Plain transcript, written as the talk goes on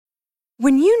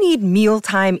When you need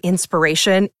mealtime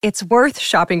inspiration, it's worth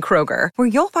shopping Kroger, where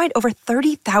you'll find over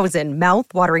 30,000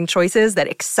 mouth-watering choices that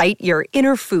excite your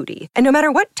inner foodie. And no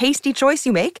matter what tasty choice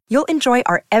you make, you'll enjoy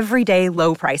our everyday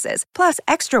low prices, plus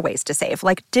extra ways to save,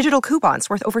 like digital coupons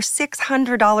worth over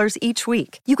 $600 each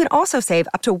week. You can also save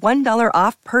up to $1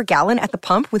 off per gallon at the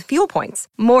pump with fuel points.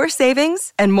 More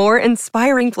savings and more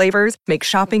inspiring flavors make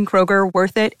shopping Kroger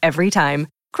worth it every time.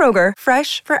 Kroger,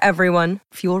 fresh for everyone.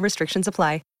 Fuel restrictions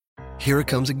apply. Here it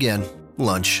comes again.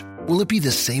 Lunch. Will it be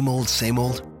the same old, same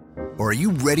old? Or are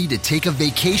you ready to take a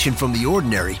vacation from the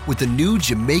ordinary with the new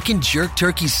Jamaican Jerk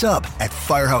Turkey Sub at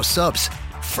Firehouse Subs?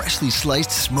 Freshly sliced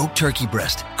smoked turkey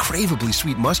breast, craveably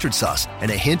sweet mustard sauce,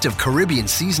 and a hint of Caribbean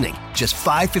seasoning. Just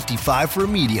 $5.55 for a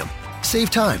medium.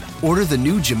 Save time. Order the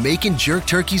new Jamaican Jerk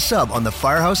Turkey Sub on the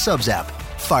Firehouse Subs app.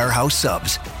 Firehouse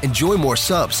Subs. Enjoy more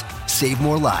subs. Save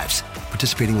more lives.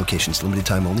 Participating locations. Limited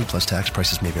time only, plus tax.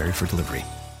 Prices may vary for delivery.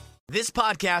 This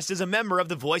podcast is a member of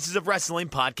the Voices of Wrestling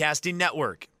Podcasting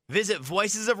Network. Visit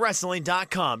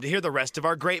voicesofwrestling.com to hear the rest of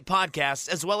our great podcasts,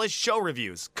 as well as show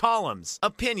reviews, columns,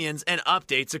 opinions, and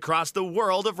updates across the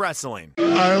world of wrestling.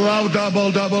 I love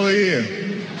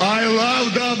WWE. I love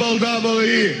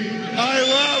WWE. I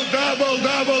love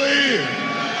WWE.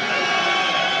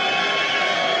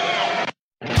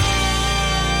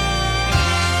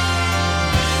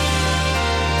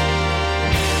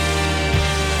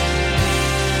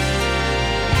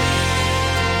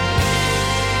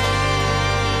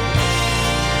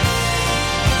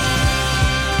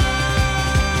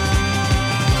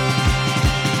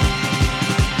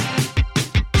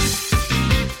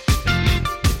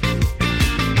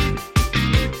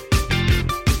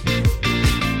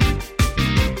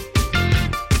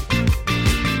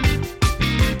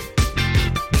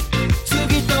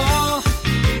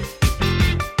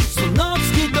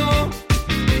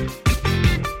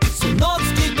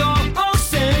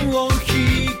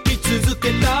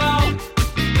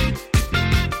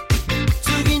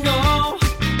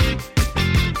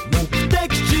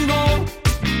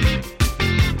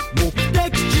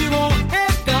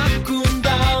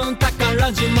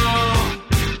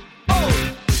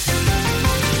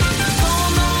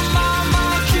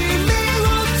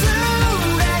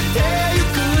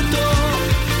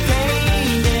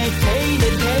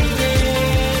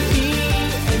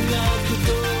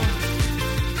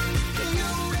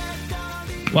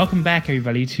 Welcome back,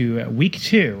 everybody, to Week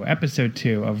 2, Episode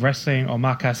 2 of Wrestling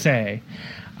Omakase.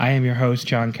 I am your host,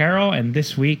 John Carroll, and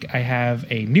this week I have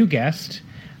a new guest.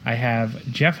 I have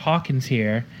Jeff Hawkins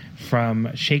here from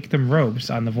Shake Them Ropes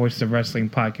on the Voices of Wrestling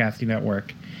Podcasting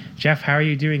Network. Jeff, how are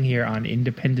you doing here on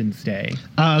Independence Day?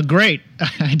 Great.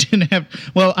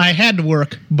 I had to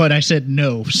work, but I said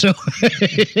no. So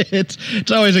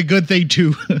it's always a good thing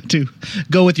to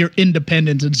go with your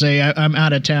independence and say, I'm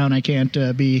out of town. I can't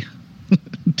be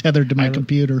tethered to my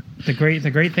computer. The great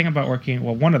thing about working,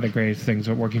 well, one of the greatest things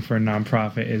about working for a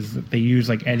nonprofit is that they use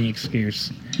like any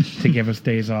excuse to give us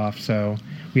days off. So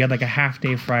we had like a half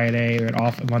day Friday, we had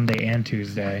off Monday and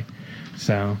Tuesday.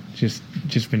 So just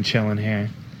been chilling here.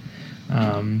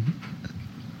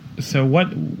 So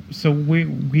we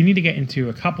need to get into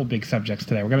a couple big subjects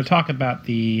today. We're going to talk about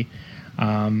the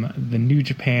New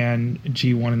Japan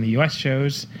G1 and the US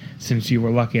shows, since you were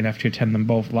lucky enough to attend them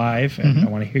both live, and I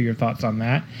want to hear your thoughts on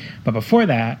that. But before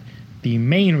that, the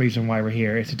main reason why we're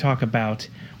here is to talk about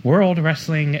World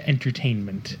Wrestling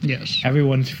Entertainment. Yes.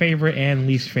 Everyone's favorite and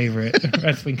least favorite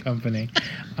wrestling company.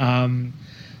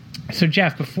 So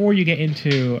Jeff, before you get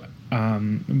into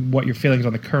what your feelings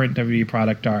on the current WWE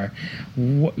product are,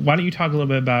 why don't you talk a little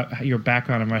bit about your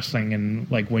background in wrestling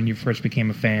and like when you first became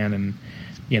a fan, and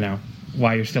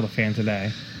why you're still a fan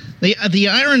today. The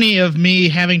irony of me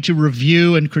having to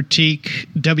review and critique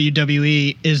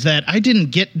WWE is that I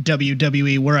didn't get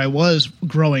WWE where I was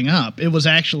growing up. It was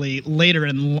actually later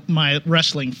in my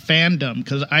wrestling fandom,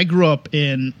 because I grew up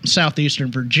in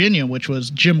southeastern Virginia, which was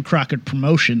Jim Crockett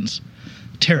Promotions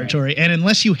territory. Right. And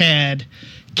unless you had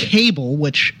cable,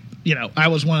 which, I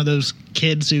was one of those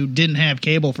kids who didn't have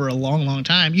cable for a long, long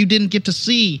time, you didn't get to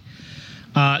see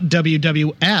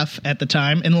WWF at the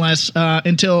time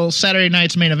until Saturday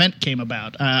Night's Main Event came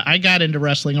about. I got into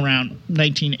wrestling around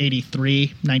 1983,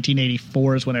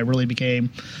 1984 is when I really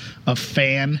became a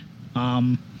fan.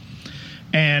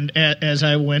 And as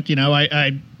I went,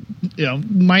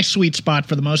 my sweet spot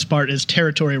for the most part is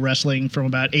territory wrestling from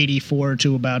about 84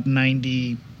 to about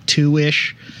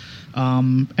 92-ish.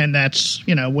 And that's,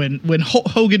 when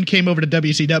Hogan came over to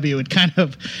WCW, it kind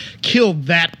of killed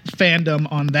that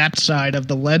fandom on that side of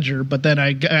the ledger. But then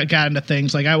I got into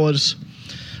things like I was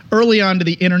early on to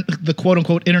the quote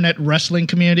unquote internet wrestling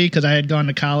community, because I had gone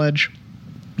to college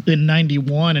in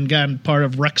 91 and gotten part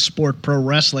of Rec Sport Pro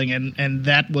Wrestling, and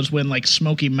that was when like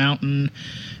Smoky Mountain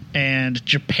and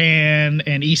Japan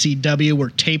and ECW were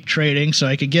tape trading, so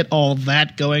I could get all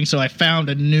that going. So I found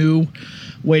a new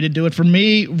way to do it. For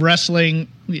me, wrestling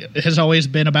has always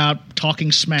been about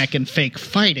talking smack and fake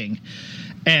fighting.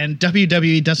 And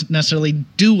WWE doesn't necessarily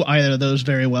do either of those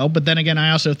very well. But then again,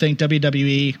 I also think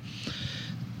WWE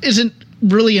isn't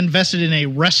really invested in a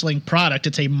wrestling product.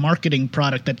 It's a marketing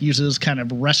product that uses kind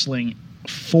of wrestling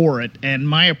for it. And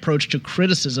my approach to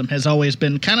criticism has always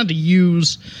been kind of to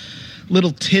use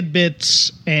little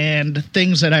tidbits and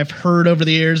things that I've heard over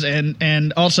the years.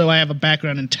 And also I have a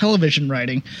background in television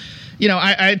writing. You know,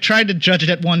 I tried to judge it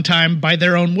at one time by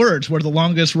their own words. We're the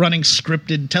longest running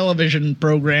scripted television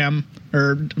program,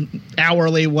 or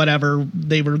hourly, whatever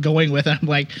they were going with. And I'm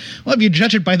like, well, if you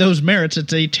judge it by those merits,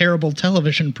 it's a terrible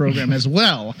television program as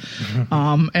well.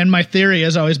 And my theory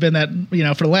has always been that, you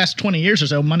know, for the last 20 years or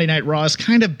so, Monday Night Raw has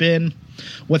kind of been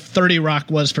what 30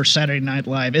 Rock was for Saturday Night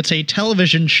Live. It's a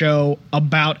television show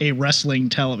about a wrestling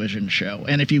television show.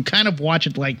 And if you kind of watch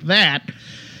it like that,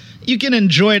 you can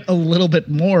enjoy it a little bit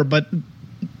more, but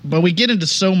we get into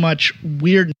so much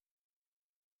weirdness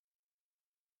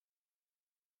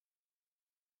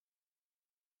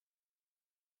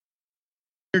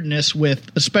with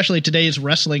especially today's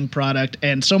wrestling product,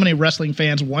 and so many wrestling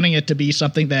fans wanting it to be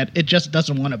something that it just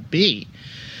doesn't want to be.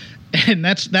 And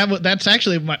that's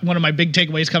actually one of my big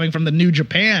takeaways coming from the New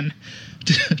Japan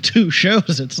two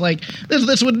shows. It's like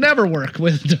this would never work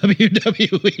with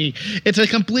WWE. It's a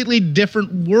completely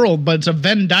different world, but it's a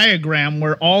Venn diagram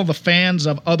where all the fans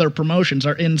of other promotions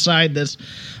are inside this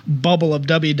bubble of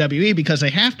WWE because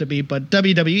they have to be. But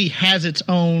WWE has its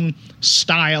own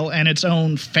style and its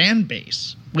own fan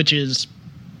base, which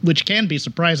can be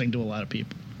surprising to a lot of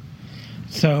people.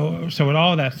 So with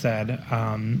all that said,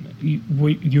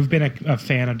 you've been a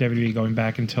fan of WWE going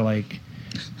back into like,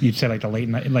 you'd say like the late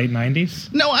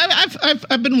 90s? No,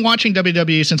 I've been watching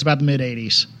WWE since about the mid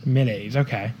 80s. Mid 80s,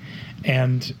 okay.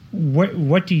 And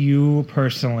what do you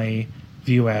personally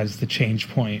view as the change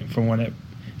point from when it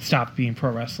stopped being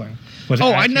pro wrestling? Was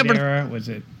it era? Was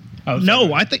it? Oh,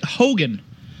 no, I think Hogan.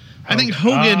 I think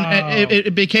Hogan.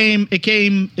 It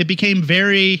became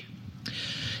very.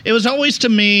 It was always to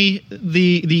me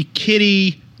the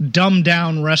kiddie, dumbed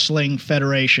down wrestling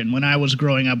federation when I was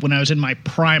growing up, when I was in my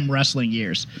prime wrestling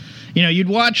years. You know, you'd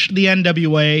watch the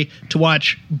NWA to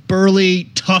watch burly,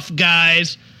 tough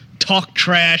guys talk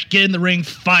trash, get in the ring,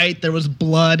 fight, there was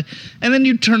blood, and then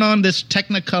you'd turn on this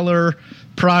Technicolor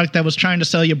product that was trying to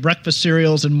sell you breakfast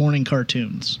cereals and morning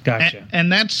cartoons. Gotcha.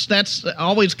 And that's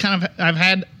always kind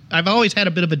of, I've always had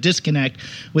a bit of a disconnect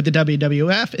with the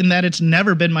WWF in that it's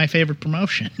never been my favorite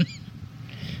promotion.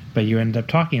 But you end up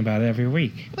talking about it every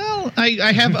week. Well,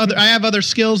 I have other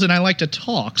skills and I like to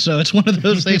talk, so it's one of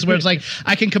those things where it's like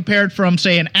I can compare it from,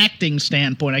 say, an acting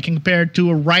standpoint. I can compare it to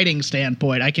a writing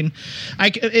standpoint.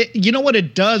 You know what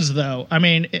it does, though? I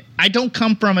mean, I don't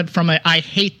come from it from a I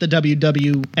hate the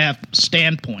WWF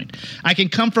standpoint. I can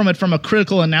come from it from a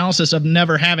critical analysis of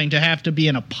never having to be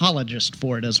an apologist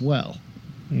for it as well.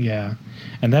 Yeah,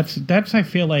 and that's I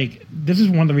feel like this is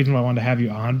one of the reasons why I wanted to have you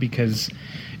on, because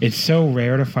it's so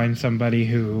rare to find somebody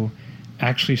who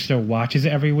actually still watches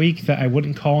it every week that I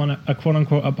wouldn't call a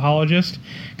quote-unquote apologist,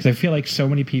 because I feel like so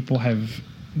many people have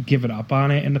given up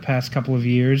on it in the past couple of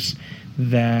years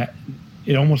that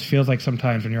it almost feels like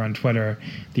sometimes when you're on Twitter,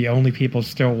 the only people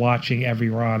still watching every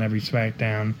Raw and every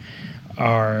SmackDown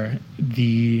are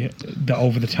the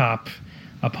over-the-top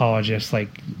apologists,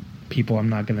 like people I'm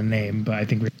not going to name, but I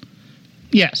think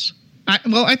yes.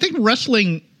 I think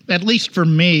wrestling, at least for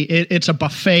me, it's a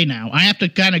buffet now. I have to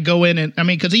kind of go in and, I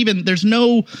mean, because even there's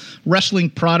no wrestling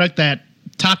product that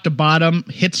top to bottom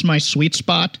hits my sweet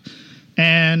spot,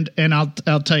 and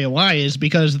I'll tell you why is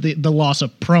because the loss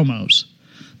of promos,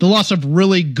 the loss of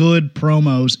really good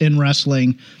promos in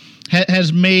wrestling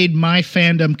has made my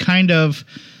fandom kind of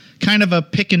a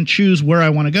pick and choose where I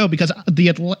want to go, because the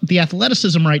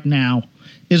athleticism right now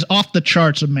is off the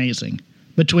charts amazing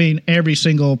between every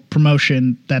single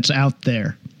promotion that's out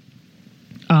there.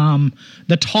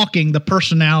 The talking, the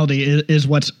personality is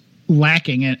what's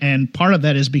lacking, and part of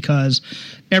that is because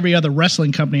every other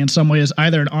wrestling company in some way is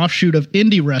either an offshoot of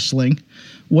indie wrestling,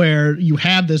 where you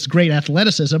have this great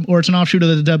athleticism, or it's an offshoot of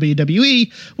the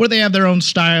WWE, where they have their own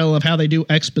style of how they do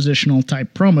expositional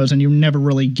type promos, and you never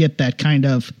really get that kind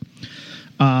of,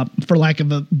 for lack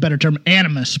of a better term,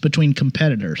 animus between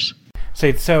competitors.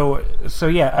 So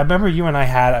yeah, I remember you and I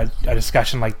had a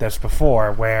discussion like this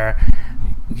before, where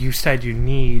you said you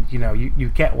need, you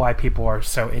get why people are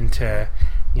so into,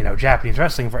 Japanese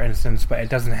wrestling, for instance, but it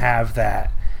doesn't have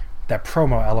that that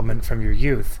promo element from your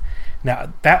youth.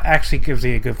 Now, that actually gives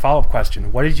me a good follow-up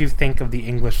question. What did you think of the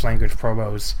English language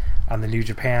promos on the New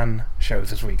Japan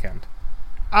shows this weekend?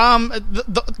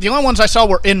 The only ones I saw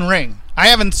were in-ring. I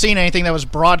haven't seen anything that was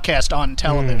broadcast on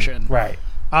television. Right.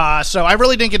 So I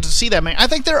really didn't get to see that many. I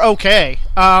think they're okay.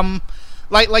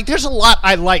 Like there's a lot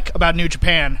I like about New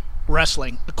Japan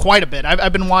wrestling, quite a bit.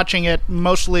 I've been watching it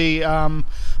mostly,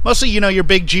 your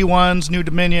big G1s, New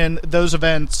Dominion, those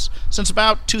events since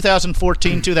about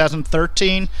 2014,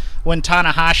 2013, when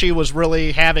Tanahashi was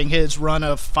really having his run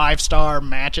of 5-star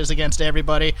matches against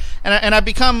everybody, and I've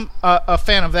become a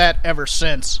fan of that ever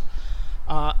since.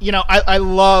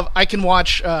 I can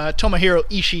watch Tomohiro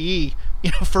Ishii,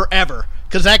 forever,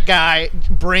 because that guy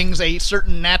brings a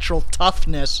certain natural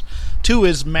toughness to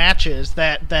his matches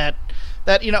that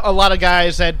a lot of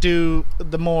guys that do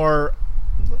the more,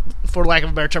 for lack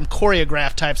of a better term,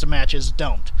 choreographed types of matches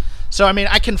don't. So, I mean,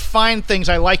 I can find things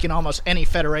I like in almost any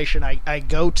federation I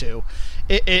go to.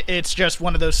 It's just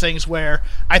one of those things where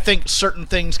I think certain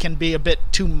things can be a bit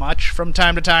too much from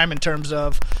time to time in terms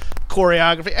of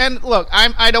choreography. And look,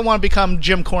 I don't want to become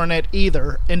Jim Cornette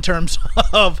either in terms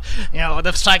of,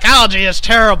 the psychology is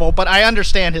terrible, but I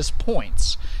understand his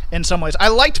points in some ways. I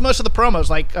liked most of the promos,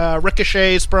 like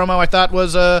Ricochet's promo I thought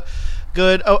was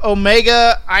good.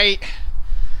 Omega,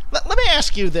 Let me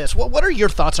ask you this. What are your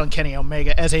thoughts on Kenny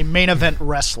Omega as a main event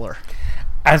wrestler?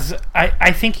 As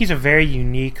I think he's a very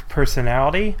unique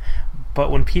personality,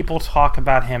 but when people talk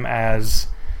about him as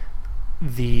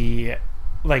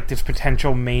this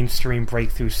potential mainstream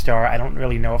breakthrough star, I don't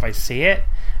really know if I see it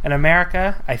in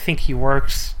America. I think he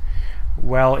works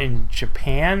well in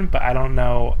Japan, but I don't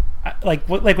know. Like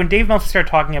when Dave Meltzer started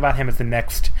talking about him as the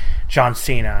next John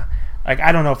Cena,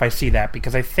 I don't know if I see that,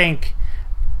 because I think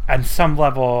on some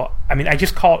level, I mean, what I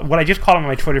just called him on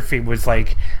my Twitter feed was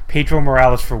like Pedro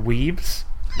Morales for weebs,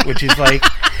 which is like,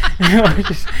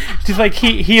 just like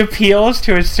he appeals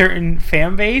to a certain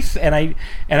fan base, and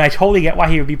I totally get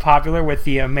why he would be popular with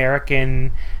the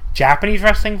American Japanese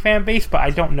wrestling fan base, but I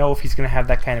don't know if he's going to have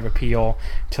that kind of appeal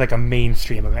to like a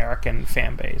mainstream American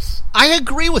fan base. I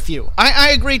agree with you.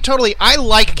 I agree totally. I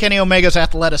like Kenny Omega's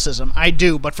athleticism. I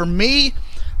do, but for me,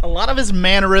 a lot of his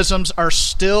mannerisms are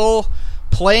still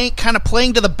playing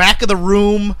to the back of the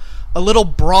room, a little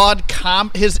broad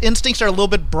his instincts are a little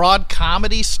bit broad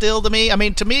comedy still to me. I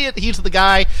mean, to me, he's the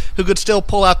guy who could still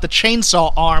pull out the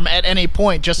chainsaw arm at any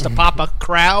point just to pop a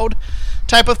crowd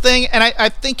type of thing, and I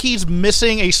think he's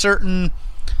missing a certain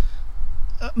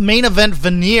main event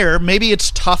veneer. Maybe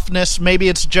it's toughness, maybe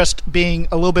it's just being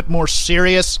a little bit more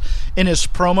serious in his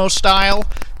promo style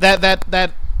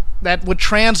that would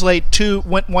translate to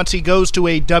once he goes to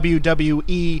a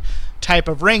WWE type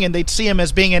of ring, and they'd see him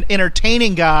as being an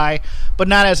entertaining guy, but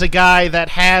not as a guy that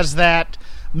has that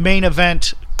main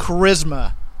event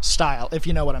charisma style, if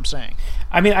you know what I'm saying.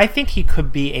 I mean, I think he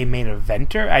could be a main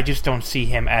eventer. I just don't see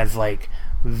him as like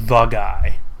the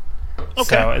guy. Okay.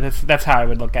 So that's how I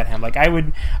would look at him. Like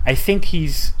I think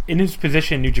he's in his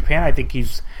position in New Japan. I think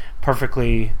he's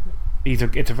perfectly.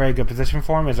 It's a very good position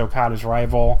for him as Okada's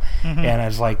rival, and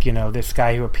as this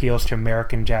guy who appeals to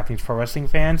American Japanese pro wrestling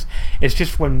fans. It's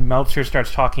just when Meltzer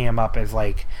starts talking him up as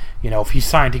if he's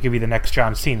signed, he could be the next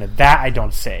John Cena. That I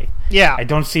don't see. Yeah, I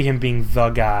don't see him being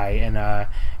the guy in an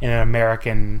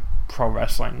American pro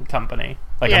wrestling company,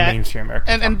 a mainstream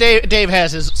American. And Dave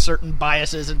has his certain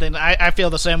biases and things. I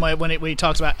feel the same way when he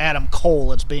talks about Adam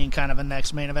Cole as being kind of a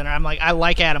next main eventer. I'm like, I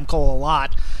like Adam Cole a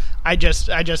lot. I just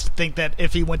think that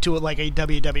if he went to like a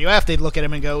WWF, they'd look at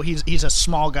him and go, he's a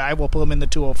small guy. We'll put him in the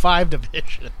 205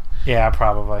 division. Yeah,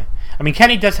 probably. I mean,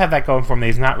 Kenny does have that going for him.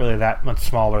 He's not really that much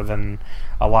smaller than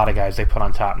a lot of guys they put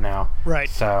on top now. Right.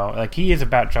 So, he is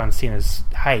about John Cena's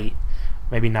height,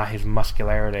 maybe not his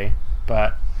muscularity,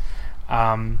 but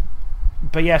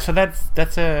yeah. So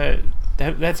that's a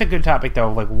good topic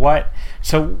though.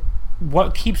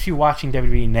 What keeps you watching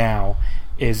WWE now?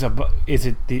 Is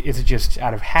it just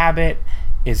out of habit?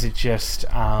 Is it just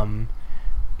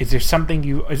is there something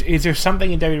in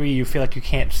WWE you feel like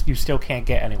you still can't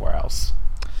get anywhere else?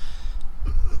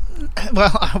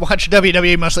 Well, I watch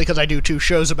WWE mostly because I do 2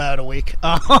 shows about a week.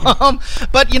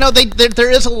 But there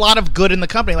is a lot of good in the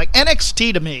company. Like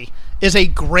NXT to me is a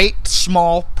great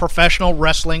small professional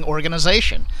wrestling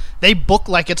organization. They book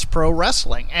like it's pro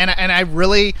wrestling, and I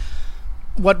really.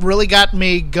 What really got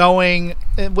me going,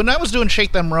 when I was doing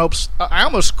Shake Them Ropes, I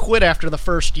almost quit after the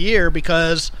first year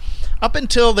because up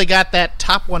until they got that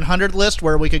top 100 list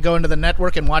where we could go into the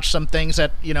network and watch some things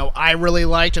that, I really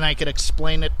liked and I could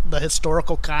explain the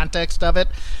historical context of it,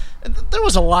 there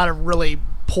was a lot of really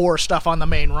poor stuff on the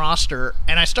main roster.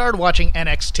 And I started watching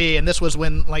NXT, and this was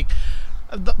when,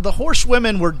 the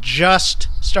horsewomen were just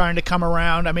starting to come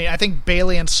around. I mean, I think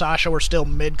Bayley and Sasha were still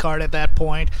mid-card at that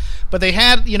point. But they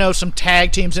had, some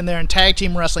tag teams in there, and tag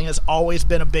team wrestling has always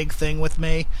been a big thing with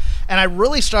me. And I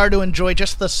really started to enjoy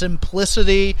just the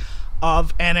simplicity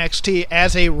of NXT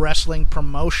as a wrestling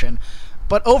promotion.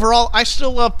 But overall, I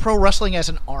still love pro wrestling as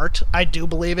an art. I do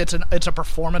believe it's a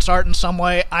performance art in some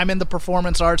way. I'm in the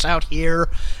performance arts out here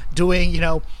doing,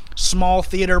 small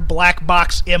theater, black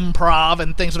box improv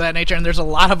and things of that nature. And there's a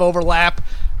lot of overlap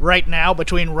right now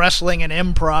between wrestling and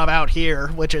improv out here,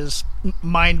 which is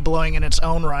mind-blowing in its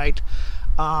own right.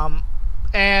 I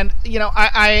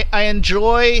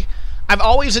enjoy... I've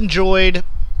always enjoyed,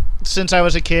 since I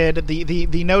was a kid,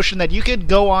 the notion that you could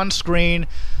go on screen,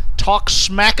 talk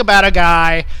smack about a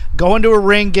guy, go into a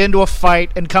ring, get into a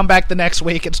fight, and come back the next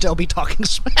week and still be talking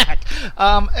smack.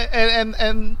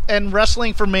 And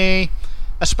wrestling for me,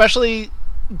 especially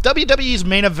WWE's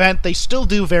main event, they still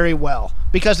do very well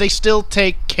because they still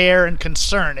take care and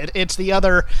concern. It's the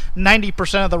other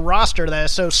 90% of the roster that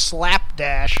is so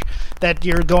slapdash that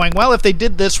you're going, well, if they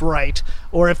did this right,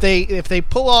 or if they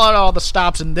pull out all the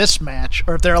stops in this match,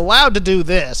 or if they're allowed to do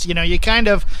this, you kind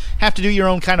of have to do your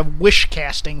own kind of wish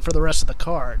casting for the rest of the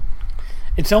card.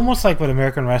 It's almost like with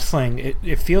American wrestling,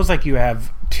 it feels like you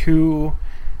have two,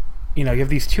 you have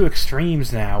these two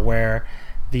extremes now where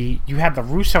you had the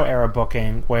Russo era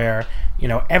booking where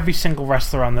every single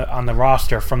wrestler on the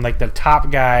roster, from like the top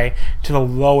guy to the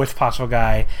lowest possible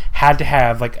guy, had to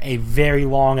have like a very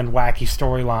long and wacky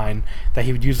storyline that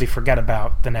he would usually forget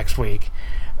about the next week.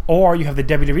 Or you have the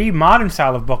WWE modern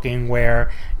style of booking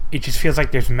where it just feels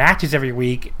like there's matches every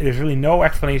week. There's really no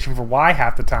explanation for why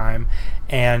half the time,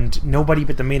 and nobody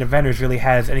but the main eventers really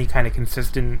has any kind of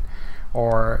consistent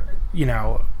or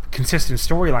consistent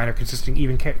storyline or consistent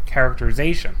even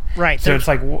characterization. Right. So it's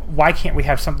like, why can't we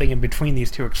have something in between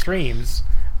these two extremes?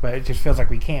 But it just feels like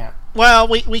we can't. Well,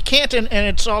 we can't, and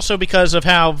it's also because of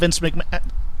how Vince McMahon...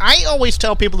 I always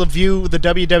tell people to view the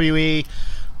WWE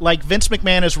like Vince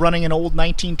McMahon is running an old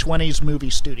 1920s movie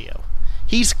studio.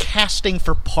 He's casting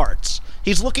for parts.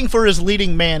 He's looking for his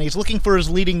leading man. He's looking for his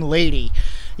leading lady.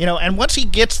 And once he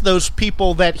gets those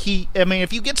people that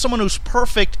if you get someone who's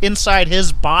perfect inside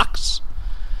his box,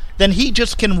 then he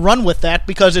just can run with that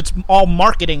because it's all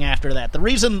marketing after that. The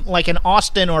reason, like an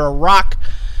Austin or a Rock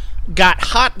got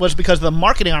hot was because of the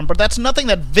marketing arm, but that's nothing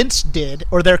that Vince did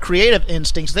or their creative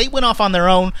instincts. They went off on their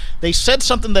own. They said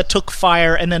something that took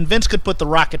fire, and then Vince could put the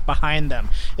rocket behind them.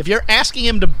 If you're asking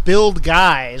him to build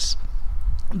guys,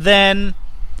 then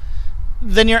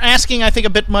you're asking, I think,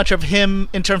 a bit much of him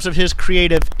in terms of his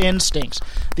creative instincts.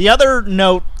 The other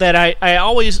note that I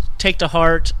always take to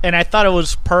heart, and I thought it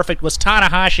was perfect, was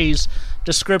Tanahashi's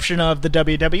description of the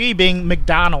WWE being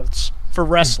McDonald's for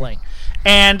wrestling.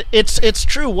 And it's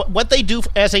true. What they do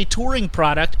as a touring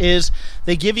product is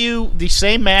they give you the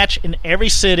same match in every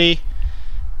city,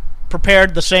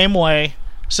 prepared the same way,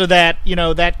 so that,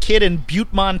 that kid in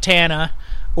Butte, Montana,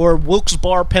 or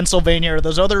Wilkes-Barre, Pennsylvania, or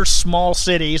those other small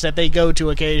cities that they go to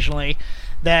occasionally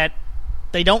that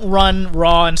they don't run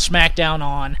Raw and SmackDown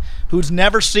on, who's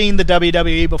never seen the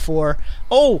WWE before,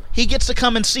 he gets to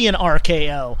come and see an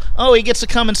RKO. He gets to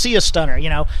come and see a Stunner.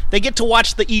 They get to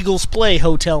watch the Eagles play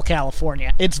Hotel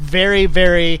California. It's very,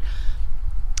 very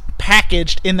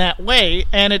packaged in that way,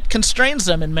 and it constrains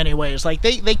them in many ways. Like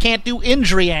they can't do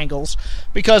injury angles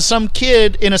because some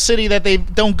kid in a city that they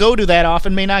don't go to that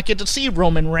often may not get to see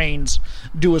Roman Reigns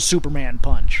do a Superman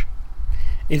punch.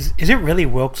 Is it really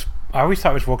Wilkes? I always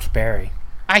thought it was Wilkes-Barre.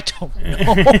 I don't know.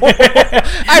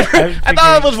 I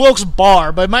thought it was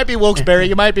Wilkes-Barre, but it might be Wilkes-Barre.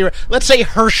 You might be right. Let's say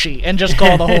Hershey and just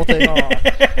call the whole thing off.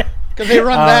 Because they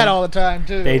run that all the time,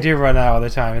 too. They do run that all the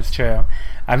time. It's true.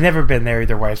 I've never been there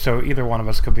either way, so either one of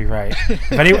us could be right.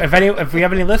 If we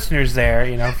have any listeners there,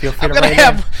 feel free to write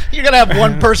in. You're going to have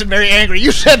one person very angry.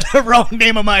 You said the wrong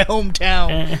name of my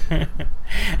hometown.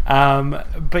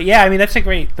 But yeah, that's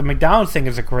the McDonald's thing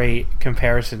is a great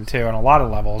comparison, too, on a lot of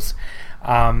levels.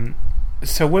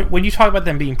 So when you talk about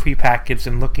them being prepackaged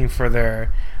and looking for their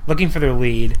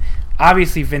lead,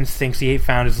 obviously Vince thinks he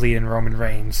found his lead in Roman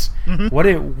Reigns. Mm-hmm.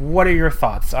 What are your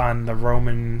thoughts on the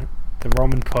Roman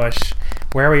push,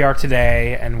 where we are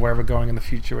today, and where we're going in the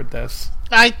future with this?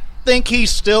 I think he's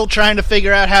still trying to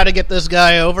figure out how to get this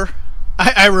guy over.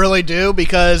 I really do,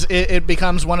 because it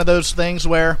becomes one of those things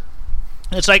where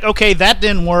it's like, okay, that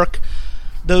didn't work.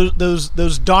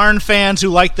 Those darn fans who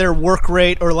like their work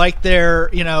rate or like their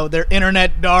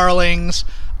internet darlings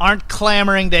aren't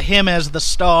clamoring to him as the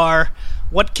star.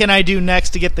 what can I do next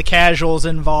to get the casuals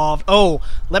involved? Oh,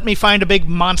 let me find a big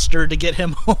monster to get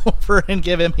him over and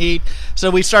give him heat. So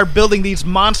we start building these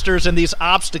monsters and these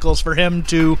obstacles for him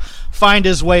to find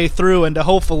his way through, and to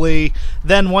hopefully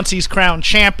then once he's crowned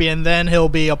champion, then he'll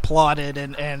be applauded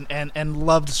and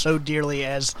loved so dearly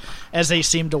as they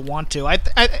seem to want to.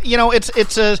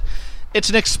 It's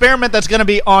an experiment that's going to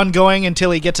be ongoing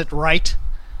until he gets it right,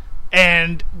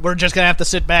 and we're just going to have to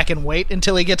sit back and wait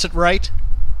until he gets it right.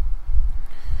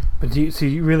 But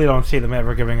you really don't see them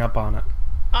ever giving up on it?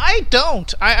 I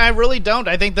don't. I really don't.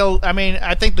 I think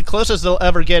I think the closest they'll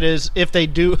ever get is if they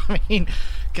do. I mean,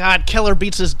 God, Keller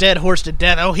beats his dead horse to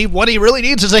death. Oh, what he really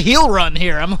needs is a heel run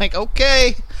here. I'm like,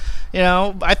 okay.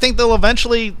 I think they'll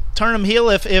eventually turn him heel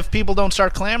if people don't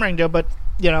start clamoring to. But,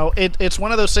 it's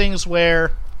one of those things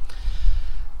where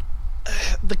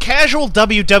the casual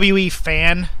WWE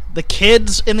fan, the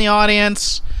kids in the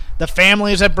audience, the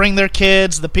families that bring their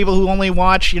kids, the people who only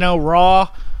watch, Raw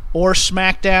or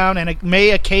SmackDown, and it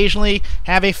may occasionally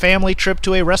have a family trip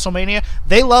to a WrestleMania,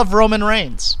 they love Roman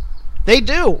Reigns. They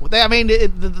do.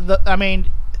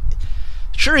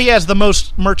 Sure, he has the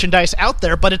most merchandise out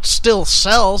there, but it still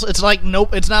sells. It's like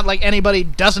it's not like anybody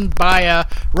doesn't buy a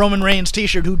Roman Reigns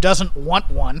T-shirt who doesn't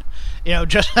want one.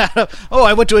 Just out of,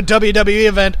 I went to a WWE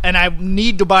event and I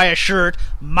need to buy a shirt.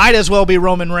 Might as well be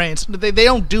Roman Reigns. They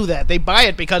don't do that. They buy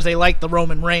it because they like the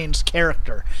Roman Reigns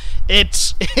character.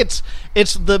 It's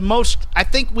the most. I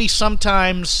think we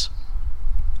sometimes.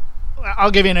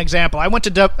 I'll give you an example. I went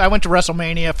to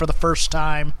WrestleMania for the first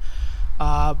time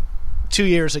 2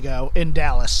 years ago in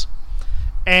Dallas,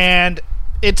 and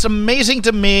it's amazing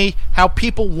to me how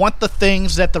people want the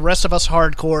things that the rest of us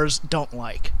hardcores don't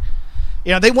like.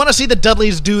 They want to see the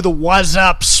Dudleys do the "What's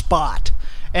Up" spot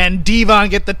and Devon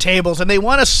get the tables, and they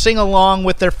want to sing along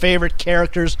with their favorite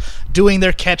characters doing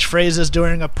their catchphrases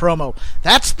during a promo.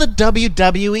 That's the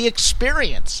WWE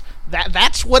experience.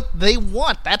 That's what they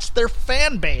want. That's their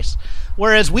fan base.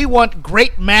 Whereas we want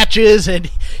great matches and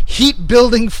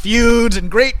heat-building feuds and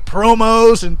great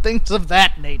promos and things of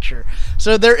that nature.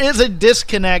 So there is a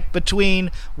disconnect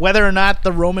between whether or not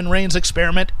the Roman Reigns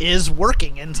experiment is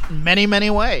working in many, many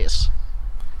ways.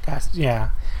 Yeah.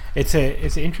 It's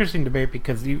an interesting debate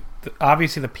because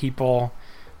obviously the people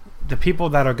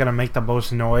that are going to make the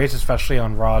most noise, especially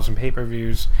on Raws and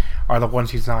pay-per-views, are the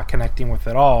ones he's not connecting with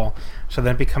at all. So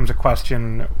then it becomes a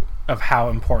question of how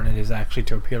important it is actually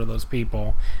to appeal to those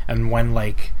people, and when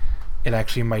it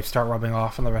actually might start rubbing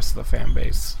off on the rest of the fan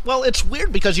base. Well, it's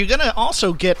weird because you're going to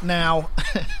also get now,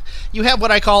 you have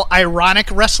what I call ironic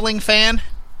wrestling fan.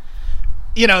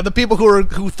 The people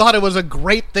who thought it was a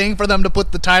great thing for them to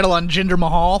put the title on Jinder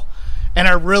Mahal, and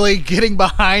are really getting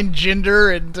behind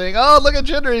Jinder and saying, oh, look at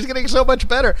Jinder, he's getting so much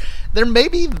better. There may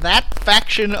be that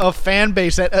faction of fan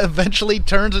base that eventually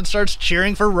turns and starts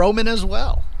cheering for Roman as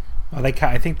well. Well,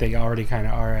 I think they already kind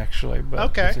of are, actually, but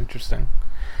okay. It's interesting.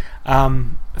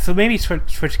 So maybe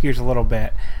switch gears a little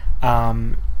bit.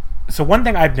 So one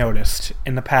thing I've noticed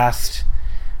in the past,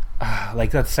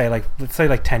 let's say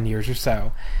 10 years or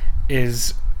so,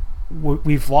 is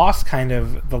we've lost kind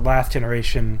of the last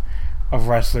generation of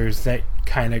wrestlers that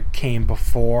kind of came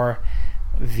before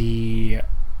the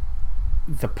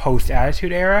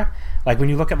post-Attitude Era. Like when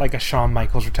you look at a Shawn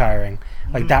Michaels retiring,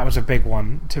 that was a big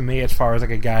one to me as far as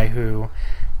a guy who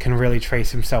can really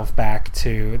trace himself back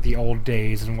to the old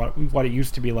days and what it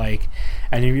used to be like.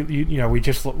 And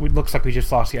it looks like we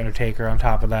just lost the Undertaker on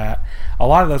top of that. A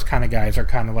lot of those kind of guys are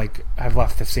kind of have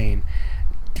left the scene.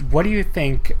 What do you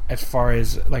think as far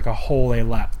as a hole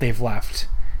they've left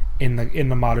in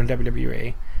the modern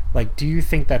WWE? Do you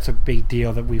think that's a big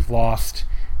deal that we've lost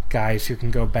guys who can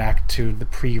go back to the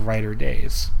pre-writer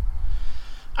days?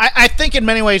 I think in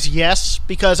many ways, yes,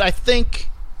 because I think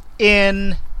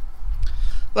in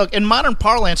modern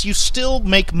parlance, you still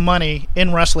make money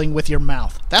in wrestling with your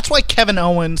mouth. That's why Kevin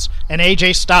Owens and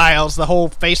AJ Styles, the whole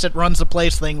face it runs the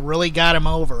place thing, really got him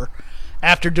over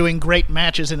after doing great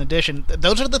matches in addition.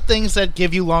 Those are the things that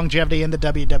give you longevity in the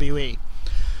WWE.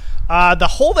 The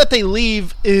hole that they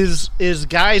leave is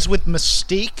guys with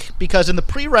mystique, because in the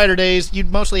pre-writer days,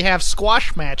 you'd mostly have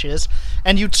squash matches,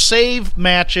 and you'd save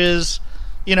matches,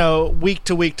 week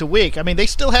to week to week. I mean, they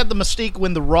still had the mystique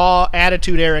when the Raw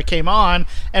Attitude Era came on,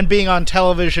 and being on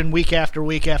television week after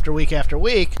week after week after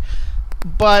week,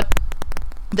 but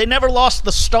they never lost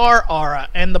the star aura.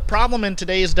 And the problem in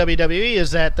today's WWE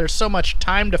is that there's so much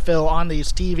time to fill on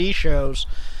these TV shows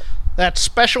that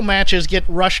special matches get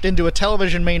rushed into a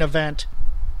television main event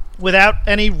without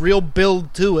any real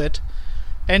build to it,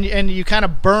 and you kind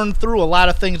of burn through a lot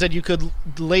of things that you could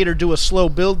later do a slow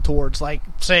build towards, like,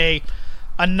 say,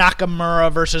 a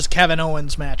Nakamura versus Kevin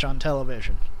Owens match on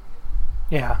television.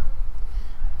 Yeah.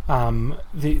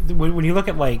 When you look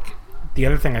at like the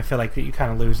other thing, I feel like that you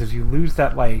kind of lose is you lose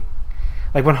that like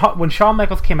when Shawn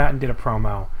Michaels came out and did a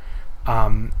promo,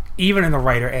 even in the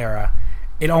Writer era,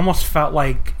 it almost felt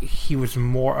like he was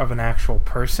more of an actual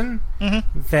person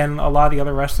than a lot of the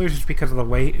other wrestlers, just because of the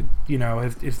way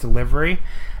his delivery.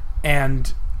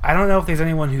 And I don't know if there's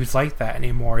anyone who's like that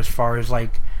anymore, as far as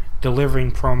like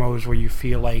delivering promos where you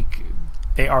feel like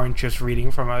they aren't just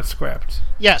reading from a script.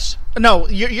 Yes. No,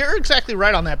 you're exactly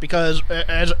right on that, because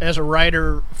as a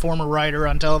writer, former writer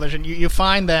on television, you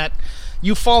find that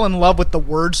you fall in love with the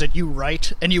words that you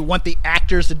write, and you want the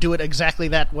actors to do it exactly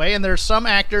that way. And there are some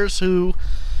actors who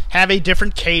have a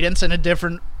different cadence and a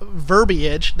different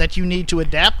verbiage that you need to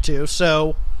adapt to.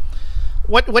 So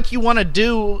what you want to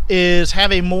do is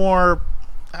have a more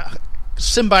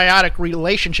symbiotic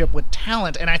relationship with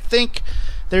talent. And I think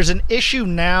there's an issue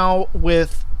now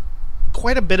with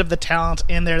quite a bit of the talent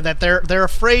in there that they're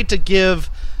afraid to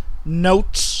give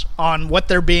notes on what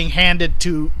they're being handed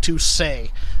to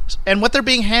say. And what they're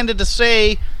being handed to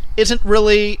say isn't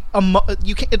really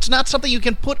it's not something you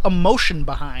can put emotion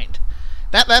behind.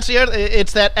 That's the other.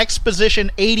 It's that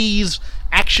exposition 80s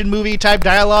action movie type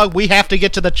dialogue. We have to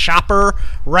get to the chopper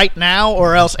right now,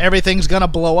 or else everything's gonna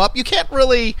blow up. You can't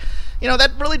really,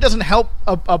 that really doesn't help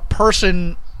a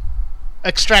person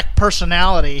extract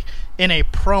personality in a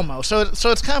promo. So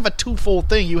it's kind of a twofold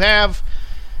thing. You have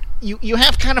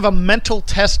kind of a mental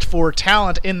test for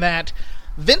talent in that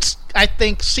Vince, I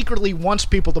think, secretly wants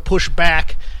people to push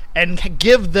back and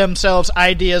give themselves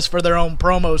ideas for their own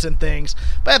promos and things.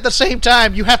 But at the same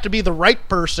time, you have to be the right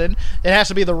person. It has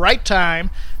to be the right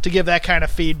time to give that kind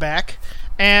of feedback.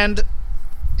 And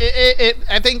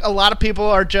I think a lot of people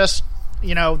are just,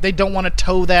 they don't want to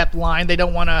toe that line. They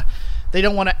don't want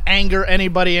to anger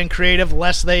anybody in creative,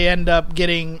 lest they end up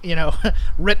getting,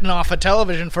 written off of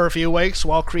television for a few weeks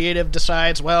while creative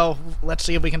decides, well, let's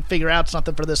see if we can figure out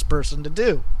something for this person to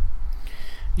do.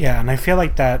 Yeah, and I feel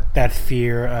like that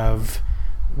fear of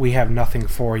 "we have nothing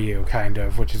for you," kind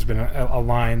of, which has been a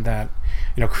line that,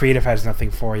 creative has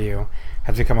nothing for you,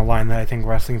 has become a line that I think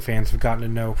wrestling fans have gotten to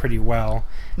know pretty well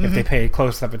if they pay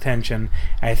close enough attention.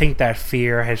 And I think that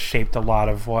fear has shaped a lot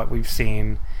of what we've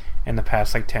seen in the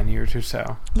past 10 years or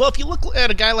so. Well, if you look at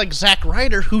a guy like Zack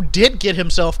Ryder, who did get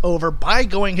himself over by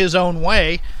going his own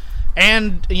way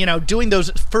and doing those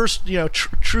first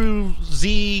true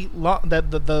Z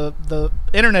the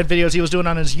internet videos he was doing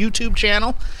on his YouTube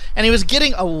channel, and he was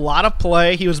getting a lot of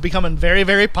play. He was becoming very,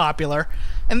 very popular,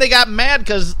 and they got mad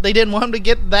because they didn't want him to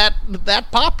get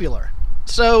that popular.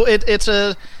 So it's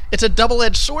a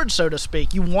double-edged sword, so to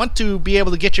speak. You want to be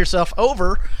able to get yourself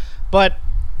over, but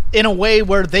in a way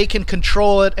where they can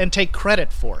control it and take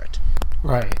credit for it.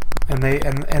 Right. And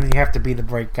you have to be the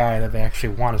bright guy that they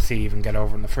actually want to see even get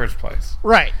over in the first place.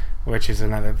 Right. Which is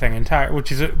another thing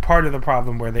which is a part of the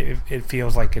problem where it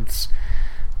feels like it's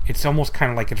almost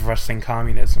kind of like it's wrestling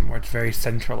communism, where it's very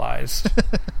centralized.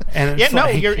 And it's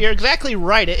you're exactly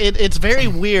right. It's very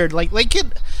weird. Like they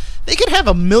could have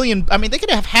they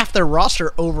could have half their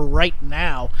roster over right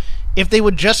now if they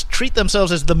would just treat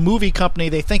themselves as the movie company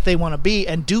they think they want to be,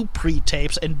 and do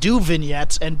pre-tapes and do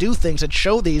vignettes and do things and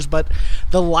show these. But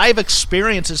the live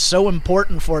experience is so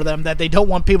important for them that they don't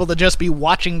want people to just be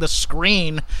watching the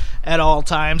screen at all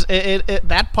times.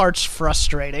 That part's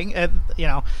frustrating.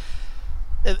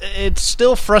 It's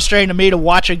still frustrating to me to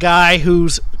watch a guy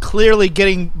who's clearly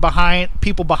getting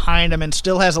people behind him and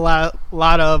still has a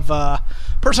lot of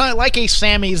personality, like a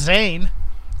Sami Zayn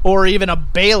or even a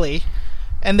Bayley.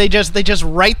 And they just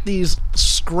write these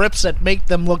scripts that make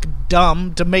them look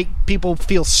dumb to make people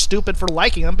feel stupid for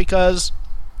liking them, because,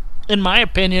 in my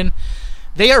opinion,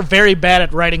 they are very bad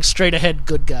at writing straight-ahead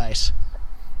good guys.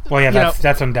 Well, yeah,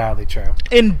 that's undoubtedly true.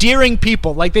 Endearing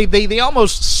people. Like, they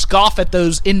almost scoff at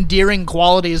those endearing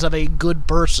qualities of a good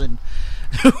person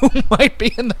who might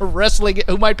be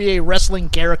a wrestling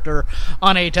character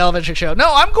on a television show. No,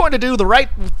 I'm going to do the right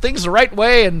things the right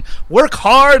way and work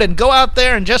hard and go out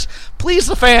there and just please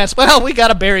the fans. Well, we got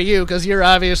to bury you because you're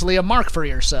obviously a mark for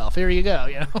yourself. Here you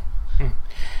go,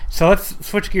 So let's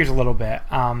switch gears a little bit.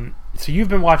 So you've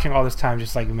been watching all this time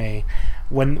just like me.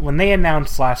 When they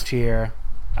announced last year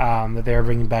that they were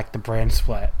bringing back the brand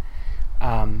split,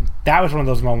 that was one of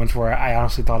those moments where I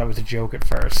honestly thought it was a joke at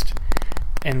first.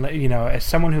 And, as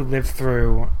someone who lived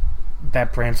through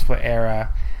that brand split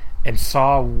era and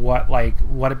saw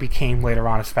what it became later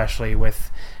on, especially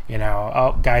with,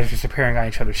 guys just appearing on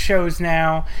each other's shows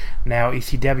now. Now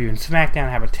ECW and SmackDown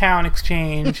have a talent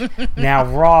exchange. Now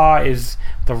Raw is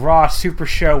the Raw Super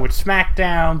Show with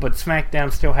SmackDown, but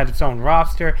SmackDown still has its own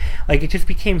roster. It just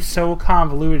became so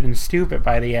convoluted and stupid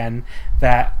by the end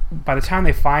that by the time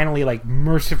they finally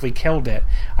mercifully killed it,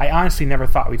 I honestly never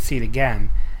thought we'd see it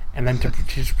again. And then to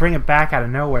just bring it back out of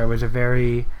nowhere was a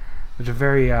very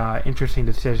interesting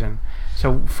decision.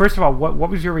 So first of all, what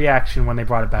was your reaction when they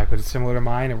brought it back? Was it similar to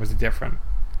mine, or was it different?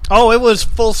 Oh, it was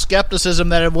full skepticism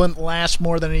that it wouldn't last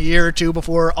more than a year or two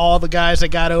before all the guys that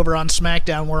got over on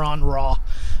SmackDown were on Raw.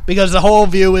 Because the whole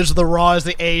view is the Raw is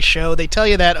the A show. They tell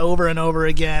you that over and over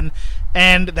again,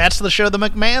 and that's the show the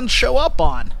McMahons show up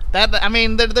on.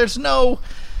 There's no...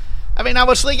 I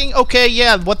was thinking, okay,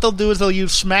 yeah, what they'll do is they'll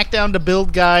use SmackDown to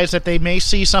build guys that they may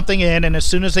see something in, and as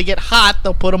soon as they get hot,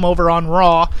 they'll put them over on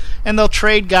Raw, and they'll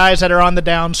trade guys that are on the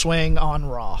downswing on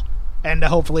Raw, and to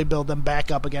hopefully build them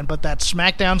back up again. But that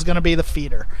SmackDown's going to be the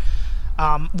feeder.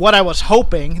 What I was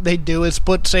hoping they'd do is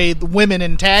put, say, the women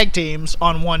in tag teams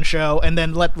on one show, and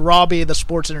then let Raw be the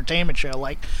sports entertainment show.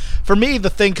 For me, the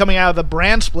thing coming out of the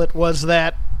brand split was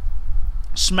that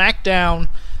SmackDown,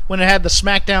 when it had the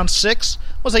SmackDown 6,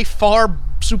 was a far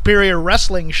superior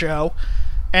wrestling show,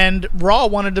 and Raw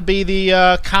wanted to be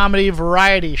the comedy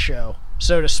variety show,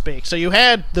 so to speak. So you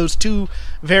had those two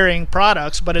varying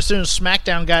products, but as soon as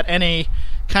SmackDown got any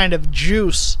kind of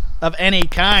juice of any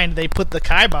kind, they put the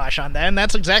kibosh on that, and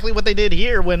that's exactly what they did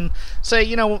here when,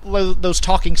 say, those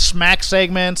Talking Smack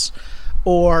segments,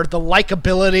 or the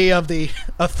likability of the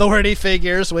authority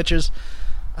figures, which is...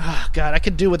 Oh, God, I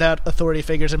could do without authority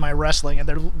figures in my wrestling, and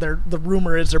the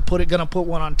rumor is they're going to put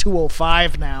one on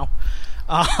 205 now.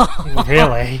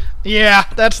 Really? Yeah,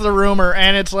 that's the rumor,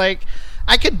 and it's I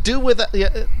could do with...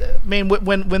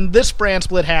 when this brand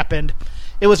split happened,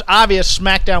 it was obvious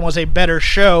SmackDown was a better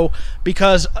show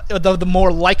because of the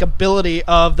more likability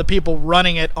of the people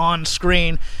running it on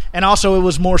screen, and also it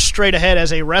was more straight ahead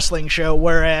as a wrestling show,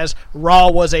 whereas Raw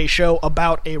was a show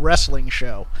about a wrestling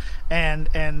show.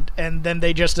 And then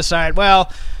they just decide,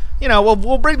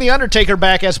 we'll bring The Undertaker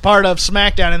back as part of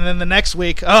SmackDown, and then the next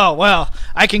week,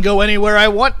 I can go anywhere I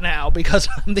want now because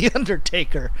I'm The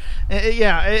Undertaker.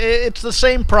 It's the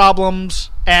same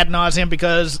problems ad nauseum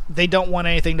because they don't want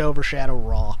anything to overshadow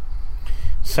Raw.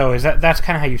 So that's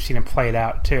kind of how you've seen it played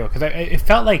out, too? Because it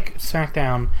felt like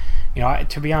SmackDown,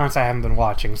 to be honest, I haven't been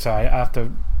watching, so I have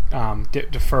to...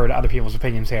 defer to other people's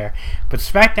opinions here, but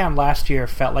SmackDown last year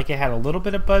felt like it had a little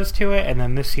bit of buzz to it, and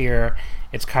then this year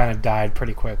it's kind of died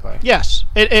pretty quickly. Yes,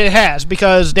 it has,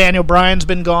 because Daniel Bryan's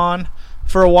been gone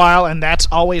for a while, and that's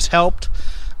always helped.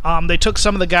 They took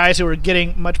some of the guys who were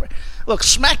getting much... Look,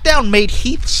 SmackDown made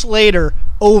Heath Slater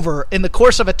over in the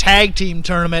course of a tag team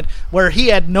tournament where he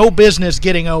had no business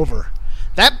getting over.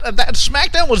 That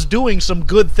SmackDown was doing some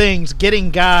good things,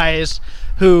 getting guys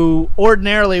who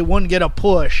ordinarily wouldn't get a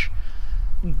push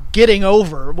getting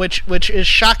over, which is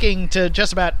shocking to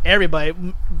just about everybody.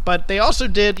 But they also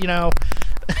did, Dean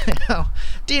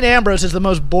Ambrose is the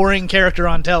most boring character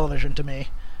on television to me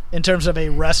in terms of a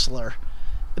wrestler.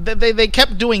 They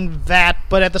kept doing that,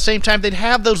 but at the same time they'd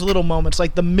have those little moments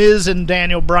like the Miz and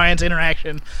Daniel Bryan's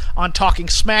interaction on Talking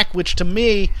Smack, which to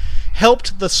me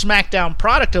helped the SmackDown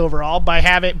product overall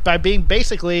by being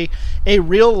basically a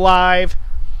real live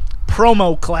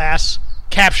promo class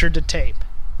captured to tape.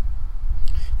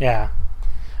 Yeah.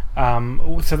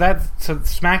 So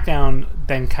SmackDown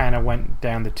then kind of went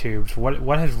down the tubes.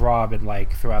 What has Raw been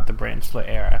like throughout the brand split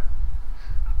era?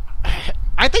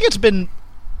 I think it's been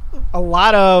a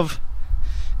lot of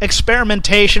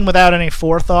experimentation without any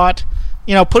forethought.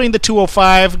 Putting the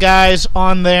 205 guys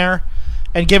on there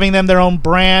and giving them their own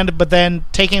brand, but then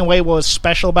taking away what was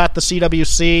special about the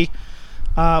CWC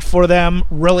for them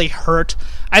really hurt.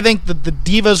 I think that the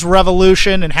Divas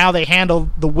Revolution and how they handled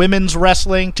the women's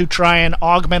wrestling to try and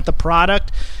augment the product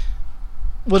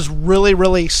was really,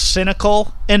 really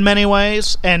cynical in many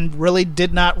ways and really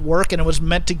did not work, and it was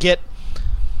meant to get...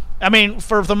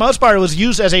 for the most part, it was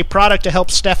used as a product to help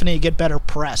Stephanie get better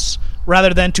press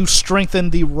rather than to strengthen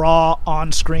the Raw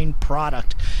on-screen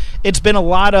product. It's been a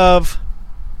lot of,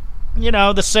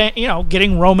 the same,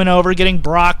 getting Roman over, getting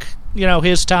Brock,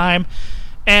 his time.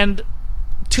 And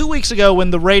 2 weeks ago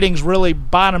when the ratings really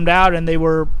bottomed out and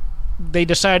they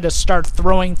decided to start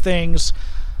throwing things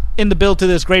in the build to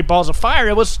this Great Balls of Fire,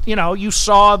 it was, you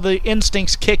saw the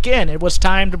instincts kick in. It was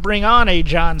time to bring on a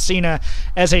John Cena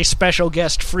as a special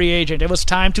guest free agent. It was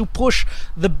time to push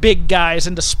the big guys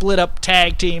and to split up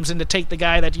tag teams and to take the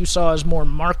guy that you saw as more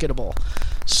marketable.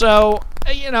 So,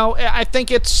 I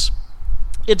think it's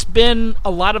it's been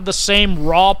a lot of the same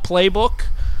Raw playbook,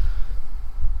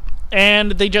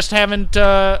 and they just haven't.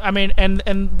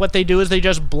 And what they do is they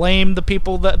just blame the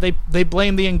people that they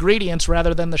blame the ingredients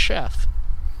rather than the chef.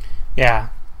 Yeah,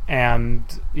 and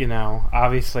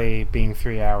obviously being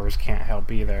 3 hours can't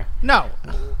help either. No.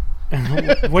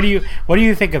 What do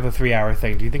you think of the 3 hour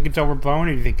thing? Do you think it's overblown,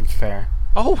 or do you think it's fair?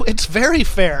 Oh, it's very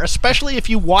fair, especially if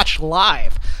you watch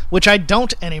live, which I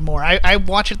don't anymore. I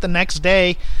watch it the next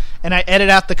day, and I edit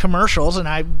out the commercials, and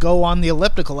I go on the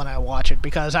elliptical and I watch it,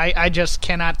 because I just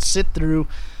cannot sit through.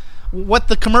 What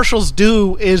the commercials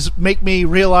do is make me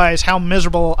realize how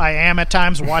miserable I am at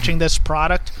times watching this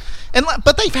product.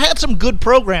 But they've had some good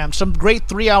programs, some great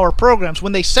 3 hour programs.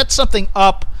 When they set something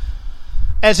up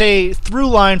as a through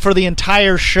line for the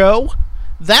entire show,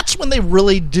 that's when they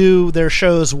really do their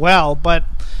shows well. But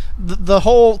the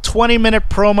whole 20-minute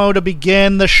promo to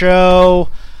begin the show,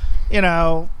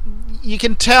 you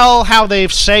can tell how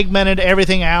they've segmented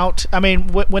everything out. I mean,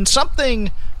 when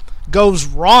something goes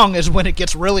wrong is when it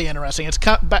gets really interesting. It's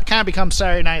kind of become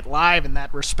Saturday Night Live in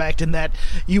that respect, in that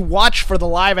you watch for the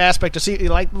live aspect to see,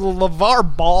 like the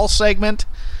LeVar Ball segment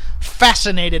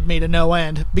fascinated me to no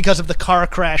end because of the car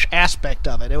crash aspect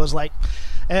of it. It was like,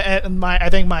 I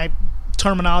think my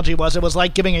terminology was, it was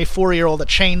like giving a 4-year-old a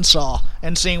chainsaw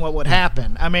and seeing what would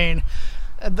happen. I mean,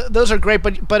 those are great,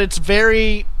 but it's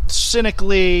very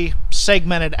cynically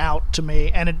segmented out to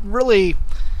me, and it really,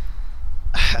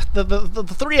 the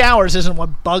 3 hours isn't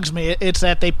what bugs me. It's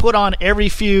that they put on every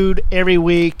feud every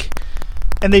week,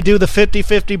 and they do the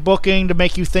 50-50 booking to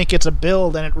make you think it's a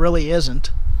build, and it really isn't.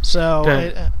 So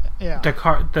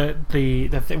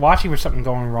the watching for something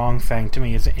going wrong thing to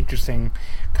me is an interesting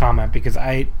comment, because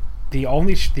the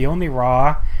only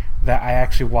Raw that I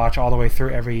actually watch all the way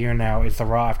through every year now is the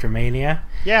Raw after Mania.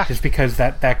 Yeah. Just because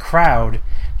that crowd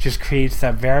just creates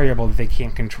that variable that they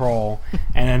can't control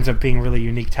and ends up being really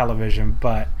unique television.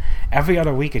 But every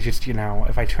other week it's just,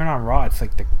 if I turn on Raw, it's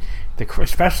like the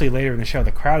especially later in the show,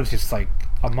 the crowd is just like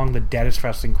among the deadest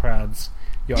wrestling crowds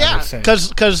you'll ever see.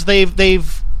 Because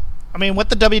they've I mean, what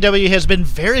the WWE has been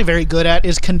very, very good at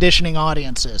is conditioning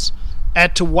audiences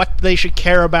as to what they should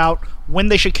care about, when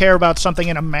they should care about something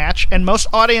in a match. And most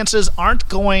audiences aren't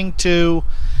going to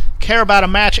care about a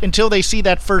match until they see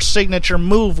that first signature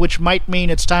move, which might mean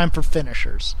it's time for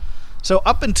finishers. So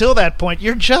up until that point,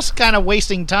 you're just kind of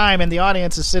wasting time, and the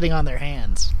audience is sitting on their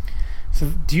hands. So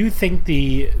do you think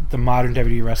the modern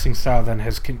WWE wrestling style then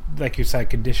has, like you said,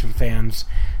 conditioned fans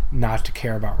not to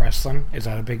care about wrestling? Is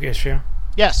that a big issue?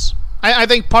 Yes. I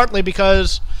think partly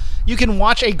because you can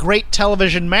watch a great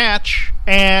television match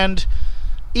and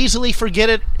easily forget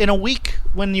it in a week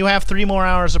when you have 3 more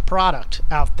hours of product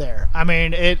out there. I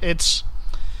mean, it's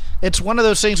one of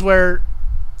those things where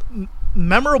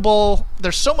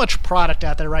there's so much product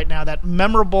out there right now that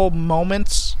memorable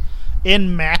moments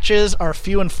in matches are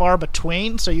few and far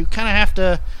between, so you kind of have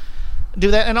to do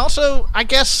that. And also, I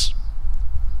guess,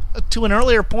 to an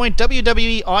earlier point,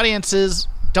 WWE audiences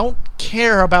don't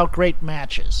care about great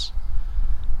matches.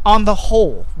 On the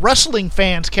whole, wrestling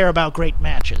fans care about great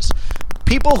matches.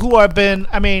 People who have been,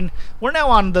 I mean, we're now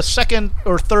on the 2nd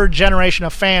or 3rd generation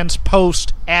of fans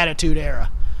post-Attitude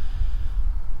Era.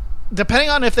 Depending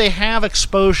on if they have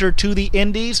exposure to the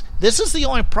indies, this is the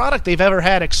only product they've ever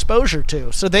had exposure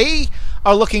to. So they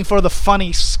are looking for the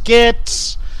funny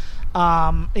skits.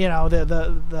 Do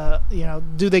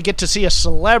they get to see a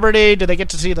celebrity? Do they get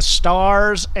to see the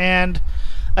stars? And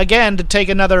again, to take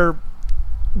another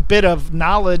bit of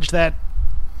knowledge that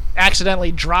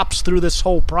accidentally drops through this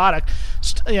whole product,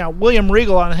 William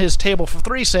Regal on his Table for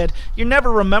Three said, "You're never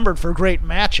remembered for great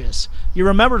matches. You're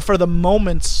remembered for the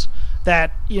moments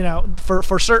that,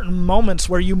 for certain moments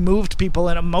where you moved people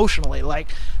in emotionally."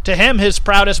 Like, to him, his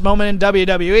proudest moment in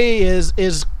WWE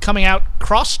is coming out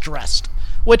cross-dressed.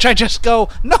 Which I just go,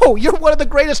 no, you're one of the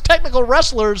greatest technical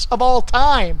wrestlers of all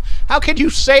time. How can you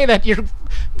say that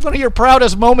one of your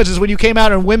proudest moments is when you came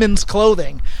out in women's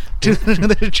clothing to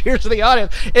the cheers of the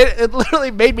audience? It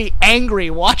literally made me angry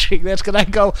watching this, because I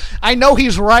go, I know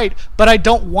he's right, but I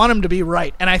don't want him to be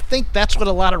right. And I think that's what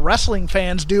a lot of wrestling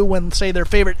fans do when, say, their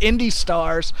favorite indie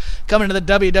stars come into the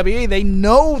WWE. They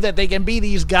know that they can be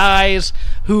these guys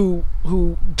who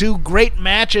do great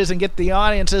matches and get the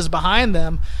audiences behind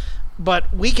them.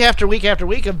 But week after week after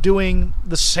week of doing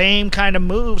the same kind of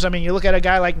moves, I mean, you look at a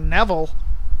guy like Neville,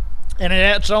 and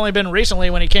it's only been recently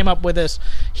when he came up with this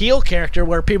heel character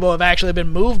where people have actually been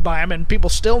moved by him, and people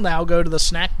still now go to the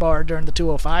snack bar during the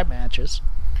 205 matches.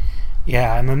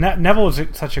 Yeah, and Neville is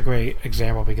such a great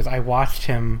example, because I watched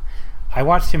him I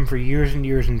watched him for years and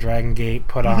years in Dragon Gate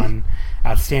put on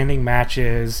outstanding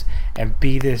matches and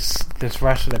be this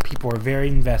wrestler that people were very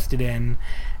invested in,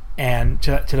 and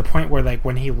to the point where, like,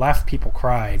 when he left, people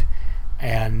cried.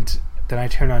 And then I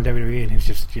turned on WWE, and he's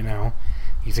just, you know,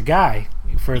 he's a guy.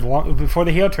 Before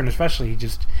the heel turn, especially,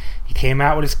 he came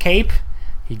out with his cape,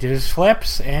 he did his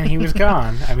flips, and he was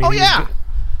gone. I mean,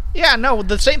 Yeah, no,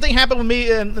 the same thing happened with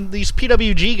me and these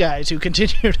PWG guys who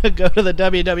continue to go to the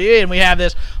WWE, and we have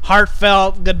this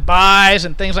heartfelt goodbyes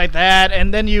and things like that,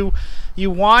 and then you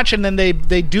watch, and then they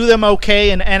do them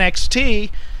okay in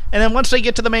NXT, and then once they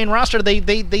get to the main roster, they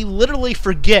literally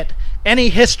forget any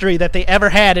history that they ever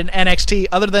had in NXT,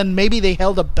 other than maybe they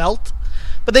held a belt.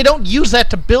 But they don't use that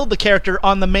to build the character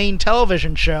on the main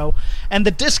television show, and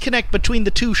the disconnect between the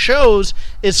two shows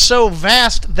is so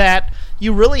vast that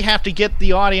you really have to get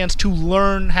the audience to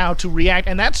learn how to react,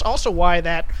 and that's also why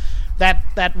the Raw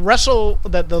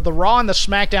and the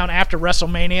SmackDown after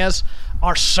WrestleManias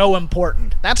are so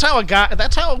important. That's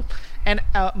how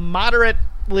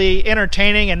moderately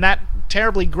entertaining and not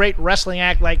terribly great wrestling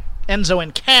act like Enzo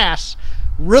and Cass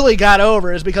really got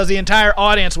over, is because the entire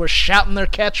audience was shouting their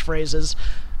catchphrases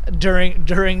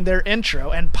during their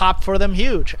intro and popped for them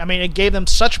huge. I mean, it gave them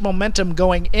such momentum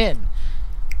going in.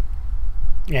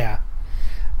 Yeah.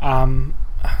 So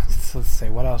let's say,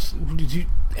 what else? Did you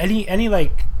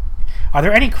are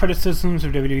there any criticisms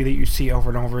of WWE that you see over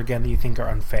and over again that you think are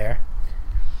unfair?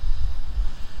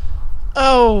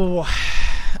 Oh,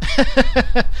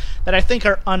 that I think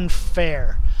are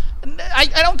unfair. I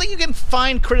don't think you can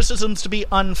find criticisms to be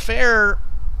unfair,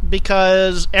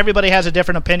 because everybody has a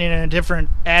different opinion and a different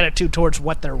attitude towards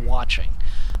what they're watching.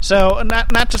 So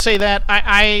not to say that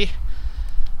I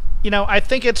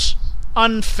think it's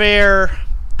unfair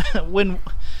when,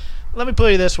 let me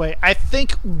put it this way, I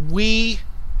think we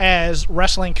as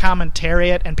wrestling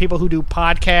commentariat and people who do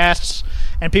podcasts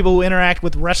and people who interact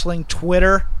with wrestling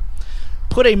Twitter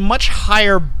put a much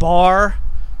higher bar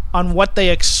on what they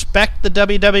expect the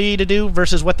WWE to do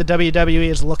versus what the WWE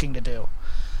is looking to do.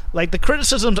 Like, the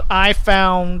criticisms I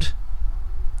found,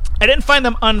 I didn't find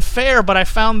them unfair, but I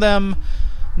found them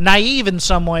naive in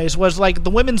some ways, was like the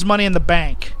women's Money in the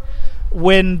Bank,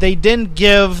 when they didn't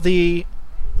give the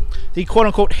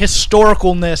quote-unquote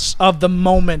historicalness of the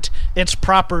moment its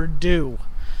proper due.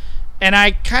 And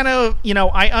I kind of,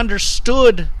 I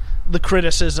understood the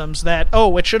criticisms that,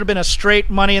 it should have been a straight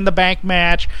Money in the Bank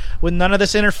match with none of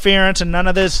this interference and none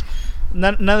of this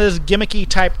gimmicky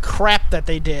type crap that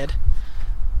they did.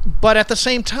 But at the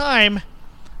same time,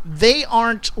 they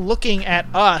aren't looking at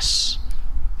us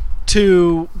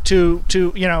to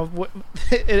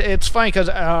it's funny because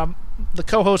the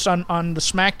co-host on the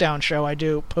SmackDown show I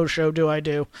do, post-show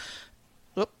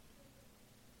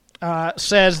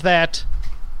says that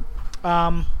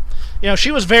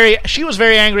she was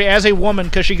very angry as a woman,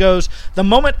 because she goes, the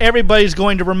moment everybody's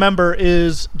going to remember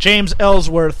is James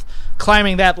Ellsworth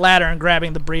climbing that ladder and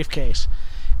grabbing the briefcase.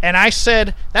 And I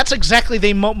said, that's exactly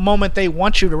the moment they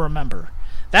want you to remember.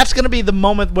 That's going to be the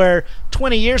moment where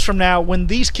 20 years from now, when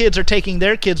these kids are taking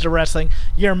their kids to wrestling,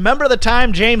 you remember the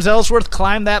time James Ellsworth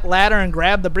climbed that ladder and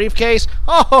grabbed the briefcase?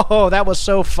 Oh, that was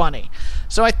so funny.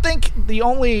 So I think the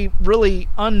only really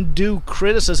undue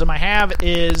criticism I have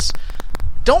is,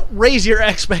 don't raise your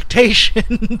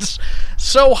expectations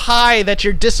so high that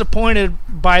you're disappointed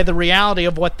by the reality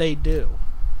of what they do.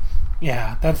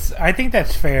 Yeah, I think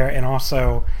that's fair, and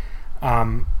also,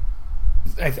 I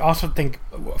also think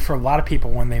for a lot of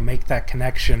people, when they make that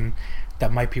connection,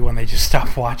 that might be when they just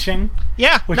stop watching.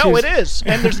 Yeah, it is,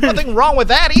 and there's nothing wrong with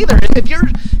that either. If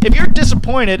you're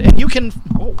disappointed and you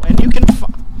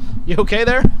okay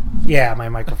there? Yeah, my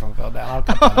microphone fell down. I'll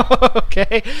cut that out.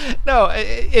 Okay. No,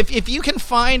 if you can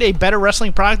find a better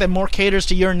wrestling product that more caters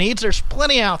to your needs, there's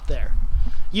plenty out there.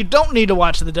 You don't need to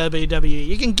watch the WWE.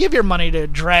 You can give your money to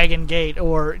Dragon Gate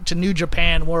or to New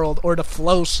Japan World or to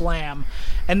Flow Slam.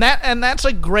 And that's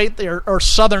a great, or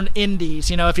Southern Indies,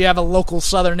 if you have a local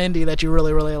Southern Indie that you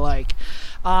really, really like.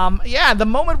 The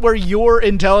moment where your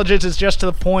intelligence is just to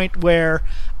the point where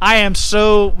I am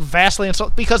so vastly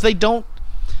insulted, because they don't,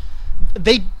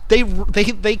 they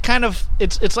kind of,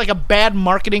 it's like a bad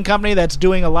marketing company that's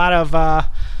doing a lot of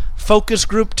focus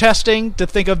group testing to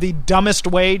think of the dumbest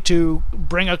way to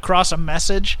bring across a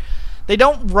message. They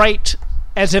don't write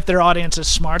as if their audience is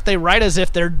smart. They write as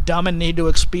if they're dumb and need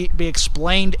to be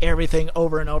explained everything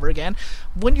over and over again.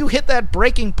 When you hit that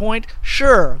breaking point,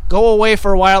 sure, go away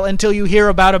for a while until you hear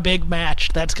about a big match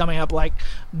that's coming up, like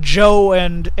Joe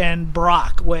and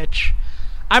Brock, which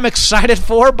I'm excited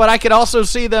for, but I could also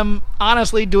see them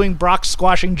honestly doing Brock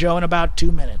squashing Joe in about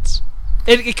 2 minutes.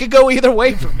 It could go either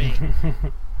way for me.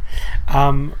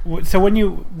 So when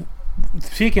you,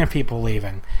 speaking of people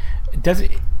leaving,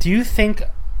 do you think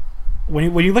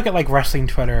when you look at like wrestling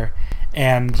Twitter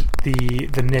and the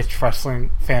niche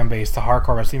wrestling fan base, the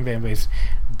hardcore wrestling fan base,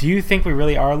 do you think we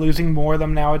really are losing more of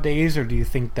them nowadays, or do you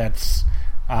think that's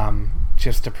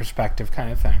just a perspective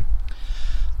kind of thing?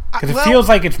 Because it feels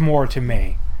like it's more to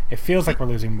me. It feels like we're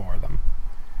losing more of them.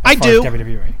 I do.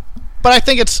 WWE. But I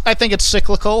think it's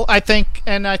cyclical. I think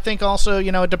also,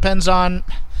 it depends on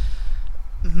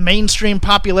mainstream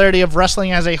popularity of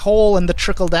wrestling as a whole and the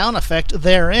trickle down effect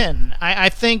therein. I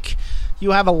think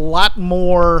you have a lot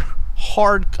more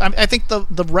I think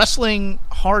the wrestling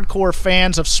hardcore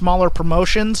fans of smaller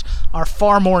promotions are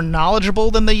far more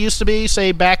knowledgeable than they used to be,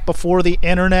 say back before the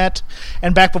internet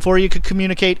and back before you could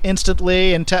communicate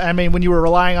instantly, and when you were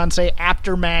relying on, say,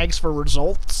 after mags for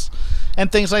results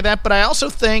and things like that. But I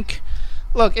also think,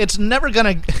 look, it's never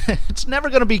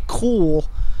gonna be cool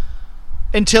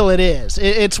until it is.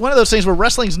 It's one of those things where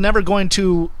wrestling's never going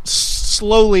to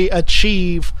slowly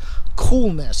achieve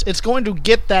coolness. It's going to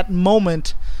get that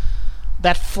moment,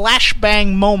 that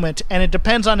flashbang moment, and it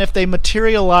depends on if they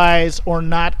materialize or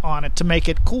not on it to make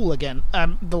it cool again.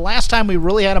 The last time we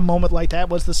really had a moment like that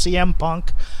was the CM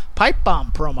Punk pipe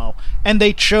bomb promo, and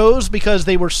they chose because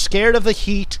they were scared of the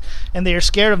heat and they were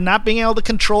scared of not being able to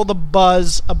control the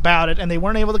buzz about it, and they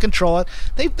weren't able to control it.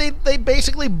 They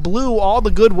basically blew all the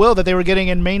goodwill that they were getting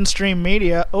in mainstream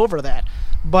media over that.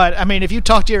 But, if you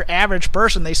talk to your average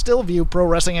person, they still view pro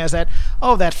wrestling as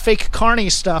that fake carny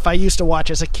stuff I used to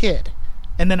watch as a kid,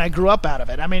 and then I grew up out of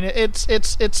it.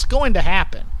 It's going to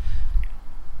happen.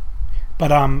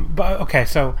 But okay,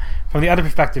 so from the other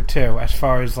perspective too, as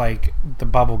far as like the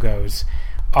bubble goes,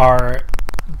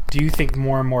 do you think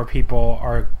more and more people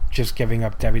are just giving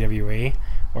up WWE,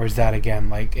 or is that again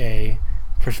like a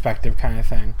perspective kind of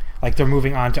thing? Like they're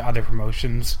moving on to other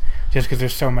promotions just because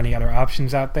there's so many other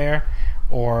options out there,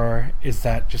 or is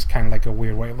that just kind of like a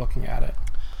weird way of looking at it?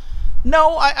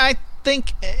 No, I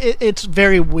think it's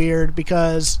very weird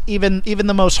because even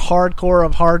the most hardcore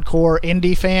of hardcore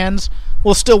indie fans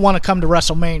will still want to come to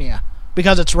WrestleMania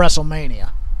because it's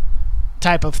WrestleMania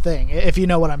type of thing, if you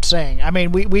know what I'm saying.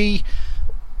 We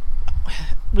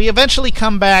eventually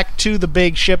come back to the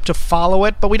big ship to follow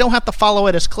it, but we don't have to follow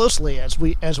it as closely as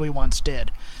we once did.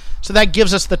 So that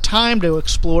gives us the time to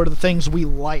explore the things we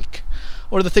like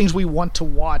or the things we want to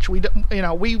watch.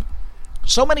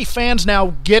 So many fans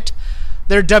now get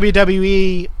their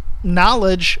WWE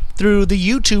knowledge through the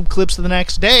YouTube clips of the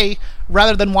next day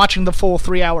rather than watching the full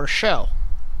 3-hour show.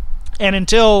 And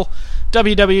until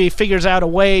WWE figures out a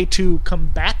way to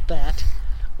combat that,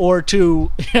 or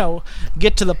to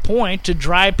get to the point to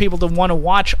drive people to want to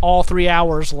watch all 3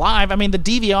 hours live, the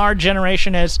DVR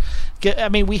generation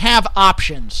we have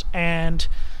options, and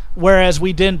whereas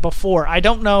we didn't before. I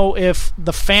don't know if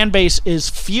the fan base is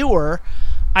fewer.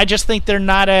 I just think they're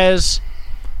not as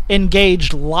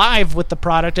engaged live with the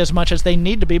product as much as they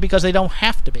need to be because they don't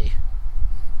have to be.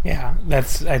 Yeah, I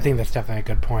think that's definitely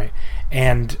a good point.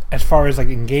 And as far as like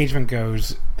engagement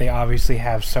goes, they obviously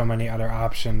have so many other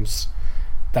options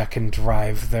that can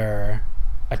drive their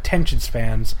attention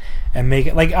spans and make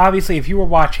it, like, obviously if you were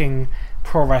watching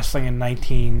pro wrestling in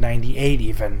 1998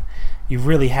 even, you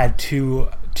really had two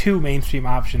mainstream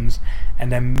options,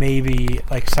 and then maybe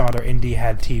like some other indie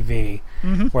had TV.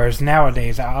 Mm-hmm. Whereas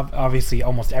nowadays, obviously,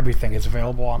 almost everything is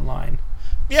available online.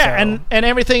 Yeah, so. and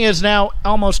everything is now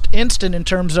almost instant in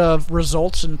terms of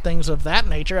results and things of that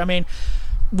nature.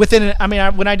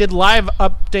 When I did live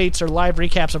updates or live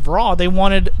recaps of Raw, they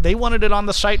wanted it on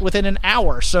the site within an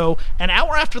hour. So an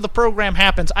hour after the program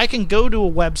happens, I can go to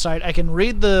a website, I can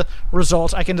read the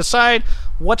results, I can decide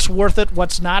what's worth it,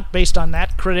 what's not, based on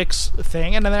that critic's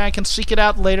thing, and then I can seek it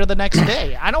out later the next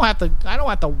day. I don't have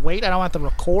to wait, I don't have to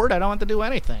record, I don't have to do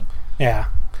anything. Yeah.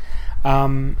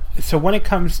 So when it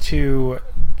comes to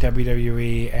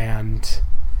WWE and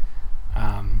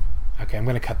okay, I'm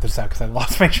going to cut this out because I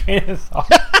lost my train of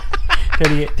thought.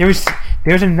 There's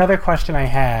another question I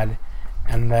had,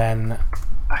 and then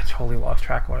I totally lost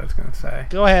track of what I was going to say.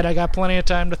 Go ahead. I got plenty of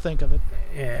time to think of it.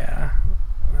 Yeah.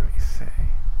 Let me see.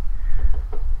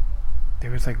 There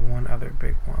was like one other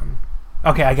big one.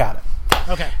 Okay, I got it.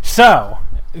 Okay. So,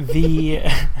 the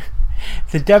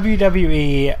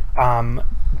WWE,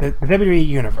 the WWE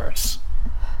universe.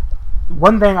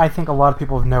 One thing I think a lot of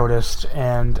people have noticed,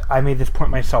 and I made this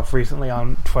point myself recently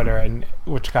on Twitter, and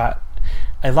which got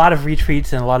a lot of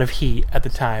retweets and a lot of heat at the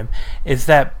time, is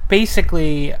that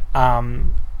basically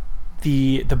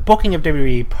the booking of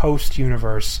WWE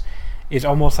post-universe is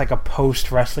almost like a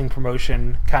post-wrestling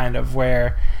promotion, kind of,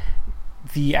 where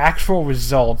the actual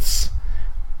results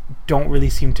don't really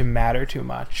seem to matter too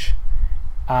much.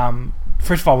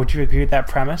 First of all, would you agree with that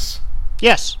premise?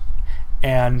 Yes.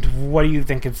 And what do you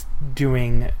think it's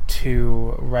doing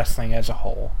to wrestling as a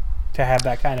whole to have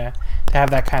that kind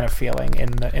of feeling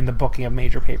in the booking of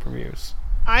major pay-per-views?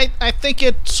 I think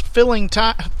it's filling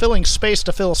space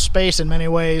to fill space in many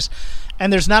ways,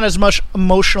 and there's not as much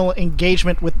emotional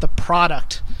engagement with the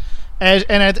product. And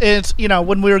it's, you know,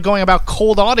 when we were going about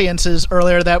cold audiences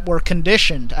earlier that were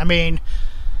conditioned, I mean,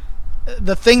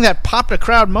 the thing that popped a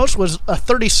crowd most was a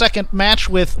 30-second match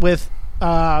with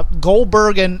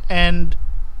Goldberg and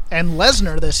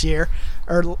Lesnar this year,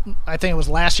 or I think it was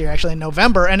last year, actually, in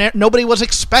November, and nobody was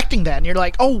expecting that. And you're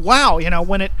like, oh, wow, you know,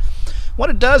 what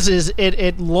it does is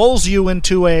it lulls you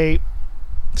into a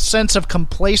sense of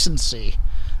complacency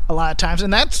a lot of times.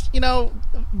 And that's, you know,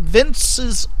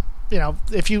 Vince's, you know,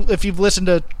 if you've listened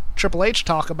to Triple H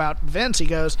talk about Vince, he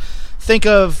goes, think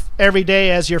of every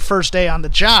day as your first day on the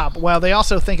job. Well, they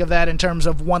also think of that in terms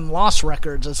of won-loss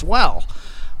records as well.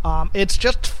 It's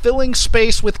just filling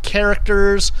space with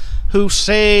characters who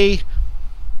say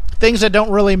things that don't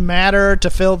really matter to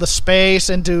fill the space,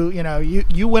 and to, you know,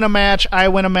 you win a match, I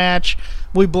win a match,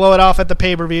 we blow it off at the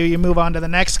pay-per-view, you move on to the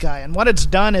next guy. And what it's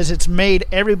done is it's made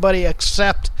everybody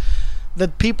accept the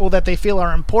people that they feel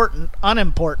are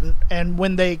unimportant, and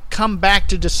when they come back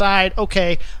to decide,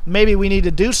 okay, maybe we need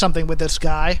to do something with this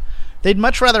guy, they'd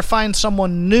much rather find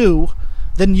someone new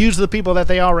than use the people that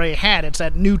they already had. It's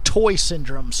that new toy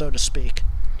syndrome, so to speak.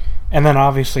 And then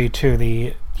obviously, too,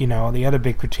 the other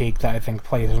big critique that I think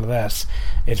plays into this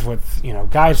is with, you know,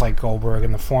 guys like Goldberg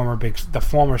and the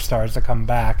former stars that come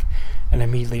back and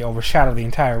immediately overshadow the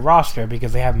entire roster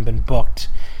because they haven't been booked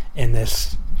in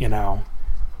this, you know,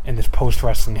 in this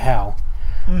post-wrestling hell.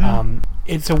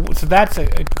 Mm-hmm. So that's a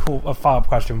cool follow-up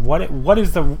question. What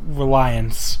is the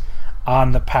reliance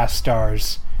on the past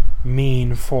stars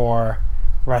mean for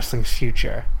wrestling's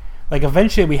future? Like,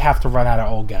 eventually we have to run out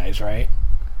of old guys, right?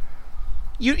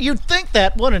 You'd think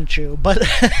that, wouldn't you? But,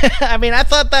 I mean, I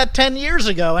thought that 10 years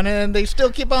ago, and they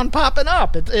still keep on popping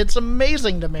up. It's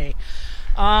amazing to me.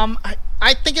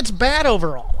 I think it's bad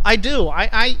overall. I do.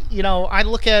 I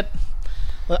look at...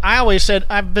 I always said,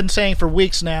 I've been saying for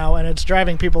weeks now, and it's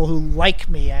driving people who like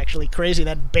me actually crazy,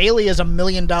 that Bayley is $1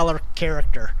 million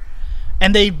character.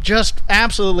 And they just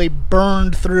absolutely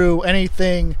burned through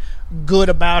anything good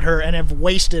about her and have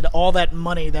wasted all that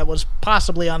money that was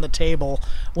possibly on the table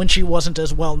when she wasn't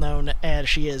as well known as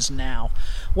she is now.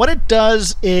 What it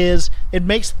does is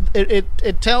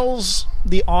it tells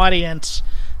the audience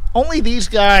only these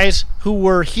guys who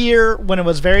were here when it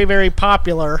was very, very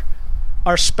popular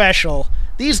are special.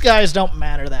 These guys don't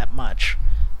matter that much.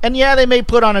 And yeah, they may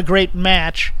put on a great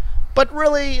match, but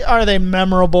really, are they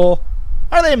memorable?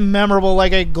 Are they memorable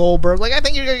like a Goldberg? Like, I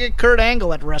think you're going to get Kurt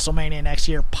Angle at WrestleMania next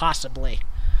year, possibly,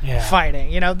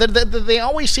 fighting. You know, they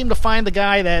always seem to find the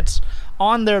guy that's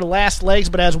on their last legs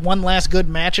but has one last good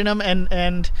match in him,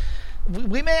 and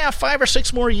we may have 5 or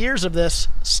 6 more years of this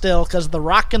still, because The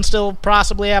Rock can still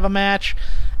possibly have a match.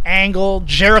 Angle,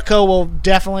 Jericho will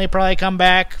definitely probably come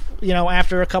back, you know,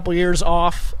 after a couple years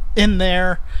off in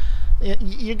there.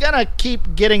 You're going to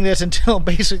keep getting this until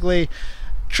basically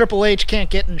Triple H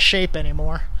can't get in shape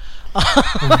anymore.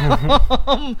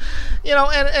 Mm-hmm. You know,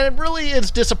 and it really is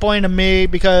disappointing to me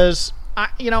because,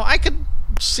 I could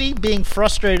see being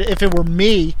frustrated if it were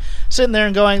me sitting there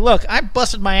and going, look, I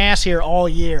busted my ass here all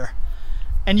year,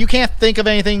 and you can't think of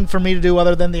anything for me to do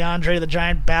other than the Andre the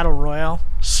Giant Battle Royal.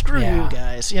 Screw you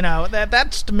guys. You know,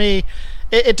 that's to me,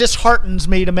 it disheartens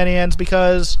me to many ends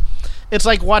because it's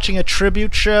like watching a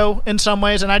tribute show in some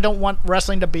ways, and I don't want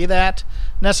wrestling to be that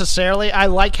necessarily. I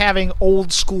like having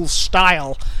old school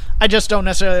style. I just don't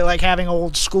necessarily like having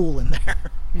old school in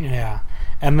there. Yeah.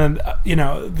 And then,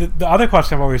 the other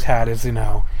question I've always had is,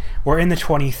 we're in the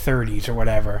 2030s or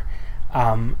whatever.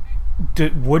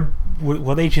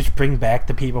 Will they just bring back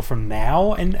the people from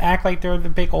now and act like they're the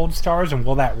big old stars, and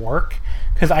will that work?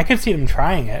 Because I could see them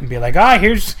trying it and be like,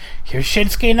 here's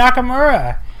Shinsuke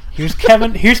Nakamura. Here's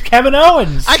Kevin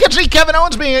Owens. I can see Kevin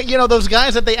Owens being, those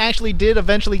guys that they actually did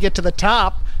eventually get to the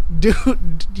top.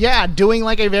 Doing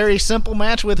like a very simple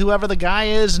match with whoever the guy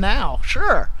is now.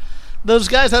 Sure. Those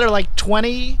guys that are like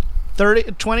 20,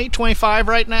 25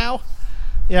 right now,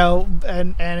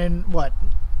 and in what,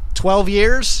 12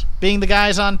 years being the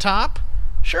guys on top?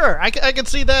 Sure, I could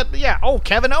see that. Yeah. Oh,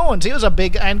 Kevin Owens, he was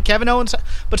and Kevin Owens,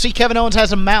 but see, Kevin Owens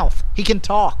has a mouth. He can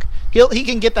talk. He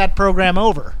can get that program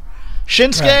over.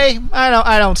 Shinsuke, right.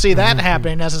 I don't see that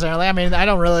happening necessarily. I mean, I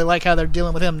don't really like how they're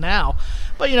dealing with him now.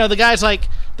 But the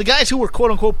guys who were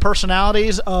quote unquote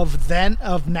personalities of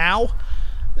now,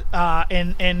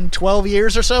 in 12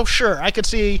 years or so, sure, I could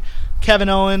see Kevin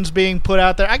Owens being put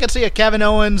out there. I could see a Kevin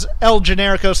Owens El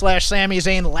Generico / Sami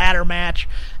Zayn ladder match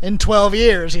in 12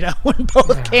 years, when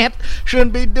both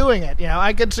shouldn't be doing it.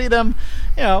 I could see them,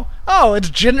 oh, it's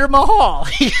Jinder Mahal.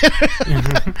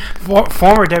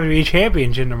 Former WWE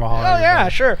champion Jinder Mahal. Oh, yeah,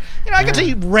 sure. I could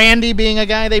see Randy being a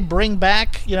guy they bring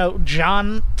back,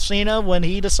 John Cena when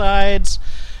he decides,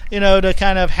 to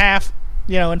kind of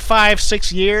in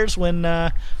 5-6 years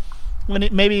when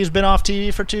maybe he's been off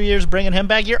TV for 2 years, bringing him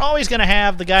back. You're always going to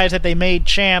have the guys that they made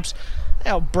champs.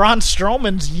 Braun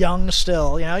Strowman's young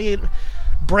still.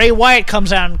 Bray Wyatt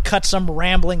comes out and cuts some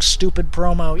rambling, stupid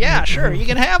promo. Yeah, sure, you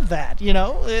can have that.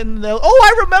 And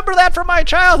I remember that from my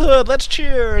childhood. Let's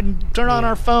cheer and turn on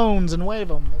our phones and wave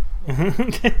them.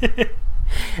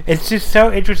 It's just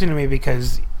so interesting to me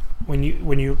because when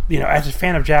you as a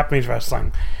fan of Japanese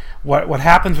wrestling, what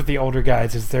happens with the older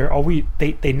guys is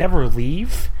they never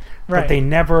leave. Right. But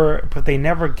they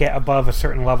never get above a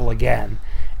certain level again,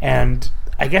 and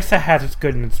I guess that has its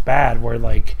good and its bad. Where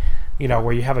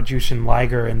where you have a Jushin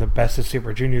Liger in the Best of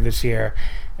Super Junior this year,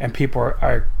 and people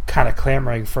are kind of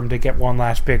clamoring for him to get one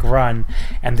last big run,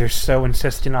 and they're so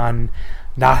insistent on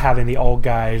not having the old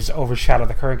guys overshadow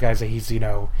the current guys that he's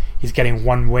getting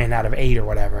 1 win out of 8 or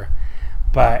whatever.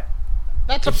 But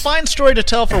that's a fine story to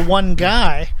tell for one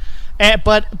guy.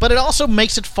 But it also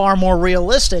makes it far more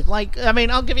realistic.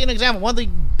 I'll give you an example. One of the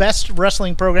best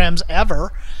wrestling programs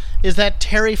ever is that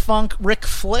Terry Funk Ric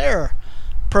Flair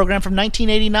program from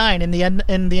 1989 in the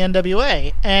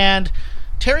NWA. And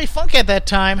Terry Funk at that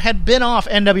time had been off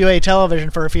NWA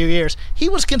television for a few years. He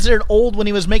was considered old when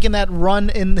he was making that run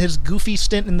in his goofy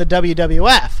stint in the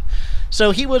WWF.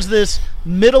 So he was this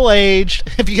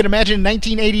middle-aged, if you can imagine, in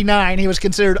 1989, he was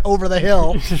considered over the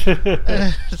hill.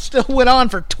 Still went on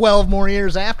for 12 more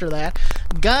years after that.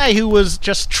 Guy who was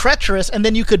just treacherous, and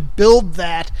then you could build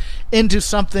that into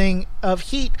something of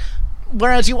heat.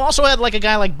 Whereas you also had a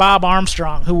guy like Bob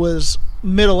Armstrong, who was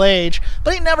middle-aged,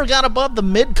 but he never got above the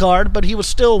mid-card, but he was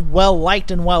still well-liked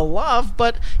and well-loved,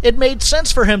 but it made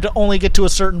sense for him to only get to a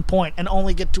certain point and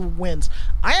only get to wins.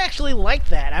 I actually like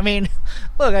that.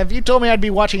 Look, if you told me I'd be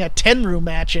watching a Tenryu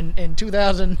match in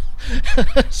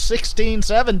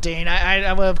 2016-17,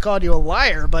 I would have called you a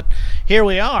liar, but here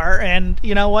we are, and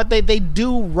you know what? They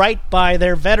do right by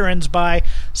their veterans by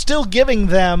still giving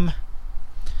them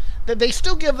they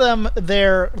still give them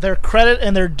their credit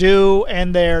and their due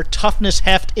and their toughness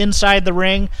heft inside the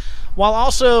ring, while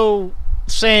also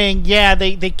saying,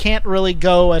 they can't really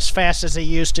go as fast as they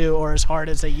used to or as hard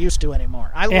as they used to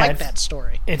anymore. I like that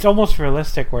story. It's almost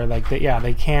realistic where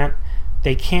they can't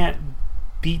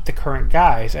beat the current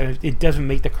guys, and it doesn't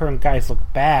make the current guys look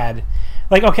bad.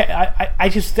 I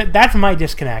just that's my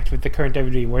disconnect with the current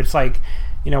WWE, where it's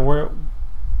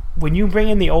when you bring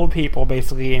in the old people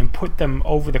basically and put them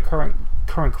over the current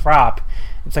crop,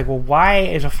 it's why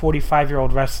is a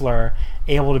 45-year-old wrestler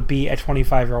able to beat a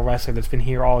 25-year-old wrestler that's been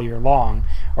here all year long?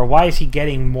 Or why is he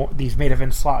getting these main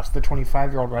event slots the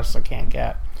 25-year-old wrestler can't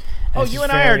get? And you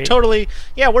and I are totally...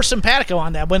 Yeah, we're simpatico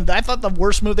on that. When I thought the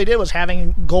worst move they did was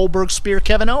having Goldberg spear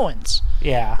Kevin Owens.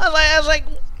 Yeah. I was like,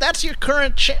 that's your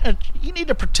current... you need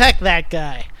to protect that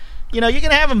guy. You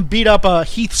can have him beat up a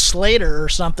Heath Slater or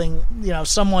something,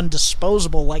 someone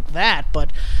disposable like that.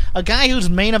 But a guy who's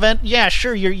main event, yeah,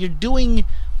 sure, you're giving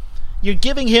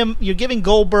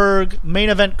Goldberg main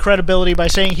event credibility by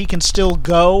saying he can still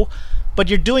go, but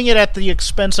you're doing it at the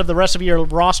expense of the rest of your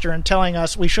roster and telling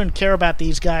us we shouldn't care about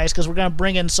these guys because we're going to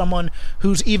bring in someone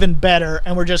who's even better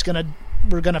and we're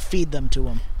gonna feed them to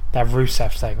him. That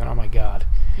Rusev segment, oh my god.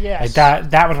 Yes.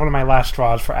 That was one of my last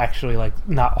straws for actually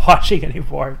not watching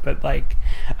anymore. But a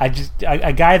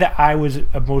guy that I was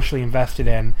emotionally invested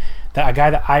in, a guy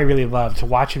that I really loved, to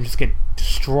watch him just get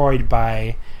destroyed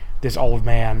by this old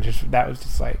man,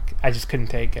 I just couldn't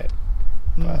take it.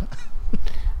 But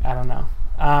I don't know.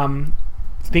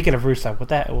 Speaking of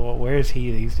Rusev, where is he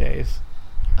these days?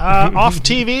 Off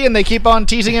TV, and they keep on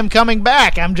teasing him coming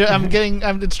back.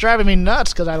 It's driving me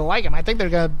nuts because I like him. I think they're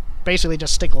gonna basically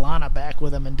just stick Lana back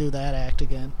with him and do that act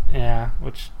again. Yeah,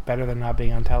 which better than not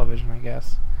being on television, I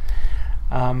guess.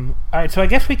 All right, so I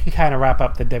guess we can kind of wrap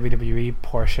up the WWE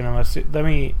portion. Is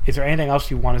there anything else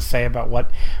you want to say about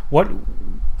what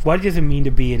does it mean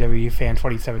to be a WWE fan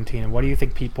 2017, and what do you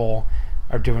think people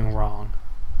are doing wrong?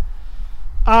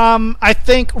 I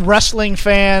think wrestling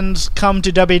fans come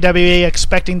to WWE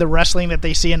expecting the wrestling that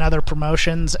they see in other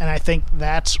promotions, and I think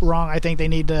that's wrong. I think they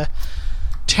need to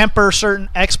temper certain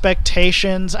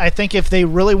expectations. I think if they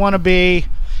really want to be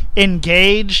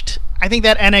engaged, I think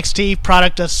that NXT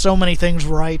product does so many things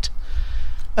right.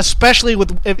 Especially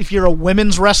if you're a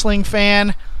women's wrestling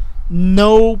fan,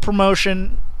 no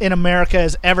promotion in America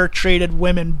has ever treated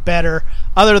women better,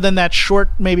 other than that short,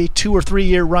 maybe 2 or 3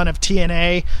 year run of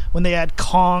TNA when they had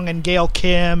Kong and Gail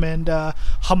Kim and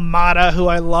Hamada, who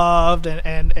I loved,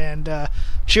 and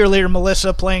cheerleader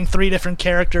Melissa playing 3 different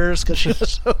characters because she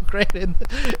was so great. They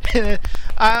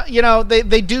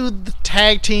do the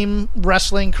tag team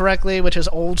wrestling correctly, which is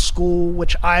old school,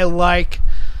 which I like.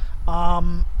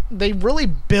 They really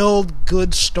build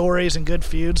good stories and good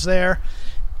feuds there.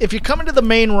 If you come into the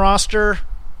main roster,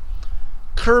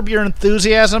 curb your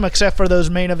enthusiasm, except for those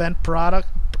main event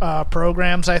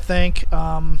programs, I think.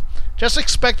 Just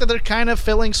expect that they're kind of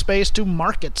filling space to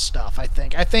market stuff, I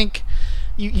think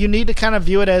you need to kind of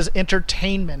view it as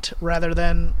entertainment rather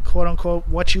than, quote-unquote,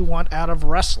 what you want out of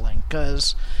wrestling,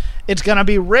 because it's going to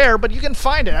be rare, but you can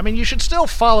find it. I mean, you should still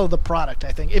follow the product,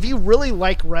 I think. If you really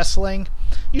like wrestling,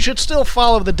 you should still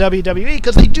follow the WWE,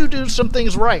 because they do some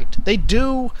things right. They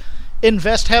do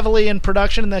invest heavily in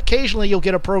production, and occasionally you'll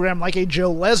get a program like a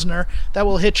Joe Lesnar that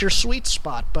will hit your sweet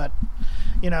spot. But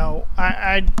the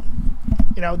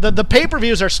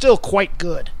pay-per-views are still quite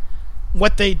good.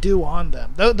 What they do on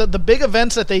them, the big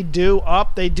events that they do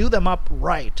them up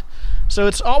right. So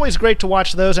it's always great to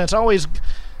watch those, and it's always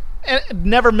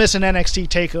never miss an NXT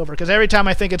takeover, because every time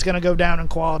I think it's going to go down in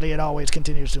quality, it always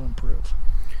continues to improve.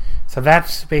 So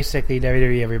that's basically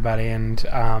WWE, everybody, and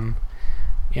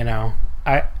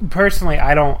I personally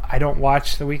I don't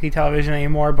watch the weekly television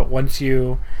anymore. But once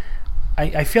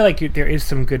I feel like there is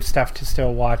some good stuff to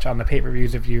still watch on the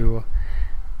pay-per-views if you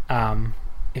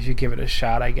give it a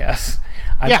shot, I guess.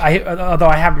 Although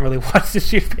I haven't really watched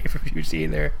this year's pay-per-views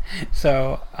either.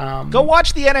 So go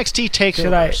watch the NXT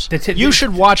takeovers. You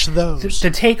should watch those. The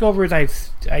takeovers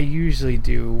I usually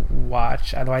do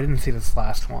watch, although I didn't see this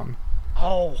last one.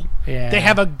 Oh, yeah. They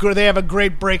have a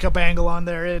great breakup angle on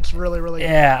there. It's really, really good.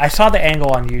 Yeah, I saw the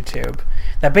angle on YouTube.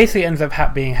 That basically ends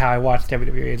up being how I watch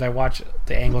WWE. Is I watch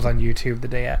the angles on YouTube the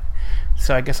day.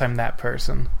 So I guess I'm that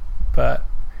person. But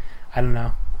I don't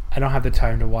know. I don't have the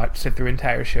time to sit through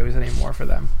entire shows anymore for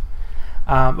them.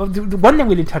 The one thing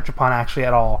we didn't touch upon actually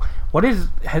at all. What is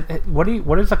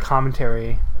the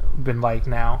commentary been like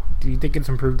now? Do you think it's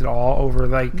improved at all over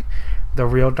like the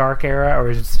real dark era, or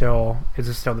is it still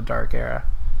the dark era?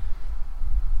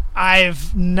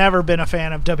 I've never been a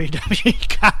fan of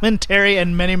WWE commentary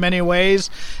in many, many ways.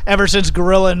 Ever since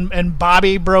Gorilla and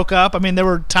Bobby broke up, I mean, there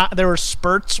were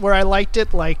spurts where I liked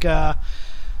it, like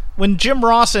when Jim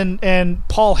Ross and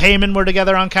Paul Heyman were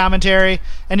together on commentary,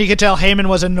 and you could tell Heyman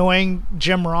was annoying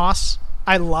Jim Ross.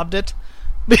 I loved it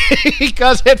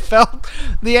because it felt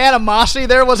the animosity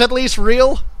there was at least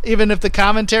real, even if the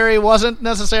commentary wasn't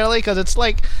necessarily, because it's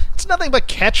nothing but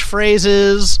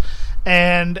catchphrases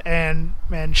and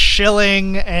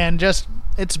shilling and just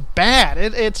it's bad.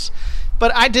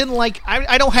 But I didn't like.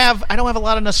 I don't have a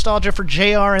lot of nostalgia for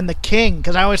JR and the King,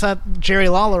 because I always thought Jerry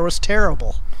Lawler was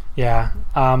terrible. Yeah.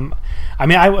 I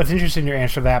mean, I was interested in your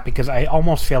answer to that, because I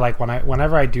almost feel like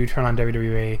whenever I do turn on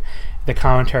WWE, the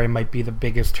commentary might be the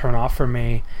biggest turnoff for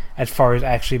me as far as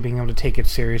actually being able to take it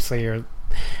seriously, or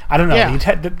I don't know. Yeah.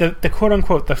 The quote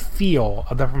unquote the feel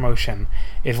of the promotion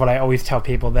is what I always tell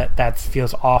people that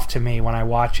feels off to me when I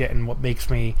watch it, and what makes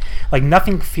me like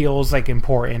nothing feels like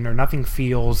important, or nothing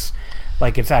feels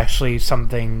like it's actually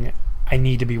something I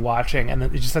need to be watching, and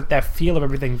it's just like that feel of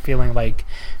everything feeling like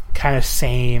kind of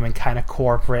same and kind of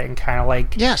corporate and kind of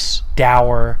like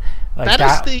dour. Like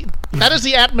that is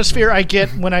the atmosphere I get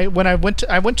when I went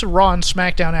to Raw and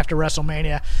SmackDown after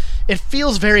WrestleMania. It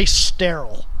feels very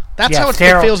sterile. That's how it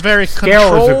feels. Very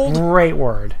controlled. Sterile is a great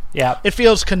word. Yeah. It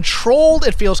feels controlled.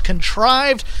 It feels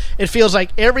contrived. It feels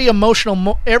like every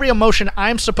emotion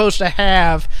I'm supposed to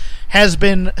have has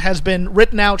been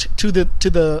written out to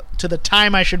the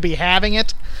time I should be having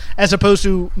it, as opposed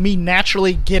to me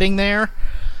naturally getting there.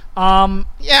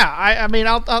 I mean,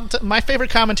 my favorite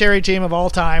commentary team of all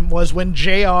time was when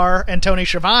JR and Tony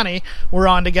Schiavone were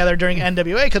on together during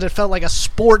NWA, because it felt like a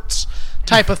sports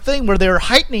type of thing where they were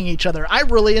heightening each other. I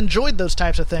really enjoyed those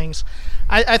types of things.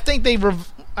 I think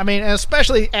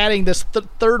especially adding this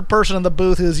third person in the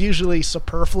booth who's usually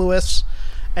superfluous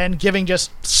and giving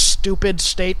just stupid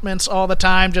statements all the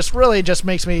time just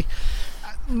makes me...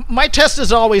 My test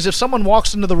is always, if someone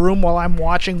walks into the room while I'm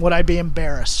watching, would I be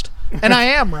embarrassed? And I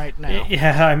am right now.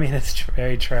 Yeah, I mean, it's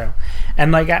very true.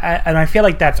 And like, I feel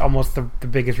like that's almost the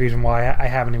biggest reason why I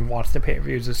haven't even watched the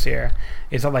pay-per-views this year.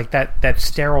 Is that like that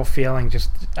sterile feeling? Just,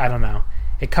 I don't know.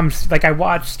 It comes like I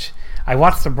watched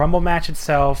the Rumble match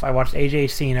itself. I watched AJ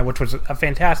Cena, which was a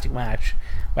fantastic match,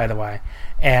 by the way.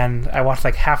 And I watched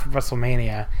like half of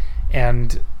WrestleMania,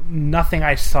 and nothing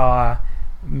I saw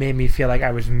made me feel like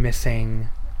I was missing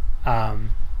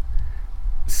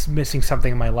missing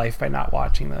something in my life by not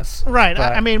watching this. Right.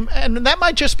 But, I mean, and that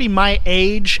might just be my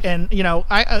age. And,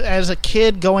 I as a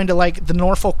kid going to, like, the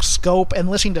Norfolk Scope and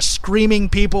listening to screaming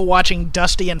people watching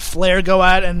Dusty and Flair go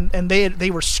out, and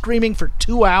they were screaming for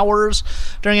 2 hours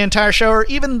during the entire show. Or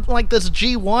even, like, this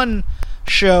G1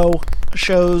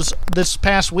 shows this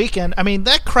past weekend. I mean,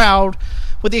 that crowd,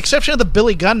 with the exception of the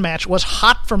Billy Gunn match, was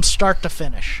hot from start to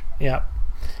finish. Yeah.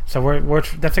 So we're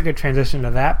that's a good transition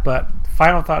to that. But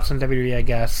final thoughts on WWE, I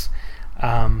guess.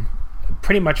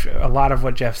 Pretty much a lot of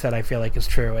what Jeff said I feel like is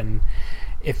true. And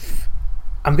if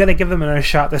I'm going to give them another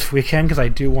shot this weekend because I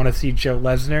do want to see Joe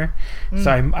Lesnar.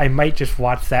 So I might just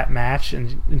watch that match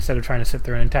instead of trying to sit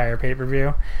through an entire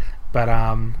pay-per-view. But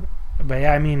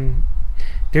yeah, I mean,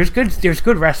 there's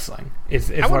good wrestling is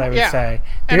what I would say.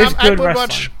 There's good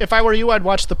wrestling. If I were you, I'd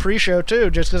watch the pre-show too,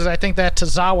 just because I think that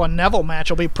Tozawa Neville match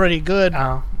will be pretty good.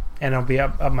 Oh, and it'll be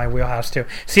up my wheelhouse too.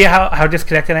 See how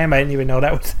disconnected I am? I didn't even know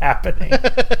that was happening.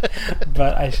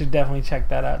 But I should definitely check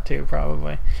that out too,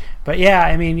 probably. But yeah,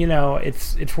 I mean,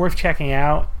 it's worth checking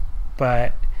out.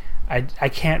 But I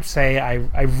can't say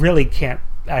I really can't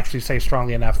actually say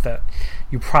strongly enough that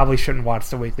you probably shouldn't watch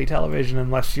the weekly television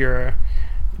unless you're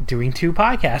doing 2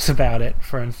 podcasts about it,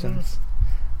 for instance.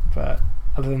 But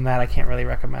other than that, I can't really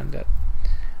recommend it.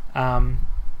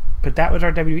 But that was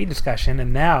our WWE discussion,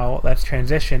 and now let's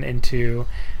transition into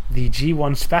the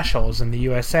G1 specials in the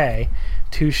USA,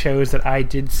 2 shows that I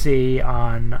did see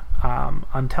on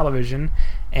television,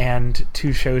 and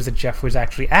 2 shows that Jeff was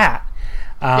actually at.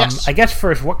 Yes. I guess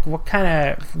first, what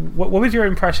was your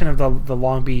impression of the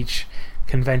Long Beach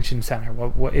Convention Center?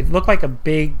 What it looked like a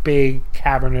big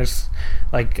cavernous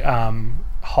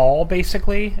hall,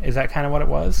 basically. Is that kind of what it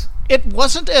was? It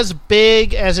wasn't as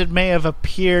big as it may have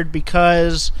appeared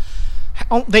because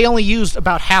they only used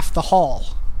about half the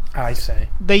hall. I see.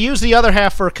 They used the other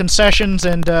half for concessions,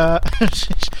 and that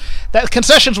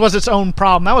concessions was its own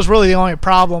problem. That was really the only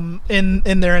problem in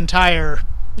their entire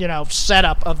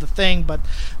setup of the thing. But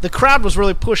the crowd was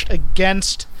really pushed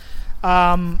against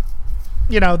the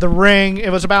ring.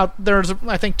 It was there's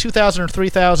I think 2,000 or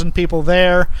 3,000 people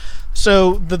there.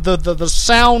 So the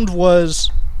sound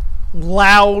was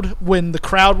loud when the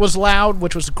crowd was loud,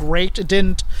 which was great. It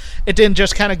didn't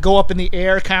just kind of go up in the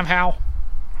air, kind of how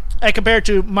I compare it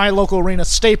to my local arena,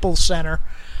 Staples Center.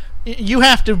 You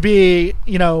have to be,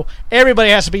 everybody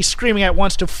has to be screaming at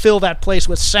once to fill that place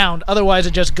with sound. Otherwise,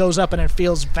 it just goes up and it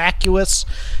feels vacuous.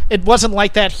 It wasn't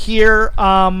like that here.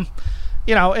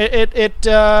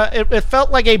 It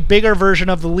felt like a bigger version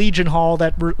of the Legion Hall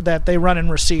that they run in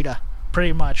Reseda,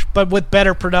 pretty much, but with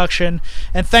better production.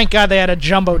 And thank God they had a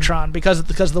jumbotron because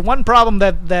the one problem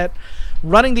that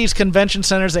running these convention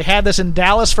centers, they had this in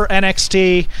Dallas for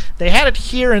NXT. They had it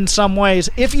here in some ways.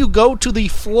 If you go to the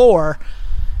floor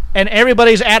and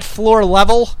everybody's at floor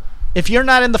level, if you're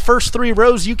not in the first 3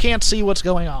 rows, you can't see what's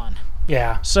going on.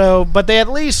 Yeah. So, but they at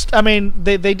least, I mean,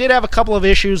 they did have a couple of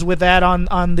issues with that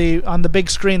on the big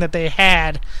screen that they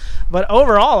had, but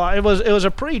overall, it was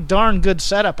a pretty darn good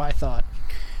setup, I thought.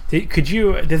 Could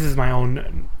you? This is my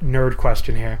own nerd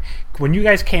question here. When you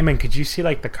guys came in, could you see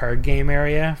like the card game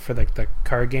area for the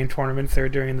card game tournaments they were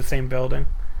doing in the same building?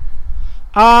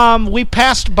 We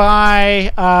passed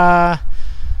by.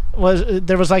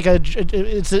 There was like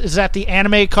is that the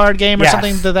anime card game or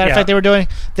something to that effect they were doing?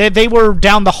 They were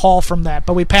down the hall from that,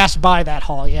 but we passed by that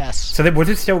hall. Yes. So was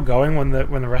it still going when the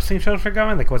wrestling shows were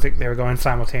going? Like they were going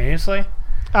simultaneously?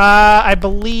 I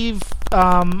believe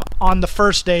on the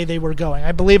first day they were going.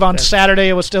 I believe on Saturday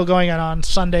it was still going, and on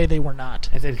Sunday they were not.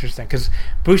 It's interesting because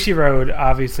Bushiroad,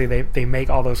 obviously they make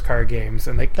all those card games,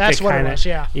 and that's what it was.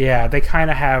 Yeah. Yeah, they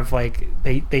kind of have like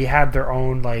they had their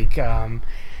own like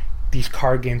these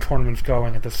card game tournaments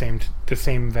going at the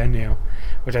same venue,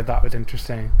 which I thought was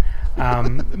interesting.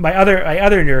 My other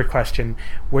nerd question: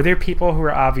 were there people who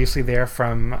were obviously there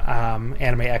from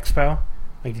Anime Expo?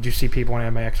 Like, did you see people in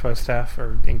Anime Expo stuff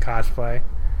or in cosplay?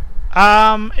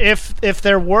 If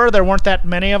there weren't that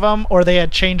many of them, or they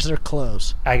had changed their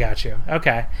clothes. I got you.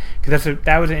 Okay, because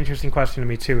that was an interesting question to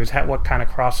me too. Is what kind of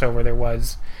crossover there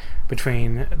was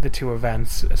between the 2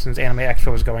 events since Anime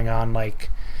Expo was going on? Like,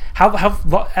 how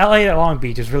LA at Long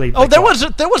Beach is really. Like, there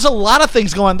was a lot of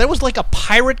things going on. There was like a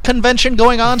pirate convention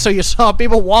going on, so you saw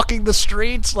people walking the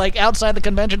streets like outside the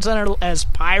convention center as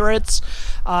pirates.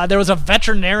 There was a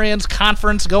veterinarians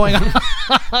conference going on.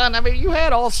 I mean, you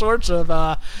had all sorts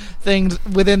of things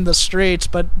within the streets,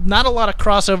 but not a lot of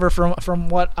crossover from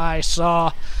what I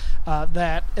saw.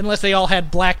 That unless they all had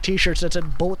black T-shirts that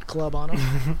said Bullet Club on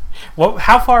them. Well,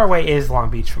 how far away is Long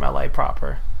Beach from LA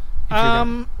proper?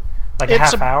 Like a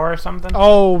half hour or something?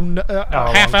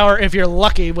 Half hour if you're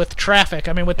lucky with traffic.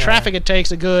 I mean, with traffic, it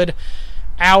takes a good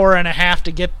hour and a half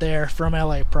to get there from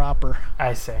LA proper.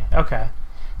 I see. Okay.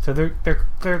 So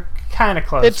they're kind of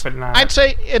close, but not. I'd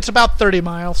say it's about 30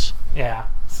 miles. Yeah.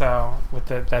 So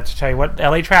that to tell you what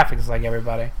LA traffic is like,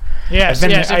 everybody. Yes.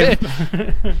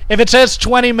 If it says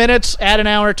 20 minutes, add an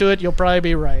hour to it, you'll probably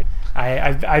be right.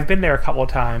 I've been there a couple of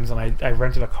times, and I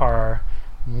rented a car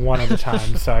one of the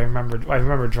times, so I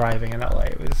remember driving in LA.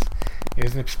 It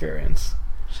was an experience.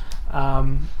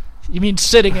 You mean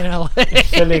sitting in LA?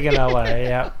 Sitting in LA,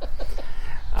 yeah.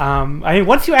 I mean,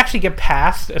 once you actually get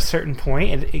past a certain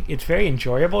point, it's very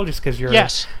enjoyable, just because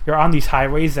you're on these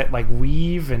highways that like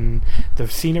weave, and the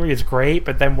scenery is great.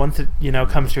 But then once it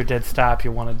comes to a dead stop,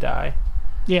 you want to die.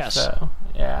 Yes. So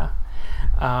yeah.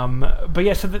 But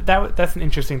yeah, so that's an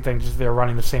interesting thing. Just they're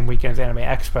running the same weekend as Anime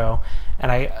Expo,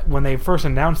 and when they first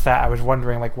announced that, I was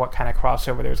wondering like what kind of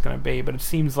crossover there was going to be. But it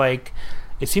seems like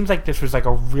this was like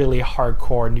a really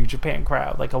hardcore New Japan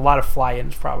crowd, like a lot of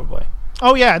fly-ins probably.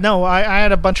 Oh yeah, no, I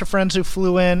had a bunch of friends who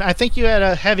flew in. I think you had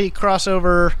a heavy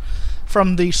crossover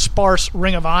from the sparse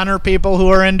Ring of Honor people who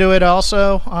are into it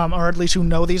also, or at least who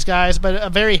know these guys. But a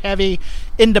very heavy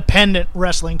independent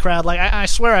wrestling crowd. Like I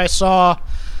swear I saw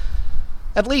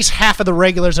at least half of the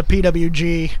regulars at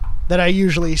PWG that I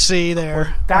usually see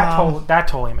there. Well, that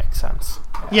totally makes sense.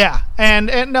 Yeah, and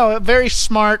no, very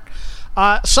smart.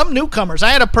 Some newcomers. I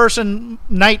had a person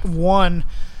night one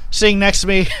sitting next to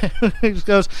me who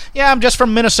goes, "Yeah, I'm just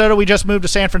from Minnesota. We just moved to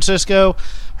San Francisco.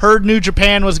 Heard New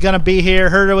Japan was going to be here.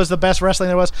 Heard it was the best wrestling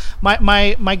there was.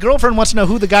 My girlfriend wants to know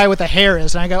who the guy with the hair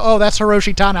is." And I go, "Oh, that's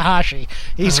Hiroshi Tanahashi.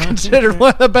 He's considered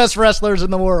one of the best wrestlers in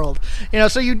the world."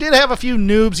 So you did have a few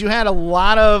noobs. You had a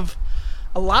lot of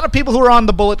people who were on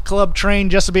the Bullet Club train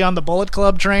just to be on the Bullet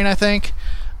Club train, I think.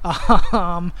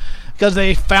 Because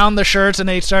they found the shirts and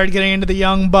they started getting into the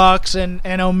Young Bucks and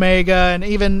Omega, and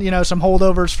even some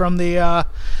holdovers from the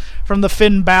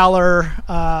Finn Balor,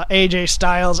 AJ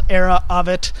Styles era of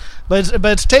it. But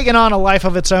it's taken on a life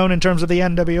of its own in terms of the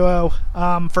NWO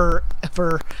for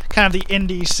kind of the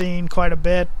indie scene quite a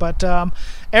bit. But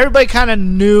everybody kind of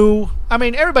knew. I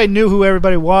mean, everybody knew who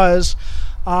everybody was.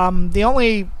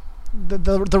 The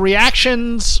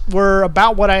reactions were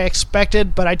about what I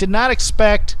expected, but I did not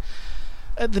expect.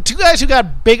 The two guys who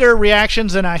got bigger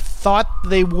reactions than I thought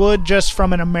they would just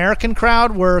from an American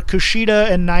crowd were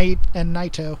Kushida and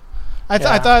Naito. I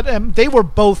thought they were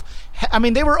both. I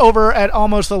mean, they were over at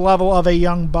almost the level of a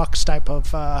Young Bucks type of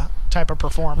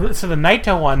performer. So the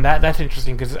Naito one, that's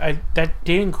interesting because that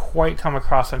didn't quite come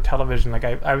across on television. Like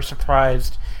I was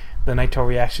surprised the Naito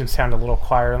reaction sounded a little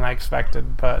quieter than I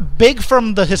expected, but big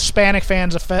from the Hispanic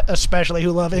fans, especially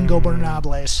who love Ingo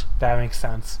Bernables. That makes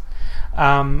sense.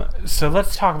 So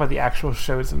let's talk about the actual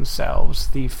shows themselves.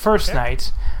 The first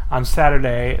night on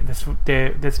Saturday, this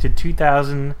did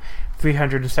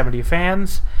 2,370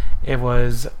 fans. It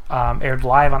was aired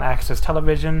live on Access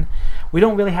Television. We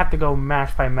don't really have to go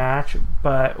match by match,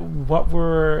 but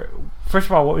first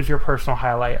of all, what was your personal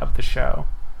highlight of the show?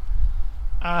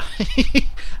 I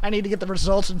need to get the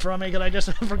results in front of me because I just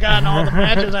have forgotten all the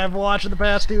matches I've watched in the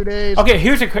past 2 days. Okay,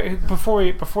 here's before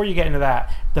you get into that,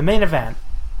 the main event.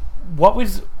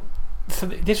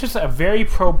 This was a very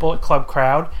pro Bullet Club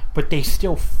crowd, but they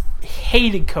still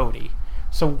hated Cody.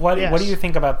 So what do you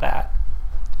think about that?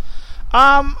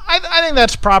 I think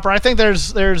that's proper. I think there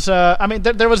was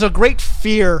a great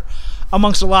fear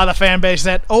amongst a lot of the fan base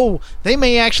that they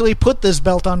may actually put this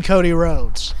belt on Cody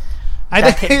Rhodes.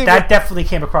 That definitely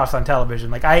came across on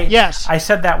television. Like I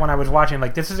said that when I was watching.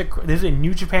 Like this is a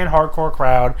New Japan hardcore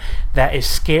crowd that is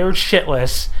scared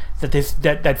shitless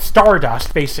that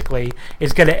Stardust basically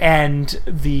is going to end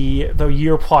the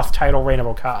year plus title reign of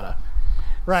Okada.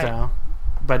 Right. So,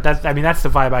 but that's the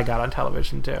vibe I got on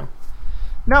television too.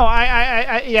 No,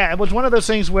 it was one of those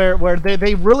things where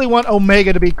they really want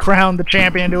Omega to be crowned the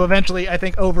champion to eventually, I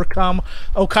think, overcome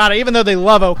Okada, even though they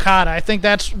love Okada. I think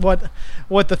that's what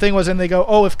the thing was, and they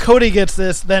go, if Cody gets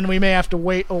this, then we may have to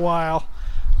wait a while.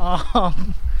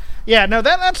 Yeah, no,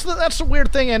 that's the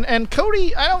weird thing, and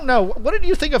Cody, I don't know. What did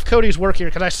you think of Cody's work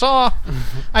here? Because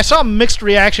I saw mixed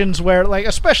reactions where, like,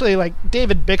 especially like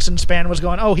David Bixenspan was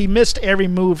going, he missed every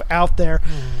move out there.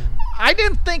 I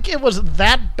didn't think it was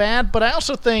that bad, but I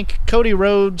also think Cody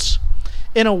Rhodes,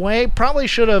 in a way, probably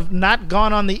should have not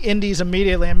gone on the indies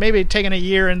immediately and maybe taken a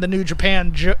year in the New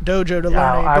Japan dojo to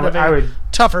learn a bit of a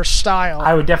tougher style.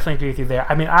 I would definitely agree with you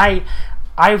there. I mean, I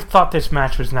thought this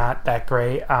match was not that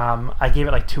great. I gave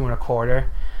it like 2 1/4,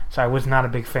 so I was not a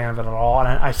big fan of it at all. And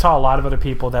I saw a lot of other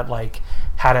people that like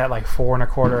had it at like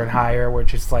 4.25 and higher,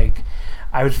 which is like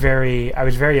I was very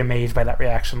amazed by that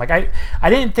reaction. Like I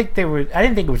didn't think it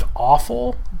was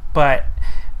awful, but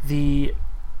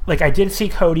I did see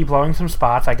Cody blowing some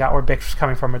spots. I got where Bix was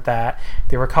coming from with that.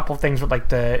 There were a couple things with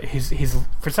like his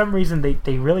for some reason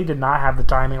they really did not have the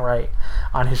timing right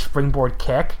on his springboard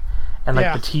kick and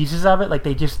like the teases of it. Like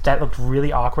that looked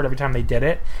really awkward every time they did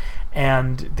it.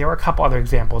 And there were a couple other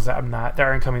examples that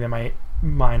aren't coming to my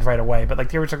mind right away. But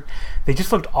like they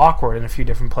just looked awkward in a few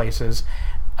different places.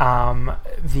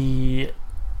 Considering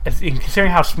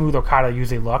how smooth Okada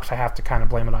usually looks, I have to kind of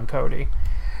blame it on Cody.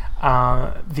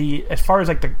 As far as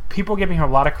like the people giving him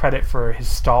a lot of credit for his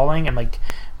stalling and like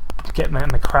getting in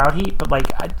the crowd heat, but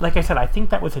like I said, I think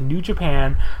that was a New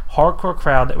Japan hardcore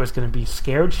crowd that was going to be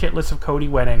scared shitless of Cody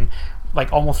winning,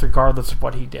 like almost regardless of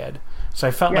what he did. So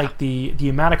I felt like the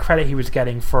amount of credit he was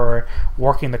getting for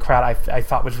working the crowd, I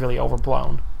thought was really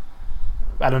overblown.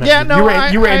 I don't know.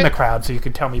 Yeah, you were in the crowd, so you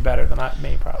could tell me better than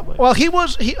me, probably. Well,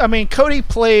 Cody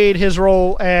played his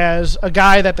role as a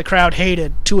guy that the crowd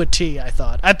hated to a T, I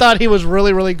thought he was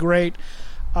really, really great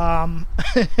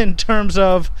in terms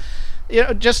of,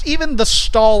 just even the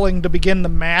stalling to begin the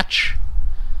match,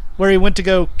 where he went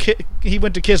to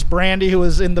kiss Brandy, who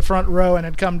was in the front row and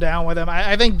had come down with him.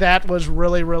 I think that was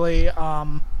really, really,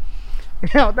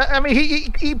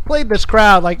 he played this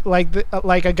crowd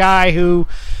like a guy who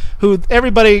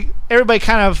everybody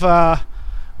kind of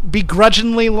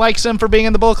begrudgingly likes him for being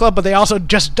in the Bullet Club, but they also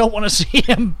just don't want to see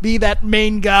him be that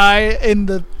main guy in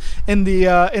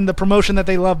the promotion that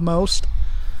they love most.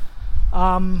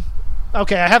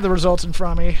 Okay, I have the results in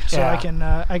front of me, so I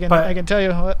can tell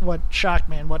you what shocked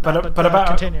me and what not.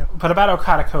 Continue. But about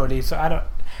Okada Cody, so I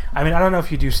don't know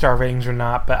if you do star ratings or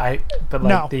not,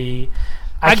 no.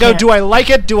 Do I like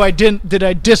it? Did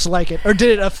I dislike it, or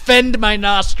did it offend my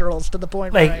nostrils to the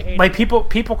point where I hate it?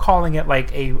 People calling it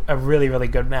like a really, really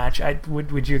good match.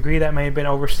 Would you agree that may have been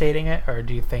overstating it, or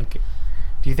do you think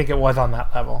it was on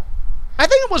that level? I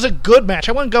think it was a good match.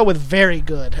 I wouldn't go with very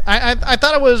good. I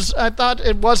thought it was. I thought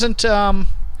it wasn't.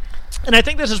 And I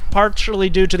think this is partially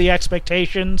due to the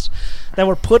expectations that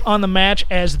were put on the match,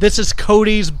 as this is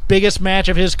Cody's biggest match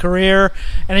of his career,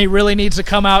 and he really needs to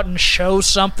come out and show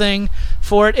something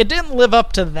for it. It didn't live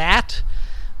up to that,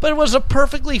 but it was a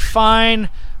perfectly fine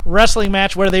wrestling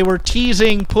match where they were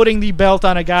teasing putting the belt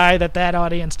on a guy that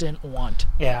audience didn't want.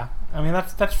 Yeah, I mean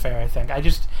that's fair. I think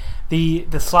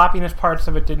the sloppiness parts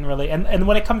of it didn't really, and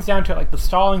when it comes down to it, like the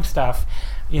stalling stuff,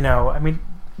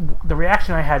 the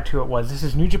reaction I had to it was, this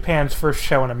is New Japan's first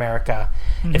show in America.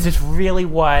 Mm-hmm. Is this really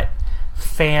what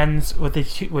fans with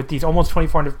these almost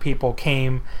 2,400 people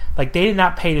came? Like, they did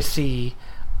not pay to see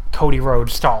Cody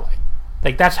Rhodes stalling.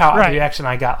 Like, that's how the reaction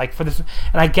I got. Like, for this,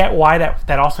 and I get why that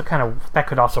also that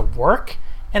could also work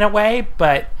in a way,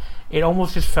 but it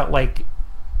almost just felt like,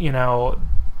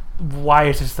 why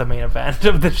is this the main event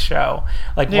of the show?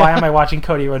 Like, why am I watching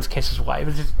Cody Rhodes kiss his wife?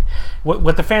 It's just,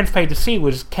 what the fans paid to see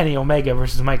was Kenny Omega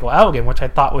versus Michael Elgin, which I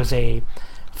thought was a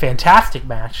fantastic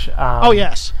match.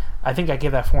 Yes. I think I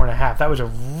gave that 4.5. That was a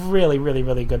really, really,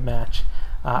 really good match.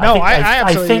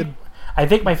 I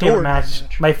think my favorite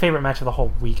match of the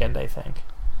whole weekend, I think.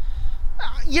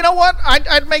 You know what?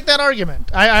 I'd make that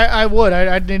argument. I would.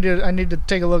 I need to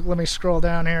take a look. Let me scroll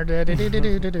down here.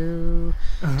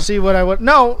 See what I would.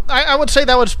 No, I would say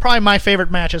that was probably my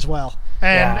favorite match as well.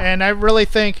 And I really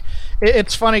think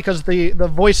it's funny because the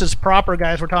Voices Proper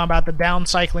guys were talking about the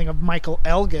downcycling of Michael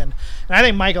Elgin, and I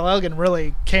think Michael Elgin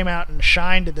really came out and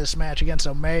shined in this match against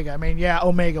Omega. I mean,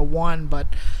 Omega won, but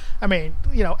I mean,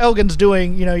 Elgin's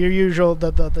doing your usual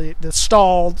the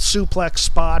stalled suplex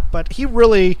spot, but he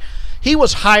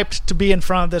was hyped to be in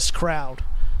front of this crowd,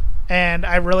 and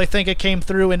I really think it came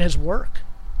through in his work.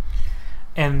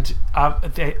 And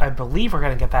I believe we're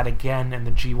going to get that again in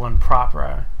the G1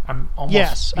 proper.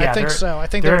 I think so. I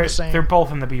think they're the same. They're both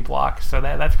in the B block, so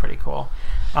that's pretty cool.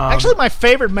 Actually, my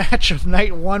favorite match of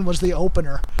night one was the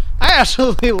opener. I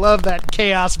absolutely love that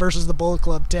Chaos versus the Bullet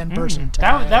Club 10-person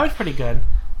tag. That was pretty good.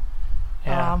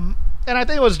 Yeah. And I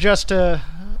think it was just to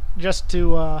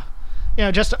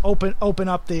open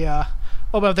up the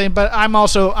thing. But I'm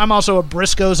also a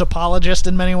Briscoes apologist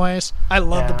in many ways. I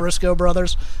love the Briscoe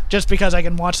brothers just because I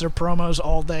can watch their promos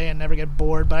all day and never get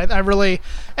bored. But I really,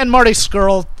 and Marty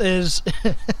Scurll is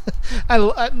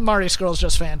Marty Scurll's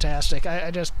just fantastic. I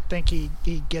just think he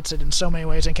gets it in so many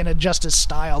ways and can adjust his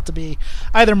style to be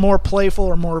either more playful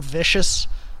or more vicious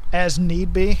as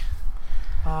need be.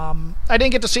 You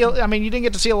didn't get to see a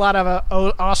lot of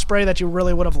Ospreay that you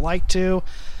really would have liked to.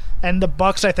 And the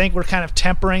Bucks, I think, were kind of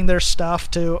tempering their stuff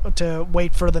to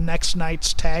wait for the next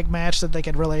night's tag match so that they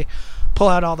could really pull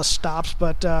out all the stops.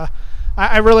 But I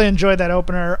I really enjoyed that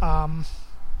opener.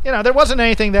 There wasn't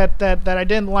anything that I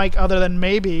didn't like other than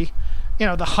maybe,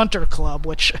 the Hunter Club,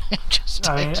 which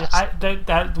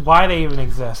why they even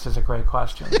exist is a great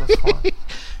question at this point.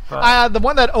 But the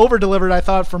one that over-delivered, I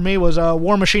thought, for me was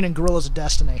War Machine and Guerrillas of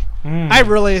Destiny. I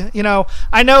really,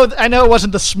 I know it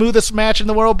wasn't the smoothest match in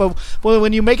the world, but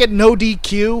when you make it no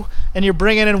DQ and you're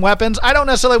bringing in weapons, I don't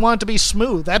necessarily want it to be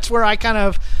smooth. That's where I kind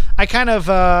of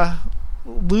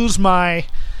lose my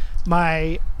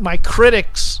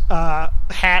critic's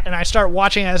hat, and I start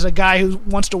watching as a guy who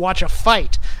wants to watch a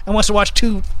fight and wants to watch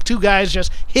two guys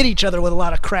just hit each other with a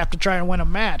lot of crap to try and win a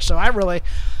match. So I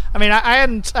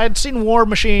had seen War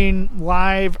Machine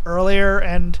live earlier,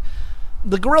 and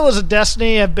the Guerrillas of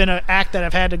Destiny have been an act that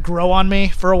have had to grow on me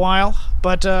for a while,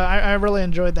 but I really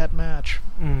enjoyed that match.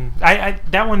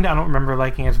 That one I don't remember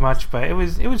liking as much, but it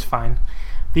was fine.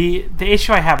 The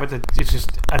issue I have with it is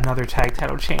just another tag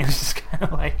title change. It's kind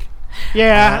of like they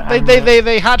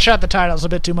hotshot the titles a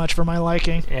bit too much for my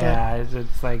liking. Yeah,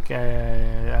 it's like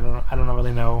I don't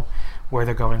really know where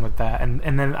they're going with that,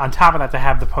 and then on top of that, to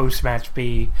have the post match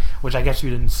be, which I guess you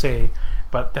didn't see,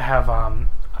 but to have on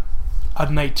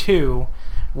night 2,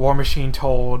 War Machine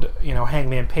told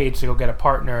Hangman Page to go get a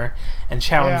partner and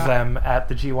challenge them at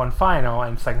the G1 final,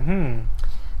 and it's like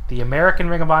the American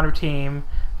Ring of Honor team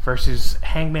versus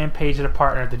Hangman Page and a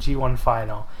partner at the G1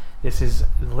 final. This is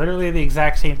literally the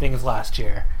exact same thing as last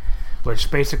year,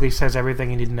 which basically says everything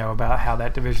you need to know about how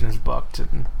that division is booked.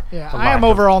 And I am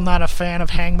overall not a fan of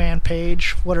Hangman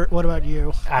Page. What about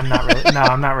you? I'm not really. No,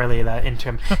 I'm not really that into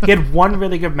him. He had one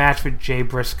really good match with Jay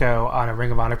Briscoe on a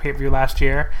Ring of Honor pay-per-view last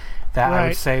year that I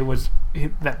would say was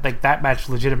that match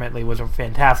legitimately was a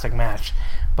fantastic match.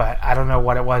 But I don't know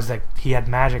what it was that he had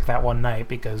magic that one night,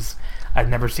 because I've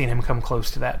never seen him come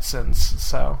close to that since.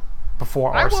 So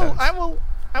before or since.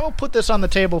 I will put this on the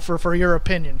table for your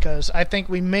opinion, because I think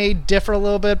we may differ a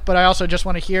little bit, but I also just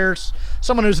want to hear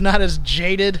someone who's not as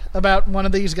jaded about one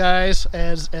of these guys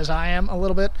as I am a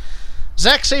little bit.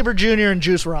 Zack Sabre Jr. and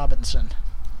Juice Robinson.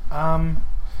 I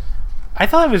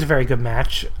thought it was a very good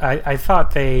match. I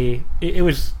thought it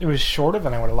was shorter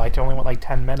than I would have liked. It only went like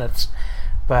 10 minutes.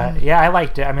 But yeah, I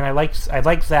liked it. I mean, I like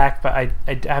Zach, but I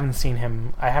haven't seen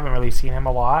him. I haven't really seen him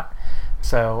a lot.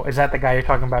 So is that the guy you're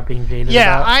talking about being jaded?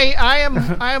 Yeah,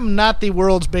 about? I am not the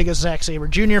world's biggest Zack Sabre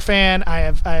Jr. fan. I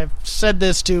have said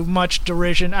this to much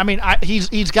derision. I mean,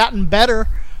 he's gotten better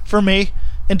for me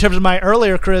in terms of my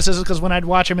earlier criticisms, because when I'd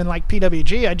watch him in like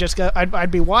PWG,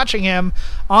 I'd be watching him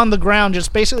on the ground,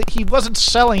 just basically he wasn't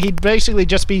selling. He'd basically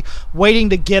just be waiting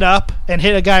to get up and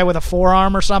hit a guy with a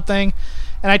forearm or something.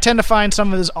 And I tend to find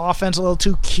some of his offense a little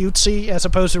too cutesy as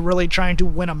opposed to really trying to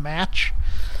win a match.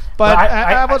 But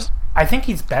I think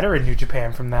he's better in New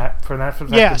Japan from that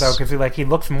perspective, though, because he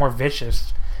looks more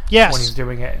vicious when he's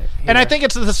doing it here. And I think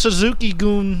it's the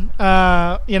Suzuki-gun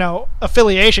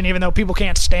affiliation, even though people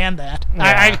can't stand that.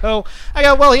 Yeah. I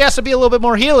go, well, he has to be a little bit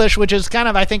more heelish, which is kind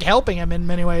of, I think, helping him in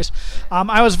many ways.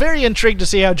 I was very intrigued to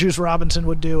see how Juice Robinson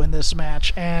would do in this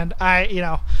match, and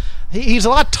he's a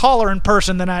lot taller in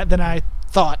person than I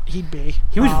thought he'd be.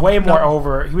 He was way more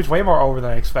over. He was way more over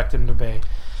than I expected him to be.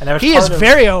 And that was he is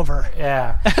very over.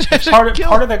 Yeah. part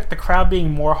of the crowd being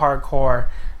more hardcore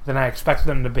than I expected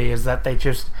them to be is that they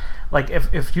just, like,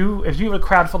 if you have a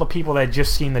crowd full of people that had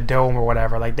just seen the Dome or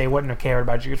whatever, like, they wouldn't have cared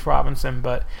about Juice Robinson,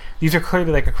 but these are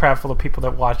clearly like a crowd full of people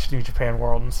that watch New Japan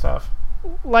World and stuff.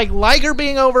 Like Liger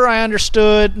being over, I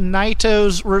understood.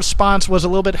 Naito's response was a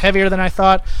little bit heavier than I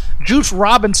thought. Juice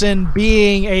Robinson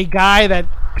being a guy that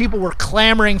people were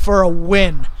clamoring for a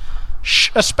win,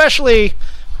 especially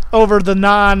over the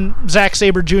non-Zack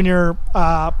Sabre Jr.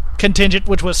 Contingent,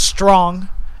 which was strong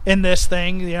in this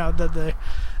thing.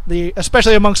 The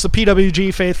especially amongst the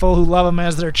PWG faithful who love him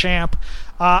as their champ.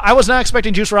 I was not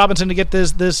expecting Juice Robinson to get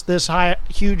this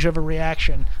huge of a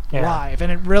reaction live,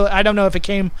 and it really, I don't know if it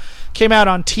came out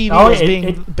on TV as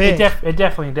being big. It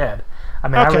definitely did. I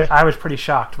mean, okay. I was pretty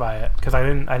shocked by it because I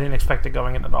didn't expect it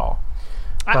going in at all.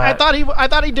 I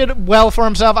thought he did well for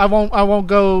himself. I won't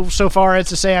go so far as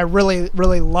to say I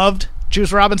really loved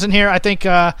Juice Robinson here. I think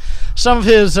some of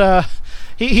his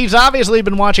he's obviously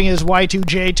been watching his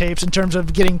Y2J tapes in terms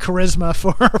of getting charisma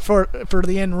for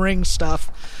the in-ring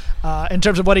stuff, in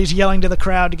terms of what he's yelling to the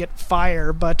crowd to get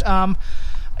fire. But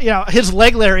his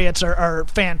leg lariats are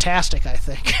fantastic, I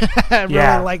think. I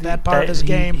really like that part of his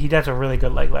game. He does a really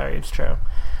good leg lariat, it's true.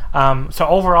 So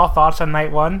overall thoughts on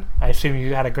night one? I assume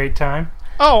you had a great time.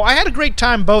 Oh, I had a great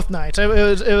time both nights. It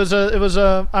was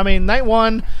I mean, night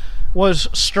one was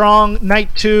strong.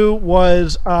 Night two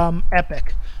was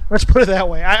epic. Let's put it that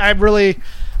way. I really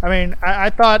I mean, I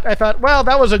thought, well,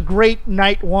 that was a great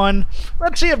night one.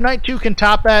 Let's see if night two can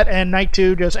top that, and night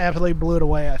two just absolutely blew it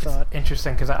away, I thought.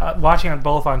 Interesting, because watching them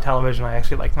both on television, I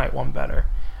actually liked night one better.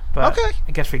 But okay.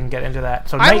 I guess we can get into that.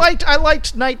 So I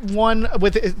liked night one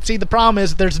with. See, the problem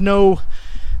is there's no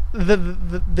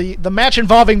the match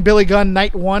involving Billy Gunn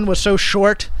night one was so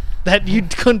short that you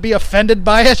couldn't be offended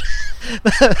by it.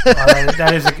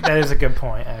 that is a good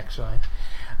point, actually.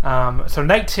 So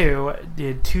night two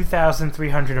did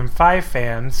 2,305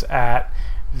 fans at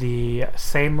the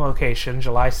same location,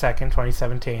 July 2nd,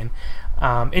 2017.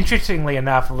 Interestingly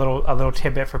enough, a little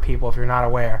tidbit for people if you're not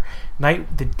aware.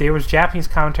 There was Japanese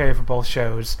commentary for both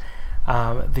shows.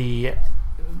 The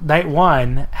night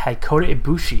one had Kota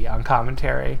Ibushi on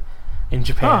commentary in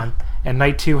Japan, and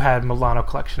night two had Milano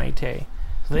Collection AT.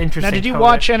 So interesting. Now, did you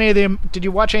watch any of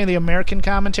the American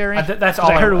commentary? That's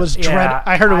all. I heard it was it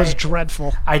was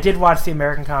dreadful. I did watch the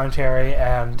American commentary,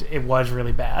 and it was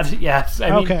really bad. Yes,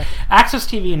 I mean, Access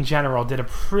TV in general did a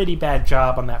pretty bad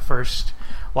job on that first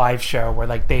live show, where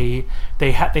like they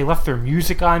left their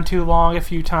music on too long a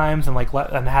few times, and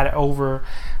had it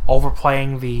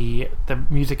overplaying the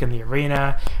music in the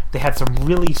arena. They had some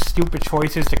really stupid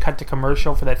choices to cut to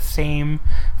commercial for that same.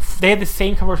 They had the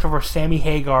same commercial for Sammy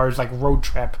Hagar's like road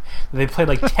trip that they played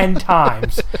like 10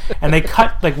 times, and they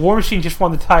cut like War Machine just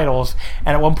won the titles, and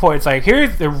at one point it's like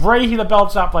they're raising the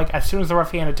belts up like as soon as the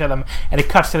ref handed it to them, and it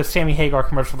cuts to the Sammy Hagar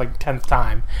commercial for like the 10th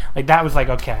time. Like that was like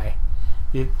okay.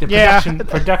 The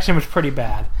production was pretty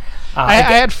bad.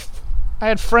 I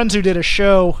had friends who did a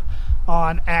show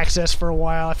on Access for a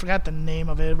while. I forgot the name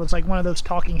of it. It was like one of those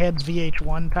Talking Heads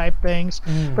VH1 type things.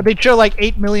 But they'd show like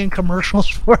 8 million commercials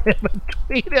for him and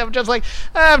tweet him. Just like,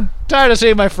 I'm tired of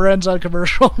seeing my friends on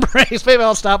commercial breaks. Maybe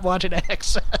I'll stop watching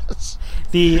Access.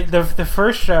 The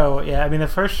first show, the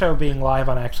first show being live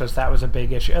on Access, that was a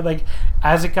big issue. Like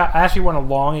as we went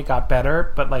along, it got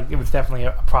better, but like it was definitely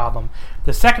a problem.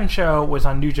 The second show was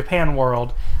on New Japan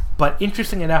World, but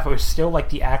interesting enough, it was still like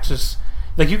the Access.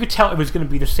 Like you could tell it was going to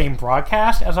be the same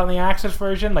broadcast as on the Access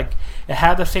version. Like it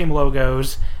had the same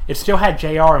logos. It still had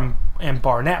JR and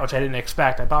Barnett, which I didn't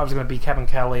expect. I thought it was going to be Kevin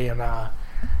Kelly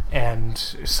and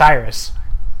Cyrus.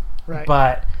 Right.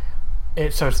 But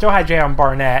it still had JR and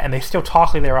Barnett, and they still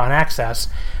talk like they were on Access.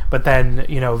 But then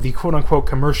the quote unquote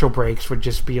commercial breaks would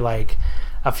just be like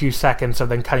a few seconds of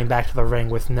them cutting back to the ring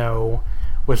with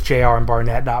JR and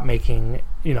Barnett not making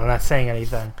not saying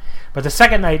anything. But the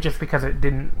second night, just because it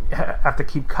didn't have to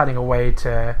keep cutting away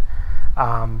to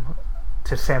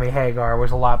Sammy Hagar,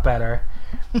 was a lot better.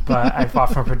 But I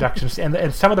thought from production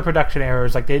and some of the production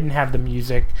errors, like they didn't have the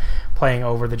music playing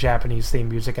over the Japanese theme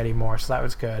music anymore, so that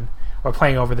was good. Or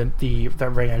playing over the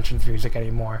ring entrance music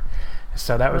anymore.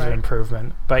 So that was an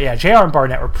improvement. But yeah, JR and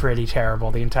Barnett were pretty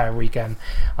terrible the entire weekend.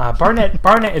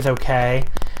 Barnett is okay.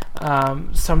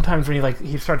 Sometimes when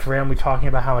he starts randomly talking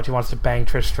about how much he wants to bang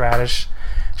Trish Stratus.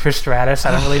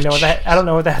 I don't really know that. I don't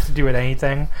know what that has to do with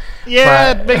anything.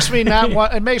 Yeah, it makes me not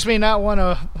want. It makes me not want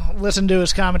to listen to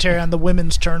his commentary on the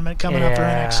women's tournament coming up for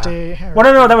NXT.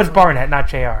 Well, no, that was Barnett, not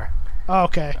JR. Oh,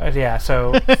 okay. Yeah.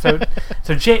 So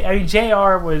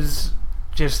JR was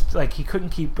just like he couldn't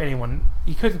keep anyone.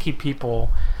 He couldn't keep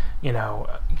people.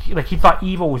 Like he thought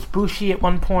Evil was Bushi at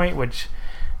one point, which.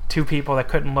 Two people that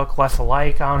couldn't look less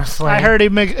alike, honestly. I heard he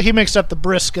mixed up the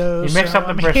Briscoes. He mixed up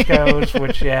the Briscoes,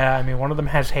 which, one of them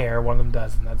has hair, one of them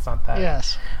doesn't. That's not that.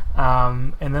 Yes.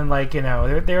 And then,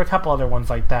 there are a couple other ones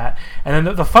like that. And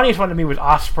then the funniest one to me was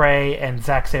Ospreay and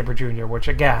Zack Sabre Jr., which,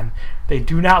 again, they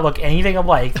do not look anything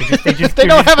alike. They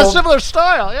don't have a similar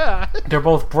style, yeah. They're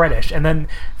both British. And then,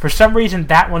 for some reason,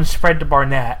 that one spread to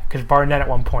Barnett, because Barnett at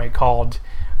one point called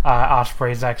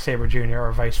Ospreay Zack Sabre Jr.,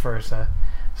 or vice versa.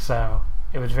 So...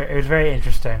 It was very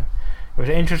interesting. It was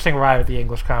an interesting ride with the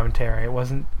English commentary. It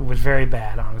was very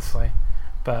bad, honestly.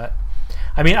 But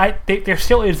I mean, there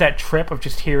still is that trip of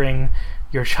just hearing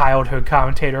your childhood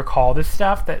commentator call this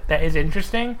stuff that is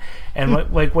interesting.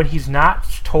 And like when he's not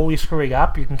totally screwing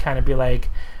up, you can kind of be like,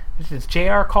 "This is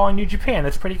JR calling New Japan.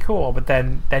 That's pretty cool." But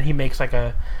then he makes like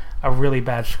a really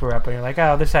bad screw up, and you're like,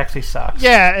 "Oh, this actually sucks."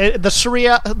 Yeah, the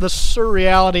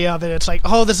surreality of it. It's like,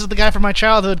 "Oh, this is the guy from my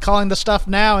childhood calling the stuff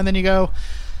now," and then you go,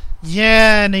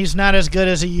 "Yeah, and he's not as good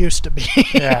as he used to be."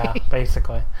 Yeah,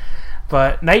 basically.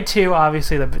 But night two,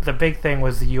 obviously, the big thing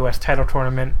was the U.S. title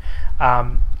tournament.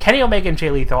 Kenny Omega and Jay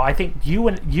Lethal. I think you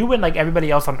and like everybody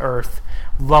else on Earth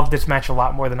loved this match a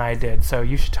lot more than I did. So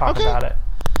you should talk about it.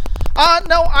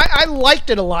 No, I liked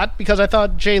it a lot because I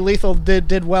thought Jay Lethal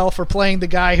did well for playing the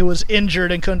guy who was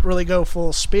injured and couldn't really go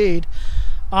full speed.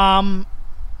 I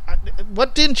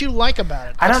What didn't you like about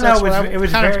it? I don't know. It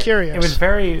was kind of curious.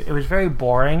 It was very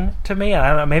boring to me. I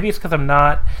don't know. Maybe it's because I'm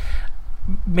not.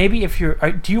 Maybe if you're,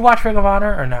 do you watch Ring of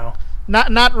Honor or no?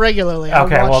 Not regularly.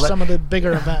 Okay, I watch some of the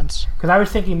bigger events. Because I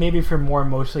was thinking maybe if you're more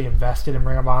emotionally invested in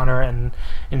Ring of Honor and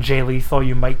Jay Lethal,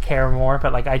 you might care more.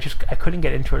 But like I couldn't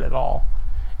get into it at all.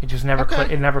 It just never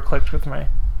it never clicked with me.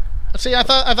 See, I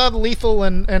thought Lethal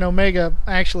and Omega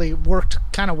actually worked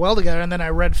kind of well together, and then I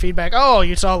read feedback. Oh,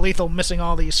 you saw Lethal missing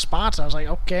all these spots. I was like,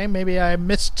 okay, maybe I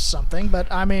missed something. But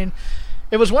I mean,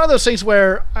 it was one of those things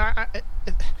where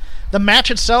the match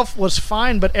itself was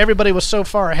fine, but everybody was so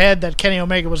far ahead that Kenny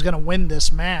Omega was going to win this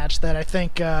match that I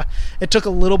think it took a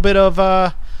little bit of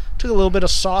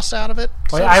sauce out of it.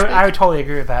 Well, I would totally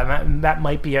agree with that. And that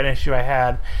might be an issue I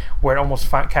had, where it almost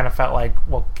kind of felt like,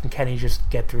 well, can Kenny just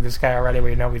get through this guy already?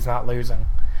 Where he's not losing.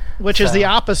 Which is the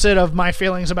opposite of my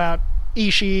feelings about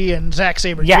Ishii and Zack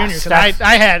Sabre Jr. Because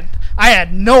I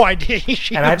had no idea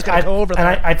Ishii was going to go over there.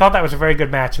 And I thought that was a very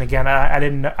good match. And again,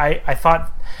 I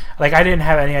thought, like, I didn't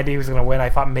have any idea he was going to win. I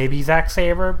thought maybe Zack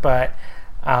Sabre, but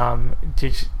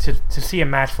to see a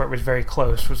match where it was very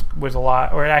close was a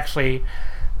lot. Or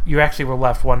you actually were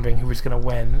left wondering who was going to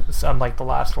win, unlike the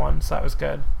last one. So that was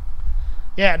good.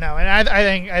 Yeah, no, and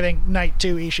I think Night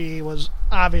 2 Ishii was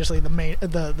obviously the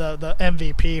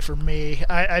MVP for me.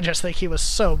 I just think he was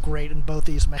so great in both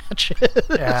these matches.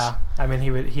 Yeah, I mean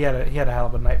he had a hell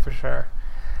of a night for sure.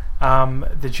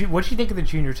 What did you think of the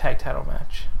junior tag title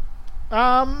match?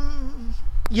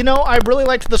 I really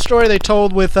liked the story they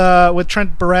told with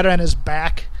Trent Beretta and his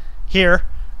back here.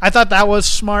 I thought that was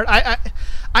smart. I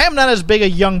am not as big a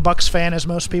Young Bucks fan as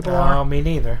most people are. Oh, me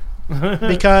neither.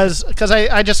 because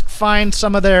I just find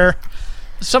some of their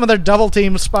double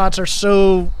team spots are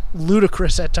so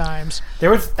ludicrous at times. There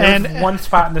was one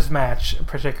spot in this match in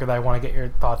particular that I want to get your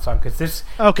thoughts on, because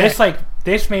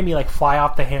this made me like fly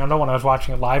off the handle when I was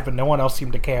watching it live, but no one else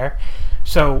seemed to care.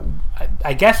 So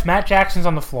I guess Matt Jackson's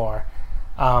on the floor.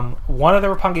 One of the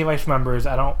Roppongi Vice members,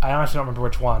 I honestly don't remember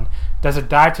which one, does a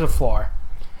dive to the floor.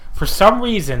 For some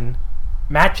reason,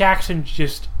 Matt Jackson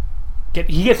gets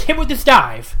hit with this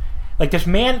dive. Like, this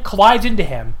man collides into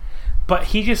him, but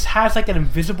he just has like an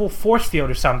invisible force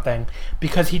field or something,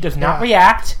 because he does not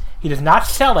react, he does not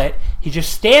sell it, he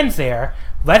just stands there,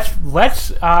 lets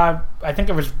I think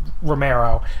it was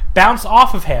Romero bounce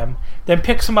off of him, then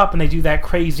picks him up, and they do that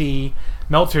crazy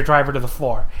Meltzer driver to the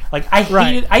floor. Like,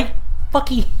 I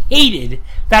fucking hated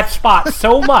that spot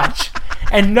so much.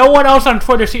 And no one else on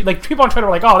Twitter, like, people on Twitter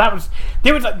were like, "Oh, that was..."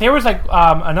 There was like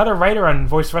another writer on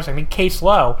Voice of Wrestling, I think Case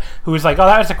Lowe, who was like, "Oh,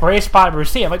 that was a great spot I've ever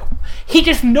seen." I'm like, he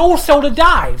just no-sold a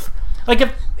dive. Like,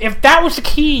 if that was the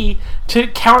key to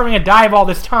countering a dive all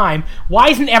this time, why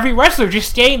isn't every wrestler just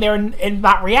staying there and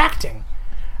not reacting?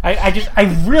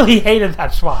 I really hated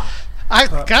that spot.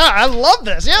 I love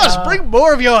this. Yes, bring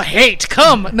more of your hate.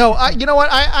 Come. No, you know what?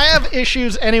 I have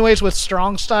issues anyways with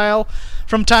strong style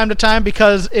from time to time,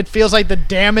 because it feels like the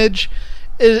damage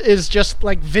is just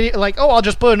like video. Like, oh, I'll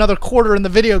just put another quarter in the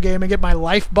video game and get my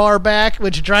life bar back,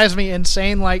 which drives me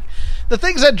insane. Like, the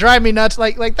things that drive me nuts,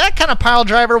 like that kind of pile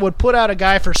driver would put out a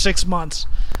guy for 6 months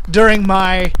during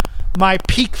my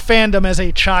peak fandom as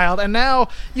a child, and now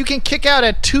you can kick out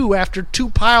at 2 after 2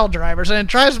 pile drivers, and it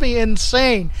drives me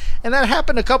insane. And that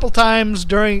happened a couple times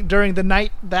during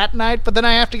that night, but then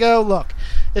I have to go, look,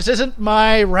 this isn't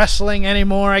my wrestling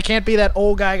anymore. I can't be that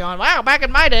old guy going, wow, back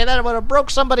in my day that would have broke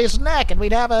somebody's neck and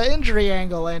we'd have an injury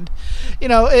angle. And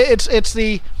it's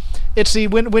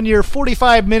when you're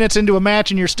 45 minutes into a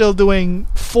match and you're still doing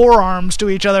forearms to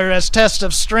each other as tests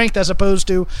of strength, as opposed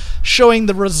to showing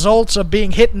the results of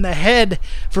being hit in the head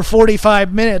for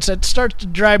 45 minutes. It starts to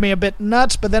drive me a bit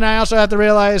nuts, but then I also have to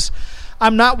realize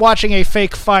I'm not watching a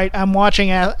fake fight. I'm watching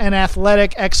an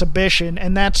athletic exhibition,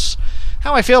 and that's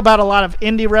how I feel about a lot of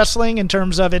indie wrestling, in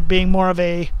terms of it being more of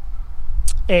a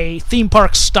theme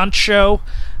park stunt show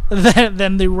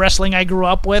than the wrestling I grew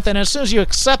up with. And as soon as you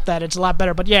accept that, it's a lot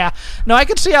better. But yeah, no, I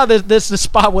could see how this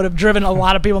spot would have driven a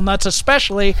lot of people nuts,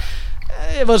 especially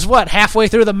it was halfway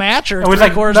through the match, or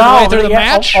 3/4 of the way through the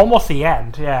match, almost the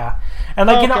end. Yeah, and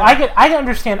I can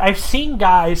understand. I've seen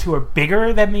guys who are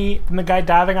bigger than the guy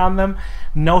diving on them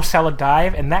sell a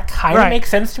dive, and that kind of makes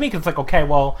sense to me, because it's like, okay,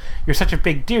 well, you're such a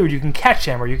big dude, you can catch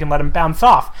him or you can let him bounce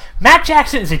off. Matt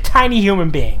Jackson is a tiny human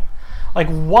being. Like,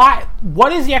 why?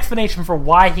 What is the explanation for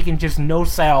why he can just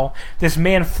no-sell this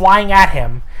man flying at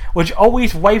him, which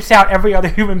always wipes out every other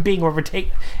human being who take?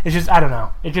 It's just, I don't know.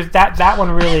 It just that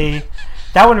one really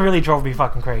drove me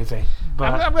fucking crazy.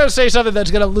 But I'm going to say something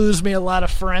that's going to lose me a lot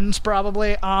of friends,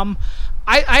 probably.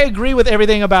 I agree with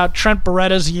everything about Trent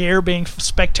Beretta's year being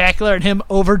spectacular and him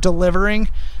over-delivering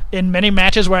in many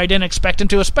matches where I didn't expect him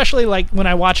to, especially like when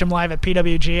I watch him live at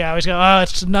PWG. I always go, oh,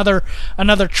 it's another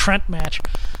Trent match.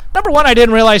 Number one, I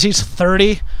didn't realize he's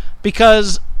 30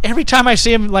 because every time I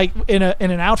see him like in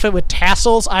an outfit with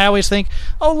tassels, I always think,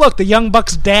 oh, look, the Young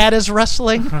Bucks' dad is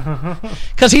wrestling.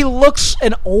 Because he looks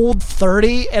an old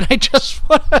 30, and I just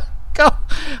want to go,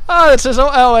 oh, it says,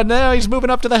 oh, and now he's moving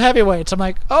up to the heavyweights. I'm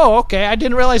like, oh, okay, I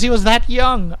didn't realize he was that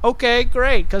young. Okay,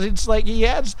 great, because it's like he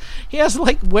has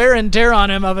like wear and tear on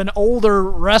him of an older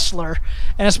wrestler,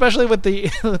 and especially with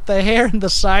the with the hair and the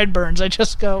sideburns, I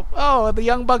just go, oh, the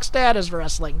Young Bucks' dad is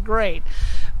wrestling, great.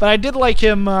 But I did like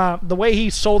him, the way he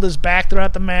sold his back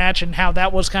throughout the match, and how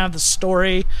that was kind of the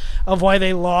story of why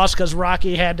they lost, because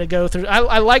Rocky had to go through.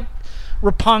 I like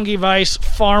Roppongi Vice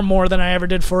far more than I ever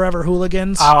did Forever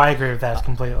Hooligans. Oh, I agree with that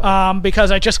completely.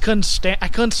 Because I just couldn't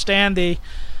stand the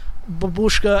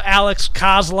Babushka Alex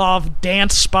Kozlov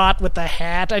dance spot with the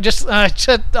hat. It just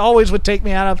always would take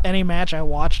me out of any match I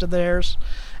watched of theirs.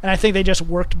 And I think they just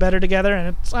worked better together.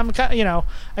 And I'm kind of,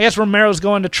 I guess Romero's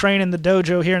going to train in the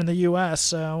dojo here in the U.S.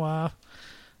 So,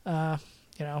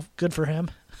 good for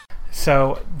him.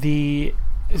 So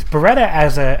Beretta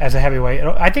as a heavyweight,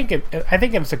 I think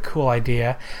it's a cool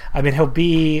idea. I mean, he'll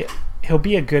be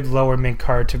a good lower mid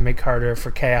card to mid carder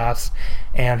for Chaos,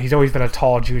 and he's always been a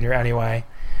tall junior anyway.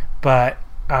 But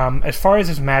as far as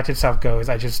his match itself goes,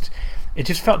 it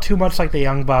just felt too much like the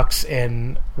Young Bucks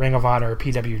in Ring of Honor or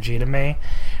PWG to me.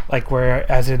 Like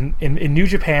whereas in New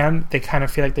Japan, they kind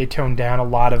of feel like they toned down a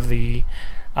lot of the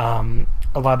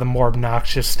more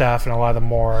obnoxious stuff and a lot of the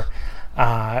more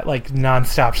like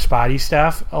non-stop spotty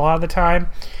stuff a lot of the time.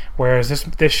 Whereas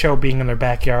this show being in their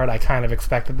backyard, I kind of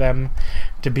expected them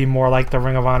to be more like the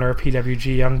Ring of Honor or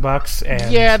PWG Young Bucks.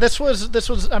 And yeah, this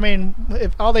was. I mean,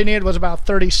 if all they needed was about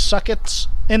 30 suckets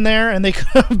in there, and they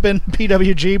could have been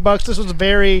PWG Bucks. This was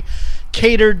very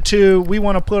catered to. We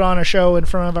want to put on a show in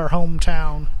front of our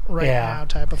hometown now,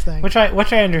 type of thing. Which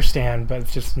I understand, but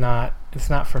it's just not. It's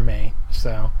not for me.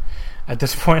 So. At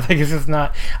this point, like, it's just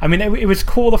not. I mean, it was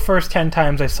cool the first 10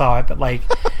 times I saw it, but like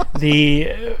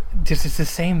it's the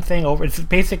same thing over. It's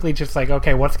basically just like,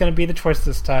 okay, what's going to be the twist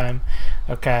this time?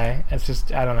 Okay, it's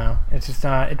just, I don't know. It's just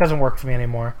not. It doesn't work for me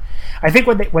anymore. I think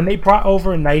when they brought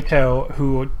over Naito,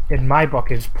 who in my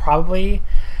book is probably,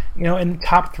 in the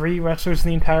top 3 wrestlers in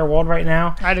the entire world right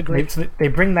now. I'd agree. They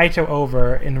bring Naito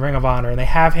over in Ring of Honor, and they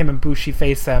have him and Bushi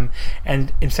face them,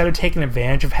 and instead of taking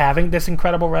advantage of having this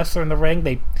incredible wrestler in the ring,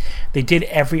 they did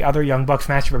every other Young Bucks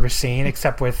match I've ever seen,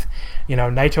 except with,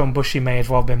 Naito and Bushi may as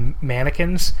well have been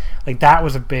mannequins. Like, that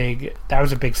was a big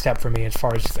step for me as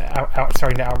far as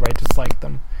starting to outright dislike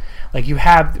them. Like, you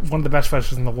have one of the best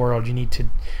wrestlers in the world, you need to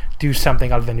do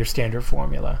something other than your standard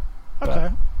formula. Okay.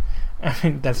 But, I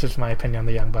mean, that's just my opinion on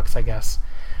the Young Bucks, I guess.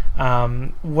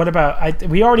 What about...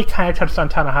 we already kind of touched on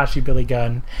Tanahashi Billy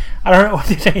Gunn. I don't know if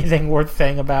there's anything worth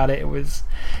saying about it. It was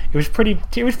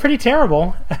pretty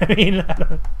terrible. I mean...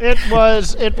 It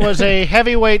was a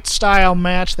heavyweight style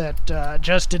match that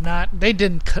just did not... They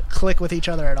didn't click with each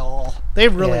other at all. They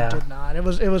really did not. It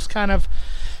was kind of...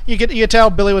 You could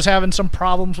tell Billy was having some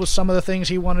problems with some of the things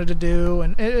he wanted to do,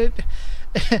 and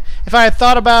if I had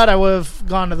thought about it, I would have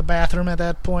gone to the bathroom at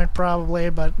that point, probably,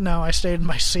 but no, I stayed in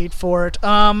my seat for it.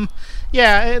 The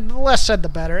less said, the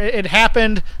better. It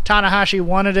happened. Tanahashi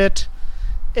wanted it.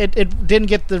 It didn't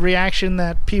get the reaction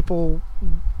that people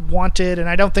wanted, and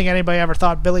I don't think anybody ever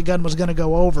thought Billy Gunn was going to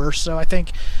go over. So I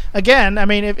think, again, I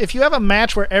mean, if you have a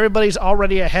match where everybody's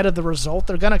already ahead of the result,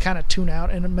 they're going to kind of tune out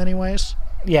in many ways.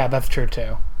 Yeah, that's true,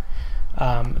 too.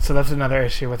 So that's another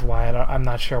issue with why I'm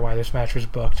not sure why this match was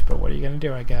booked, but what are you going to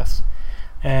do, I guess.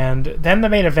 And then the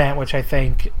main event, which I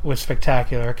think was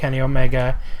spectacular, Kenny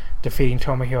Omega defeating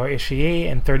Tomohiro Ishii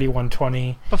in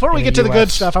 31-20. Before we get to the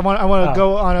good stuff, I want to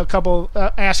go on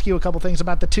ask you a couple things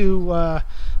about the two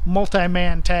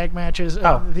multi-man tag matches.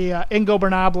 The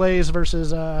Ingobernables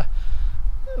versus the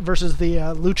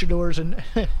Luchadors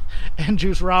and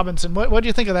Juice Robinson. What do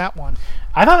you think of that one?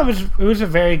 I thought it was a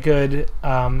very good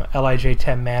LIJ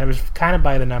 10-man. It was kind of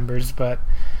by the numbers, but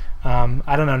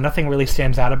I don't know. Nothing really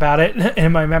stands out about it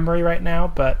in my memory right now,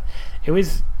 but it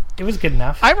was good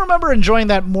enough. I remember enjoying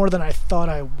that more than I thought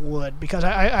I would, because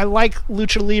I like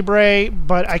Lucha Libre,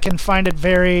 but I can find it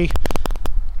very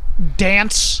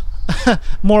dance.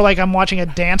 More like I'm watching a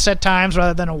dance at times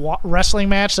rather than a wrestling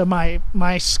match, so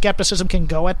my skepticism can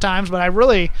go at times, but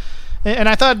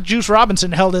I thought Juice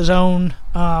Robinson held his own,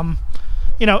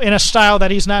 in a style that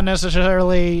he's not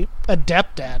necessarily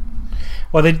adept at.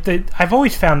 Well, I've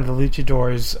always found the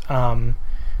Luchadors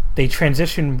they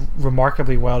transition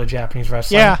remarkably well to Japanese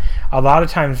wrestling. Yeah. A lot of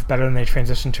times better than they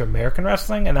transition to American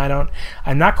wrestling, and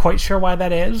I'm not quite sure why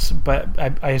that is, but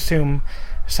I assume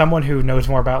someone who knows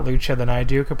more about lucha than I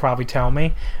do could probably tell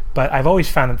me. But I've always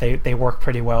found that they work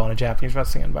pretty well in a Japanese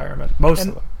wrestling environment. Most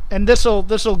of them. And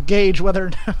this'll gauge whether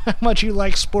how much you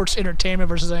like sports entertainment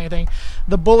versus anything.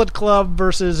 The Bullet Club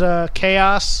versus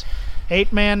Chaos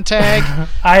 8-man tag.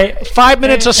 5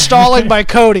 minutes of stalling by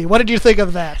Cody. What did you think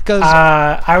of that? Because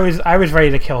I was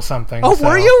ready to kill something. Oh, so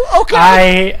were you?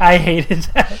 Okay. I hated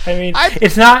that. I mean,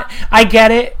 it's not. I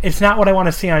get it. It's not what I want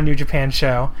to see on a New Japan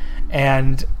show.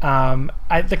 And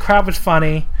the crowd was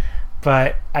funny,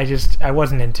 but I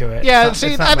wasn't into it. Yeah, I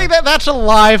think that's a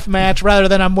live match rather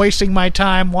than I'm wasting my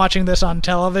time watching this on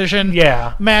television.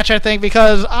 Yeah. Match, I think,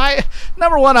 because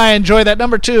number one, I enjoy that.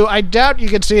 Number two, I doubt you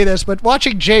can see this, but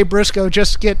watching Jay Briscoe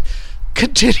just get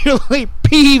continually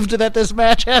peeved that this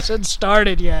match hasn't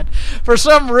started yet. For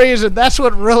some reason, that's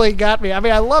what really got me. I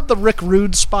mean, I love the Rick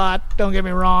Rude spot, don't get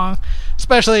me wrong,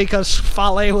 especially because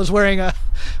Fale was wearing a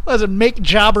Make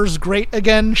Jobbers Great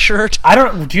Again shirt.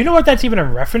 Do you know what that's even a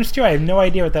reference to? I have no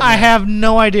idea what that means. I have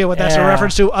no idea what that's a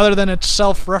reference to, other than it's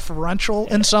self-referential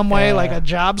in some way, like a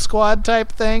Job Squad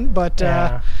type thing, but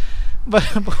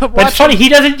it's funny, he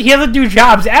doesn't do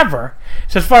jobs ever.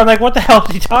 So it's far like, what the hell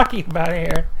is he talking about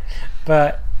here?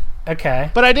 But okay.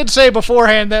 But I did say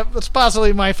beforehand that it's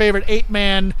possibly my favorite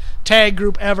 8-man tag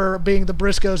group ever, being the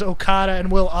Briscoes, Okada,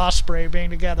 and Will Ospreay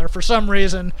being together. For some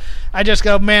reason, I just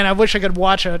go, man, I wish I could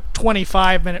watch a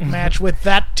 25-minute match with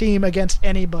that team against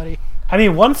anybody. I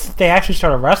mean, once they actually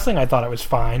started wrestling, I thought it was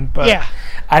fine, but yeah.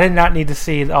 I did not need to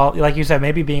see it all. Like you said,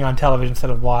 maybe being on television instead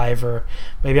of live, or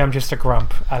maybe I'm just a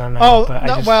grump. I don't know.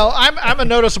 I'm a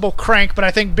noticeable crank, but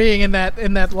I think being in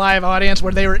that live audience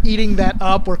where they were eating that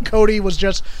up, where Cody was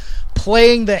just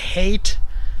playing the hate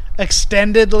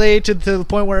extendedly to the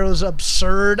point where it was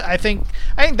absurd. I think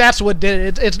that's what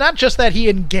did it. It's not just that he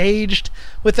engaged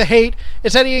with the hate,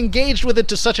 it's that he engaged with it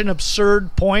to such an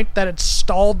absurd point that it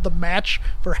stalled the match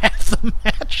for half the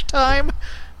match time.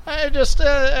 I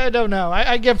don't know.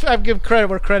 I give credit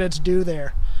where credit's due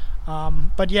there.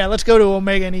 But yeah, let's go to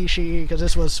Omega and Ishii because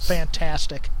this was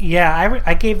fantastic. Yeah,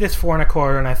 I gave this 4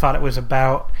 1/4, and I thought it was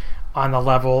about on the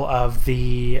level of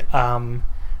the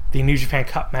New Japan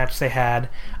Cup match they had,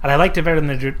 and I liked it better than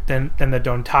the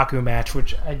Dontaku match,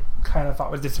 which I kind of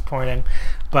thought was disappointing.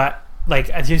 But like,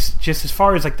 just as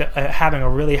far as like having a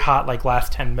really hot like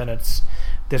last 10 minutes,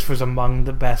 this was among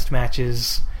the best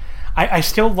matches. I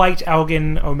still liked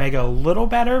Elgin Omega a little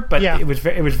better, but yeah. it was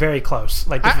very close.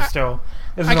 Like this was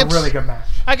a really good match.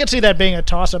 I could see that being a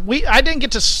toss-up. I didn't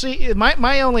get to see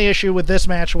my only issue with this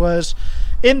match was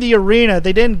in the arena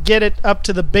they didn't get it up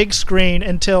to the big screen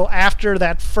until after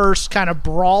that first kind of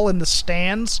brawl in the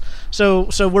stands. So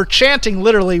we're chanting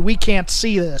literally, "We can't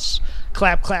see this."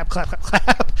 Clap, clap, clap,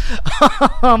 clap,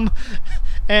 clap.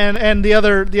 And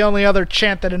the only other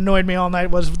chant that annoyed me all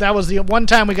night was the one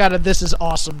time we got a "This is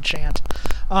awesome" chant,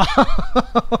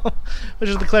 which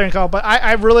is the clearing call. But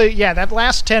I really, that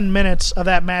last 10 minutes of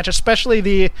that match, especially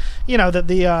the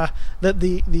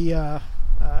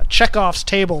Chekhov's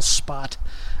table spot,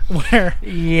 where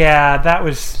that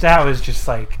was just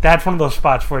like, that's one of those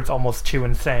spots where it's almost too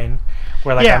insane,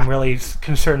 where like I'm really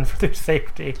concerned for their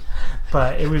safety.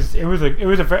 But it was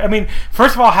a very, I mean,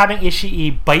 first of all, having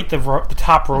Ishii bite the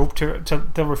top rope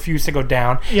to refuse to go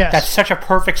down, that's such a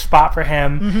perfect spot for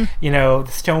him. Mm-hmm. You know,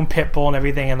 the stone pit bull and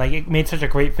everything, and like it made such a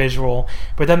great visual.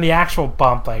 But then the actual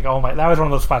bump, like, oh my, that was one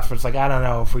of those spots where it's like, I don't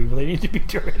know if we really need to be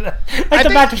doing that. Like, the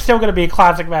match is still going to be a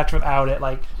classic match without it.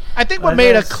 Like, I think what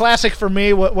made a classic for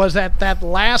me was that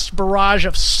last barrage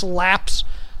of slaps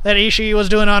that Ishii was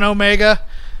doing on Omega,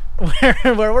 where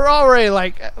we're already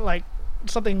like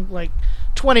something like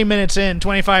 20 minutes in,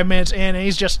 25 minutes in, and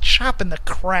he's just chopping the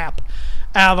crap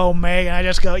out of Omega. And I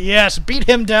just go, yes, beat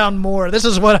him down more. This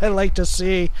is what I like to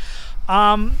see.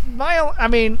 I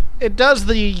mean, it does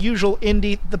the usual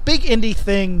the big indie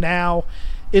thing now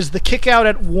is the kick out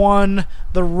at 1,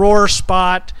 the roar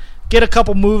spot, get a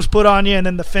couple moves put on you, and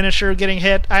then the finisher getting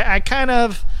hit. I kind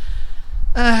of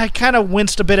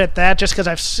winced a bit at that just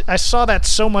because I saw that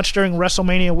so much during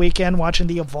WrestleMania weekend watching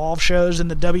the Evolve shows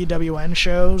and the WWN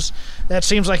shows. That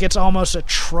seems like it's almost a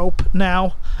trope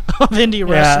now of indie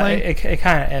wrestling. Yeah, it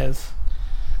kind of is.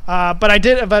 But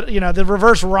the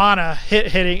reverse Rana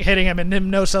hitting him and him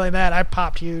no-selling that, I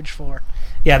popped huge for.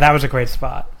 Yeah, that was a great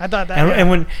spot. I thought that. And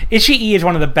when Ishii is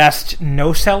one of the best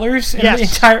no-sellers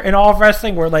in all of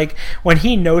wrestling, where like when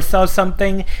he no-sells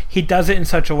something, he does it in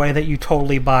such a way that you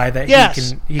totally buy that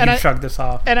he can shrug this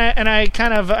off. And I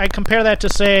compare that to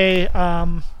say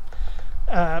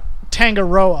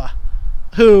Tangaroa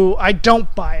who I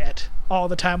don't buy it all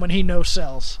the time when he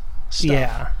no-sells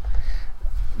stuff.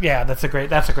 Yeah, that's a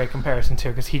great comparison too,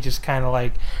 because he just kind of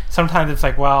like, sometimes it's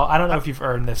like, well, I don't know if you've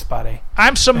earned this, buddy.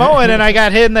 I'm Samoan and I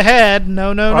got hit in the head.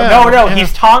 No. No.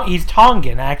 He's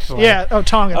Tongan actually. Yeah. Oh,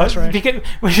 Tongan. That's right.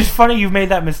 Which is funny. You've made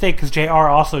that mistake because JR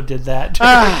also did that.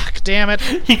 Damn it.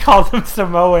 He called him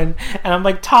Samoan, and I'm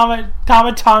like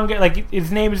Tamatonga. Like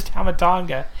his name is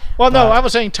Tamatonga. Well, no, I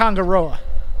was saying Tongaroa.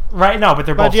 Right, no, but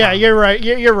they're both. But yeah, you're right.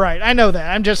 You're right. I know that.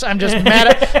 I'm just mad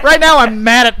at. Right now, I'm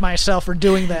mad at myself for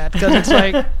doing that because it's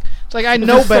like I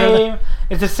know better.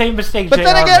 It's the same mistake. But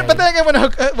then again,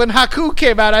 when Haku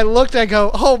came out, I looked. I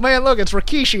go, oh man, look, it's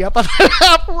Rikishi up on the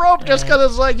top rope, just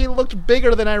because it's like he looked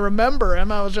bigger than I remember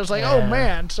him. I was just like, oh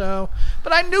man. So,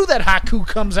 but I knew that Haku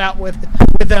comes out with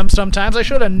them sometimes. I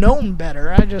should have known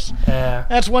better.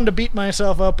 That's one to beat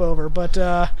myself up over. But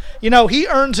he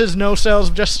earns his no-sells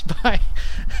just by.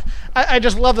 I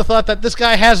just love the thought that this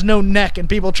guy has no neck and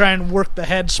people try and work the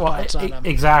head spots on him.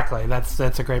 Exactly. That's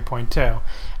a great point too.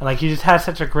 And like he just has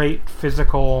such a great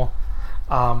physical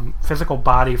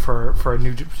body for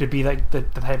a to be like the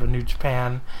type of New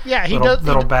Japan. Yeah,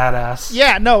 little badass.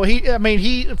 Yeah, no,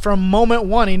 he from moment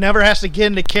one he never has to get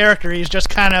into character. He's just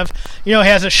kind of he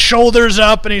has his shoulders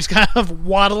up and he's kind of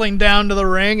waddling down to the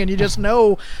ring, and you just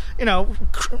know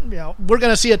we're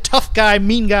gonna see a tough guy,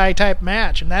 mean guy type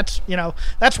match, and that's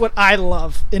what I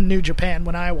love in New Japan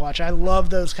when I watch. I love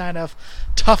those kind of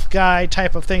tough guy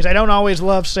type of things. I don't always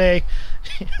love, say,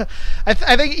 I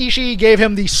think Ishii gave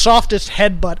him the softest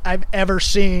headbutt I've ever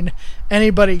seen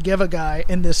anybody give a guy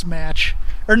in this match.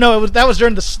 Or no, that was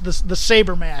during the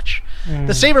Sabre match.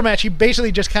 The Sabre match, he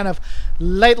basically just kind of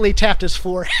lightly tapped his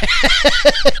forehead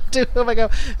to him. I go,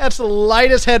 that's the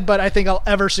lightest headbutt I think I'll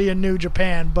ever see in New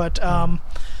Japan. But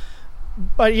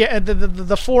yeah,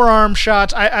 the forearm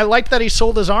shots, I liked that he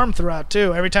sold his arm throughout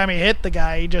too. Every time he hit the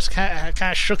guy, he just kind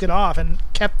of shook it off and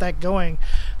kept that going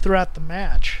throughout the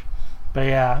match. But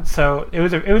yeah, so it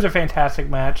was a fantastic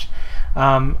match.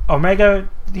 Omega,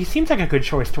 he seems like a good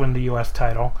choice to win the U.S.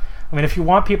 title. I mean, if you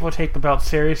want people to take the belt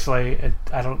seriously,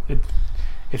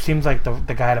 it seems like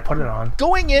the guy to put it on.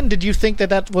 Going in, did you think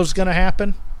that was going to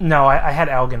happen? No, I had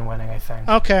Elgin winning, I think.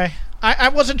 Okay. I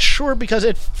wasn't sure because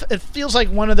it feels like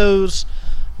one of those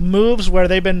moves where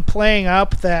they've been playing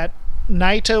up that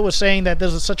Naito was saying that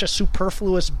this is such a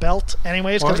superfluous belt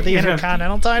anyways because of the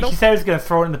Intercontinental title. He said he was going to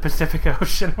throw it in the Pacific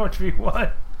Ocean, which we won.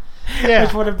 Yeah.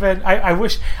 Which would have been...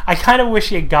 I kind of wish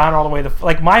he had gone all the way...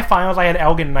 Like, my finals, I had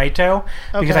Elgin Naito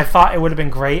because I thought it would have been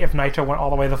great if Naito went all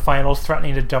the way to the finals,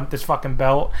 threatening to dump this fucking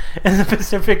belt in the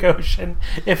Pacific Ocean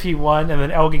if he won, and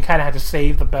then Elgin kind of had to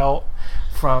save the belt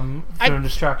from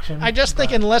destruction. I just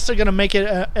think unless they're going to make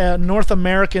it a North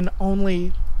American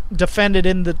only defended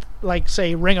in the, like,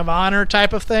 say, Ring of Honor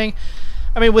type of thing.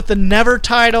 I mean, with the Never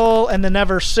title and the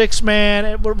Never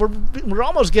 6-man, we're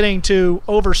almost getting to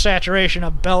oversaturation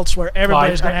of belts where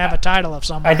everybody's going to have a title of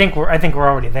some. I think we're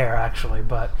already there actually,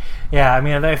 but yeah, I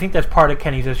mean, I think that's part of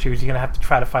Kenny's issue. He's going to have to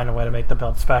try to find a way to make the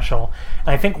belt special, and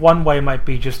I think one way might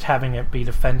be just having it be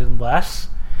defended less,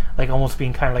 like almost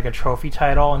being kind of like a trophy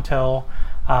title until.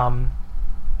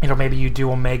 Maybe you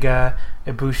do Omega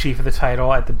Ibushi for the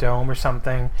title at the Dome or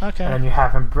something. Okay. And then you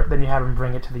have him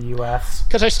bring it to the U.S.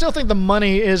 Because I still think the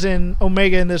money is in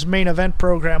Omega in this main event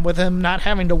program, with him not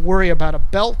having to worry about a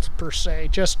belt per se,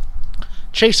 just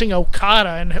chasing Okada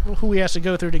and who he has to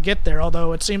go through to get there.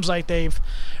 Although it seems like they've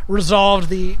resolved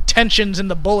the tensions in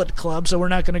the Bullet Club, so we're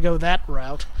not going to go that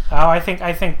route. Oh, I think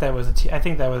that was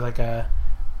like a.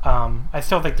 I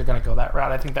still think they're going to go that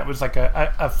route. I think that was like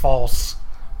a false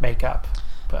makeup.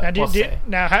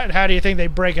 Now, how do you think they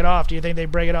break it off? Do you think they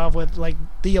break it off with like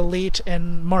the Elite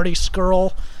and Marty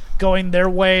Scurll going their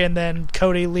way, and then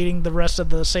Cody leading the rest of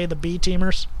the B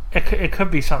teamers? It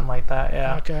could be something like that,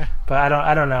 yeah. Okay. But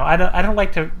I don't know. I don't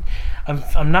like to.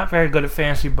 I'm not very good at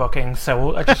fantasy booking,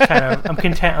 so I just kind of I'm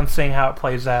content on seeing how it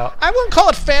plays out. I wouldn't call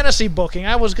it fantasy booking.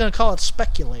 I was going to call it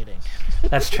speculating.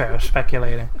 That's true,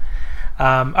 speculating.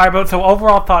 All right, but so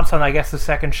overall thoughts on, I guess, the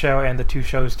second show and the two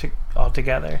shows all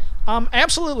together.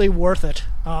 Absolutely worth it,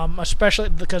 especially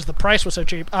because the price was so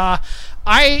cheap. I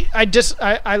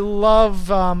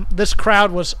love this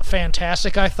crowd was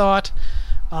fantastic. I thought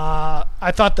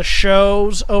the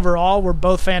shows overall were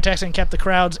both fantastic and kept the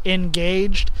crowds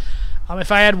engaged.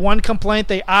 If I had one complaint,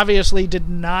 they obviously did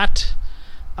not.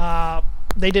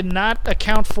 They did not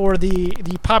account for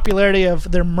the popularity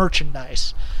of their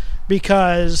merchandise,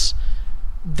 because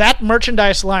that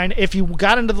merchandise line, if you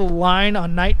got into the line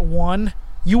on night one,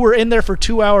 you were in there for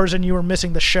 2 hours and you were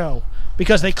missing the show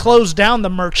because they closed down the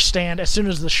merch stand as soon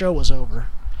as the show was over.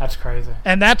 That's crazy.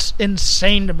 And that's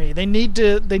insane to me. They need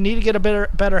to get a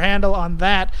better handle on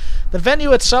that. The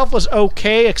venue itself was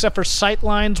okay, except for sight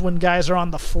lines when guys are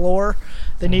on the floor.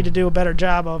 They need to do a better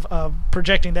job of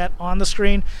projecting that on the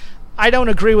screen. I don't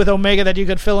agree with Omega that you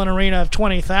could fill an arena of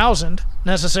 20,000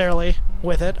 necessarily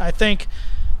with it. I think.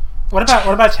 What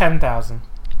about 10,000?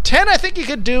 10, I think you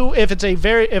could do if it's a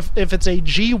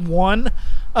G1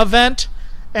 event,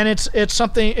 and it's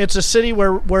a city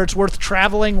where it's worth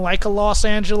traveling, like a Los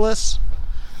Angeles.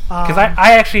 Because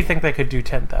I actually think they could do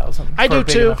 10,000. I do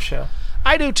too. Enough show.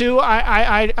 I do too.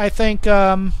 I think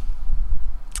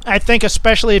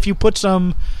especially if you put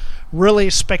some really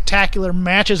spectacular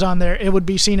matches on there, it would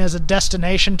be seen as a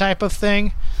destination type of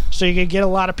thing, so you could get a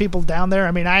lot of people down there.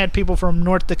 I mean, I had people from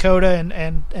North Dakota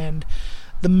and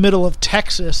the middle of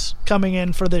Texas coming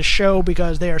in for this show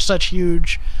because they are such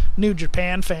huge New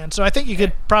Japan fans. So I think you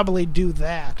could probably do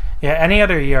that. Yeah, any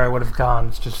other year I would have gone.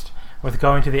 It's just with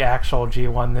going to the actual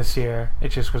G1 this year, it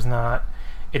just was not.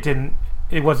 It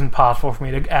wasn't possible for me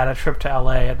to add a trip to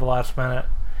LA at the last minute.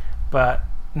 But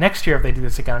next year, if they do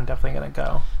this again, I'm definitely going to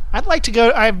go. I'd like to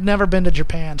go. I've never been to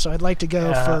Japan, so I'd like to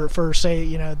go for say,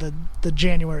 the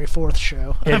January 4th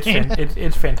show.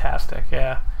 It's fantastic,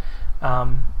 yeah.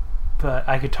 But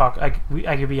I could talk. I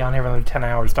could be on here for another 10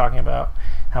 hours talking about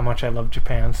how much I love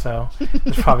Japan. So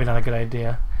it's probably not a good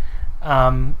idea.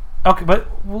 Okay, but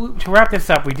to wrap this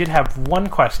up, we did have one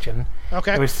question.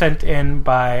 Okay. It was sent in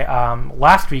by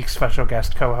last week's special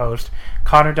guest co-host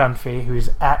Connor Dunphy, who's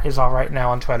at IsAllRightNow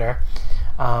on Twitter.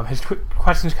 His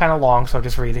question's kind of long, so I'll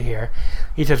just read it here.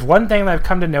 He says, one thing that I've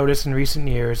come to notice in recent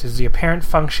years is the apparent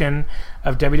function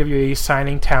of WWE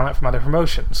signing talent from other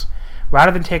promotions.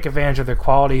 Rather than take advantage of their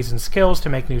qualities and skills to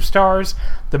make new stars,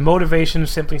 the motivation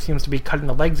simply seems to be cutting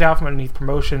the legs out from underneath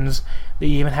promotions that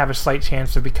even have a slight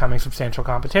chance of becoming substantial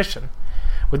competition.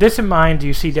 With this in mind, do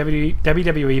you see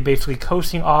WWE basically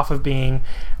coasting off of being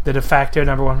the de facto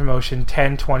number one promotion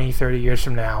 10, 20, 30 years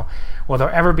from now? Will there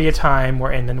ever be a time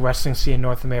wherein the wrestling scene in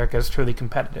North America is truly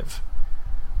competitive?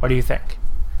 What do you think?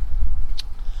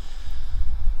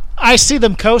 I see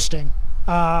them coasting.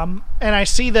 And I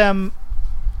see them...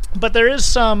 But there is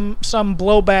some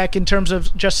blowback in terms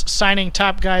of just signing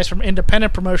top guys from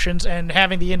independent promotions and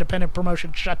having the independent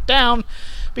promotion shut down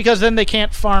because then they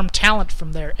can't farm talent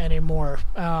from there anymore.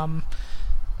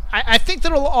 I think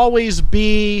there will always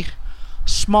be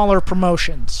smaller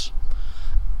promotions.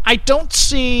 I don't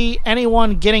see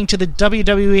anyone getting to the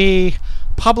WWE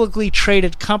publicly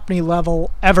traded company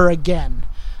level ever again.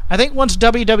 I think once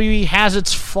WWE has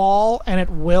its fall, and it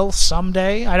will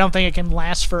someday, I don't think it can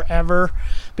last forever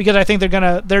because I think they're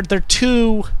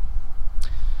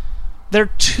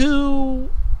too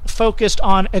focused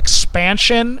on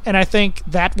expansion, and I think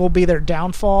that will be their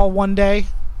downfall one day.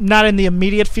 Not in the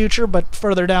immediate future, but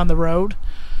further down the road.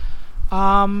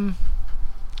 And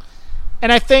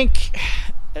I think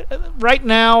right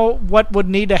now what would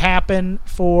need to happen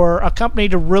for a company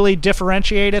to really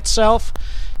differentiate itself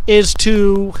is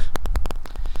to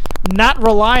not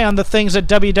rely on the things that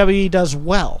WWE does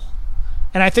well.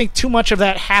 And I think too much of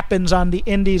that happens on the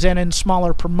indies and in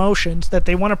smaller promotions, that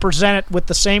they want to present it with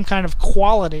the same kind of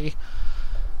quality,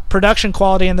 production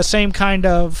quality, and the same kind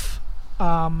of,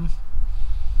 for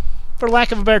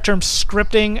lack of a better term,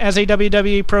 scripting as a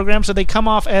WWE program, so they come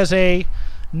off as a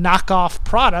knockoff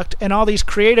product, and all these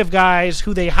creative guys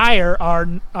who they hire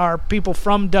are people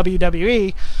from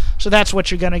WWE, so that's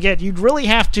what you're going to get. You'd really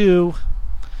have to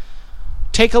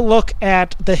take a look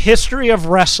at the history of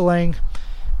wrestling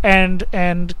and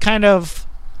kind of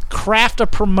craft a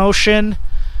promotion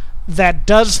that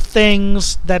does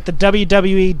things that the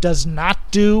WWE does not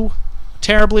do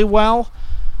terribly well,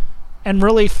 and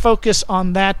really focus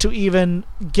on that to even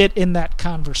get in that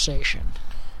conversation.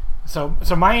 So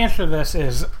my answer to this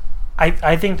is,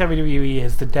 I think WWE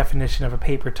is the definition of a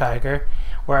paper tiger,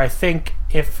 where I think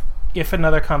if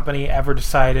another company ever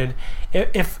decided,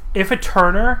 if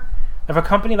a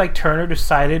company like Turner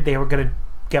decided they were going to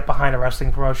get behind a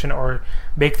wrestling promotion or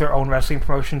make their own wrestling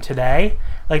promotion today,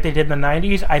 like they did in the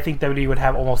 90s, I think WWE would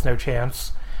have almost no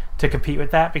chance to compete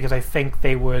with that, because I think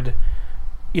they would,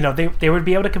 they would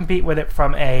be able to compete with it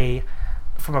from a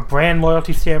brand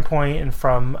loyalty standpoint and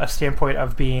from a standpoint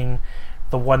of being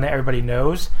the one that everybody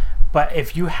knows. But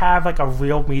if you have like a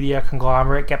real media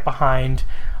conglomerate get behind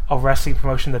a wrestling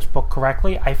promotion that's booked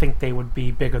correctly, I think they would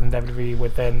be bigger than WWE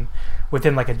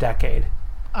within like a decade.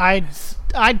 I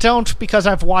don't, because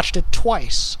I've watched it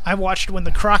twice. I watched when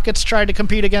the Crockett's tried to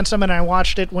compete against him, and I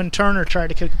watched it when Turner tried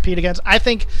to compete against. I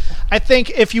think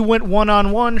if you went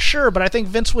one-on-one, sure, but I think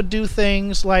Vince would do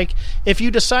things like, if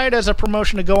you decide as a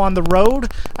promotion to go on the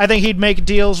road, I think he'd make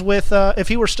deals with, if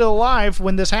he were still alive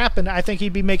when this happened, I think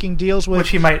he'd be making deals with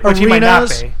which he might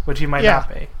not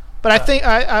be. But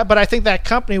I think that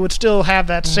company would still have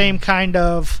that same kind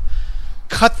of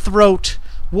cutthroat.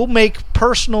 We'll make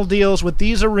personal deals with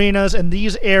these arenas and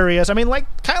these areas. I mean,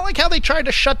 kind of like how they tried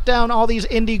to shut down all these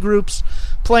indie groups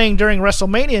playing during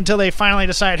WrestleMania until they finally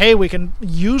decide, hey, we can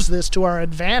use this to our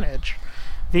advantage.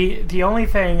 The only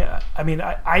thing, I mean,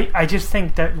 I just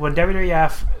think that when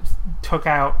WWF took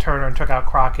out Turner and took out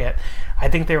Crockett, I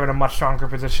think they were in a much stronger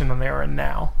position than they are in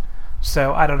now.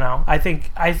 So I don't know. I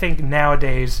think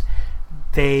nowadays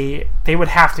they would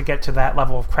have to get to that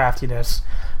level of craftiness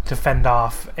to fend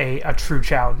off a true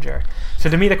challenger.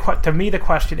 So to me the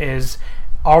question is,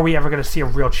 are we ever going to see a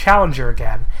real challenger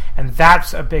again? And that's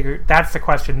the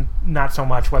question, not so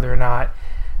much whether or not,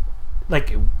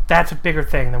 that's a bigger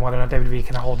thing than whether or not WWE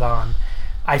can hold on.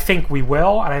 I think we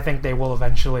will, and I think they will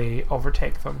eventually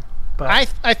overtake them. But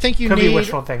I think could be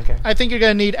wishful thinking. I think you're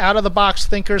going to need out-of-the-box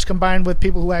thinkers combined with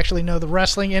people who actually know the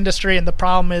wrestling industry, and the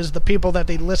problem is the people that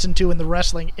they listen to in the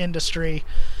wrestling industry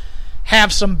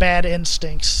have some bad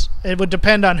instincts. It would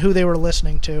depend on who they were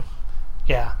listening to.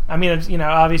 Yeah. I mean,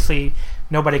 obviously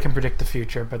nobody can predict the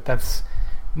future, but that's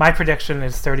my prediction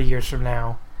is 30 years from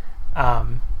now,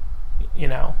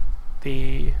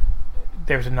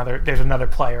 there's another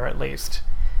player at least,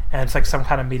 and it's like some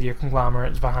kind of media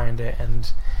conglomerate is behind it,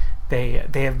 and they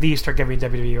at least are giving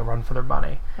WWE a run for their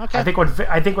money. Okay. I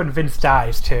think when Vince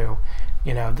dies too,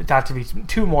 not to be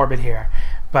too morbid here,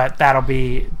 but that'll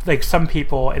be like some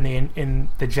people in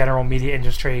the general media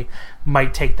industry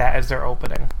might take that as their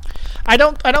opening. I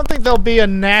don't think there'll be a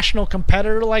national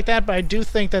competitor like that, but I do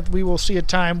think that we will see a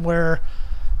time where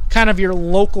kind of your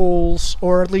locals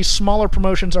or at least smaller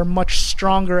promotions are much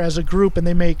stronger as a group, and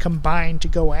they may combine to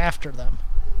go after them.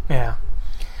 Yeah.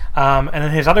 And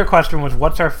then his other question was,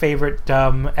 what's our favorite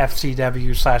dumb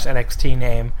FCW/NXT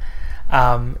name?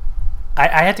 I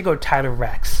had to go Tyler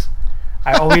Rex.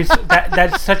 I always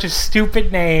that's such a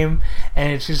stupid name,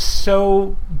 and it's just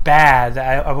so bad.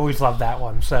 I've always loved that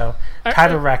one. So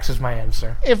Tyler Rex is my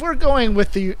answer. If we're going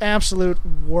with the absolute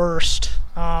worst,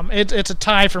 it's a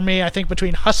tie for me, I think,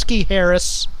 between Husky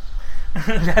Harris.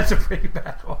 That's a pretty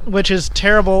bad one. Which is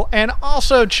terrible, and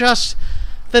also just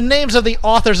the names of the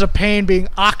authors of Pain being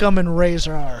Occam and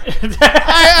Razor.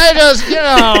 I just,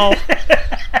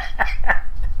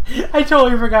 I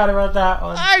totally forgot about that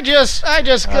one. I just went,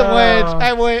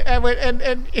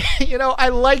 and I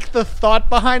like the thought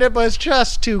behind it, but it's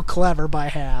just too clever by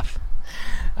half.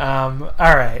 All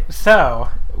right, so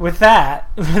with that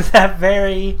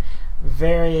very,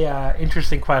 very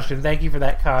interesting question, thank you for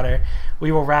that, Connor.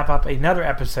 We will wrap up another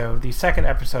episode, the second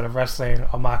episode of Wrestling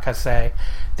Omakase.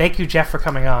 Thank you, Jeff, for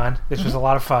coming on. This was a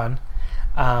lot of fun.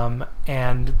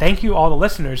 And thank you all the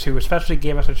listeners who especially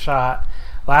gave us a shot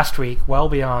last week, well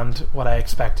beyond what I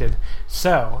expected.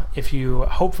 So, if you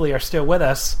hopefully are still with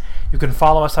us, you can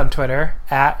follow us on Twitter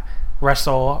at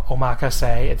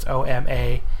WrestleOmakase. It's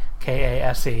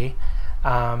OMAKASE.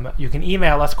 You can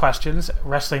email us questions,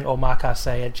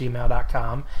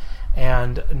 wrestlingomakase@gmail.com.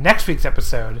 And next week's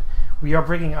episode, we are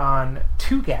bringing on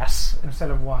 2 guests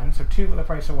instead of 1, so 2 for the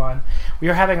price of 1. We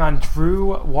are having on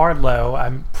Drew Wardlow,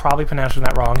 I'm probably pronouncing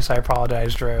that wrong, so I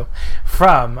apologize, Drew,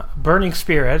 from Burning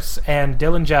Spirits, and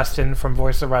Dylan Justin from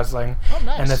Voice of Wrestling. Oh,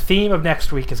 nice. And the theme of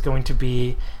next week is going to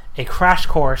be a crash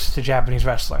course to Japanese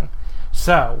wrestling.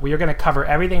 So, we are going to cover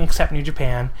everything except New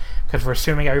Japan, because we're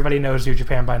assuming everybody knows New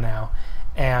Japan by now.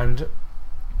 And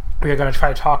we are going to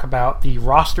try to talk about the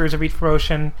rosters of each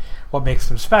promotion, what makes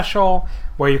them special,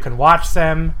 where you can watch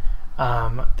them,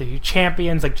 the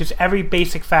champions, like just every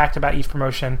basic fact about each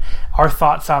promotion, our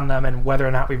thoughts on them, and whether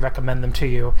or not we recommend them to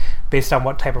you based on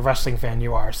what type of wrestling fan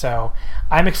you are. So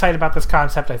I'm excited about this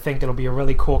concept. I think it'll be a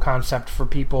really cool concept for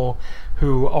people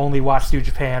who only watch New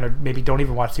Japan or maybe don't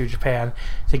even watch New Japan,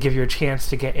 to give you a chance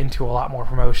to get into a lot more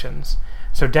promotions.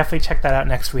 So definitely check that out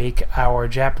next week. Our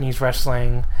Japanese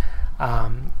wrestling,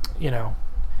 our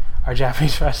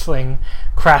Japanese wrestling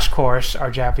crash course,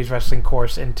 our Japanese wrestling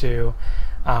course into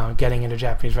getting into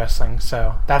Japanese wrestling.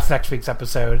 So that's next week's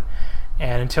episode.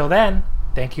 And until then,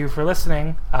 thank you for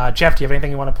listening. Jeff, do you have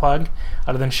anything you want to plug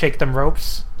other than Shake Them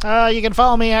Ropes? You can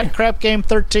follow me at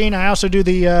CrapGame13. I also do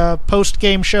the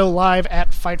post-game show live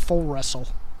at Fightful Wrestle.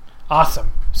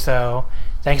 Awesome. So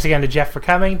thanks again to Jeff for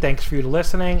coming. Thanks for you to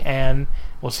listening, and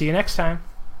we'll see you next time.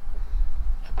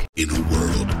 In a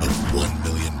world of 1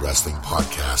 million Wrestling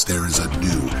Podcast, there is a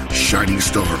new shining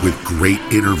star with great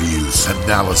interviews,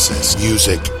 analysis,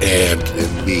 music, and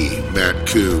me, Matt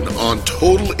Kuhn, on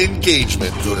total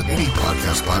engagement. Go to any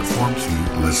podcast platform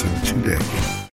to listen today.